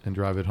gulp and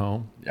drive it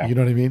home. Yeah. You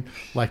know what I mean?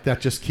 Like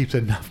that just keeps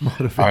enough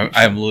motivation.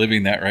 I'm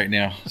living that right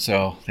now.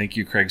 So thank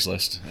you,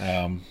 Craigslist,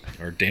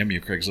 or damn you,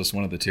 Craigslist,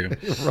 one of the two.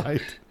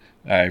 Right.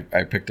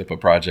 I picked up a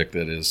project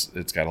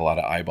it's got a lot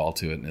of eyeball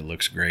to it, and it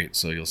looks great.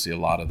 So you'll see a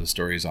lot of the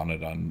stories on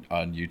it on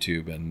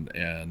YouTube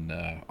and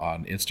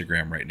on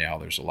Instagram right now.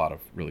 There's a lot of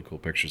really cool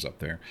pictures up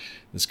there.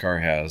 This car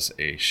has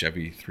a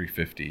Chevy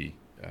 350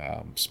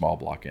 small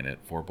block in it,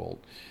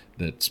 4-bolt,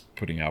 that's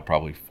putting out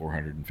probably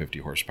 450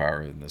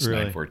 horsepower in this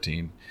Really?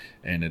 914,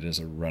 and it is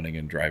a running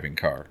and driving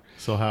car.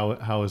 So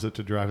how is it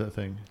to drive that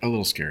thing? A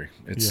little scary.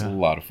 It's Yeah. a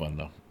lot of fun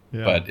though.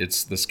 Yeah. But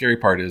it's the scary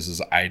part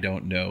is I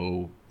don't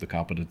know the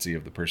competency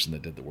of the person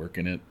that did the work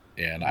in it,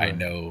 and I Right.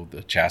 know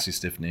the chassis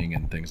stiffening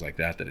and things like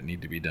that it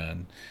need to be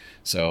done.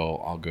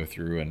 So I'll go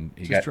through and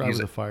Just drive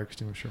with a fire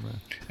extinguisher, man.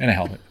 and a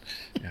helmet,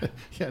 yeah,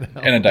 Yeah,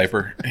 and a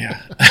diaper,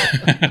 yeah.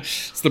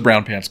 It's the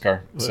brown pants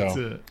car. That's So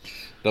it.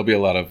 there'll be a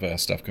lot of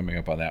stuff coming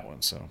up on that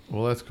one. So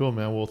Well, that's cool,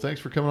 man. Well, thanks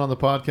for coming on the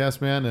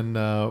podcast, man.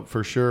 And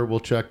for sure, we'll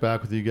check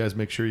back with you guys.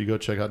 Make sure you go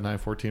check out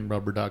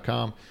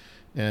 914rubber.com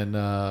and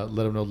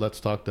let them know Let's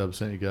Talk Dubs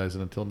sent you guys.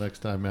 And until next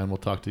time, man, we'll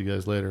talk to you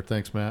guys later.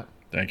 Thanks, Matt.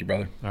 thank you,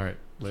 brother. All right,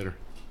 later.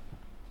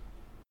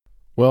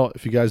 Well,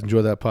 if you guys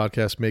enjoy that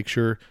podcast, make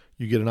sure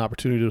you get an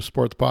opportunity to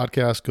support the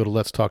podcast, go to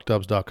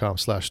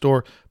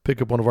letstalkdubs.com/store,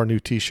 pick up one of our new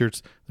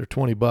t-shirts. They're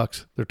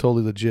 $20. They're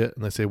totally legit.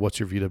 And they say, what's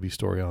your VW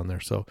story on there?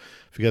 So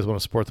if you guys want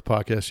to support the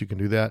podcast, you can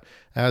do that,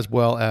 as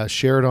well as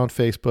share it on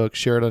Facebook,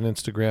 share it on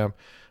Instagram,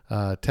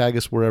 tag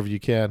us wherever you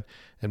can,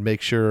 and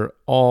make sure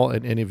all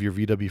and any of your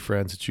VW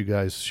friends that you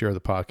guys share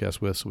the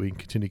podcast with so we can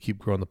continue to keep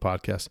growing the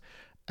podcast.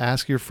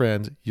 Ask your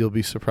friends. You'll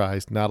be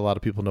surprised. Not a lot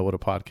of people know what a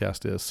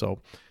podcast is.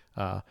 So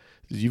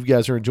you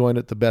guys are enjoying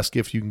it. The best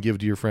gift you can give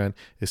to your friend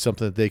is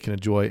something that they can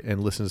enjoy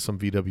and listen to some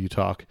VW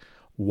talk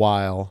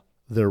while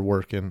they're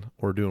working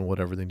or doing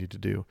whatever they need to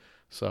do.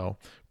 So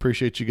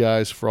appreciate you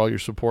guys for all your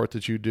support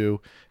that you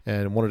do,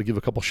 and wanted to give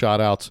a couple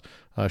shout outs.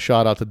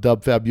 Shout out to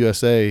DubFab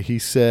USA. He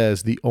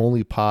says, the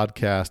only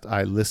podcast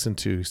I listen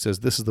to. He says,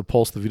 this is the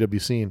pulse of the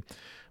VW scene.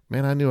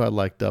 Man, I knew I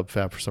liked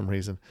DubFab for some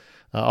reason.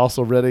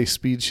 Also, Red A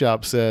Speed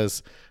Shop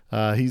says,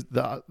 I'm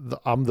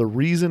the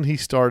reason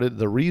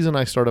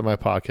I started my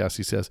podcast.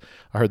 He says,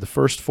 I heard the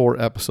first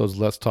 4 episodes of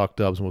Let's Talk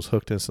Dubs and was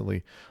hooked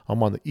instantly.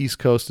 I'm on the East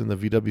Coast in the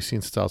VW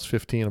scene since I was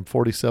 15. I'm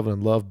 47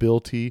 and love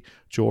Bill T,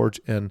 George,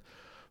 and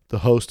the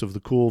host of the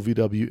cool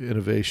VW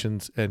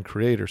innovations and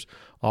creators.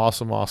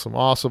 Awesome.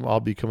 I'll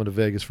be coming to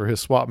Vegas for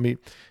his swap meet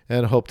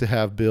and hope to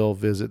have Bill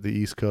visit the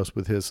East Coast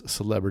with his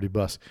celebrity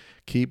bus.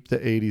 Keep the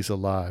 80s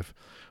alive.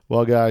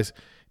 Well, guys,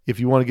 if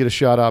you want to get a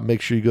shout out,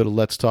 make sure you go to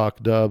Let's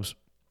Talk Dubs,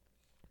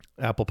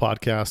 Apple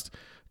Podcast,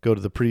 go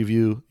to the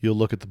preview. You'll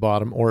look at the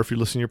bottom, or if you're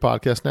listening to your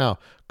podcast now,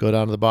 go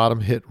down to the bottom,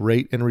 hit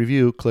rate and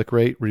review, click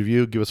rate,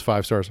 review, give us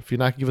 5 stars. If you're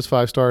not going to give us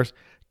 5 stars,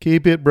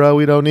 keep it, bro.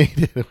 We don't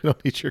need it. We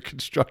don't need your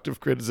constructive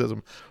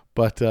criticism.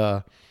 But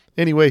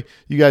anyway,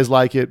 you guys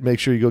like it, make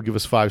sure you go give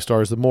us 5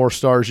 stars. The more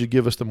stars you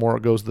give us, the more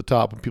it goes to the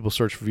top. When people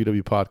search for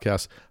VW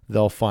Podcasts,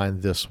 they'll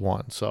find this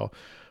one. So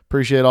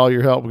appreciate all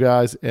your help,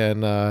 guys,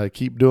 and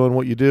keep doing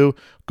what you do.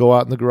 Go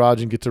out in the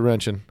garage and get to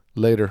wrenching.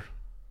 Later.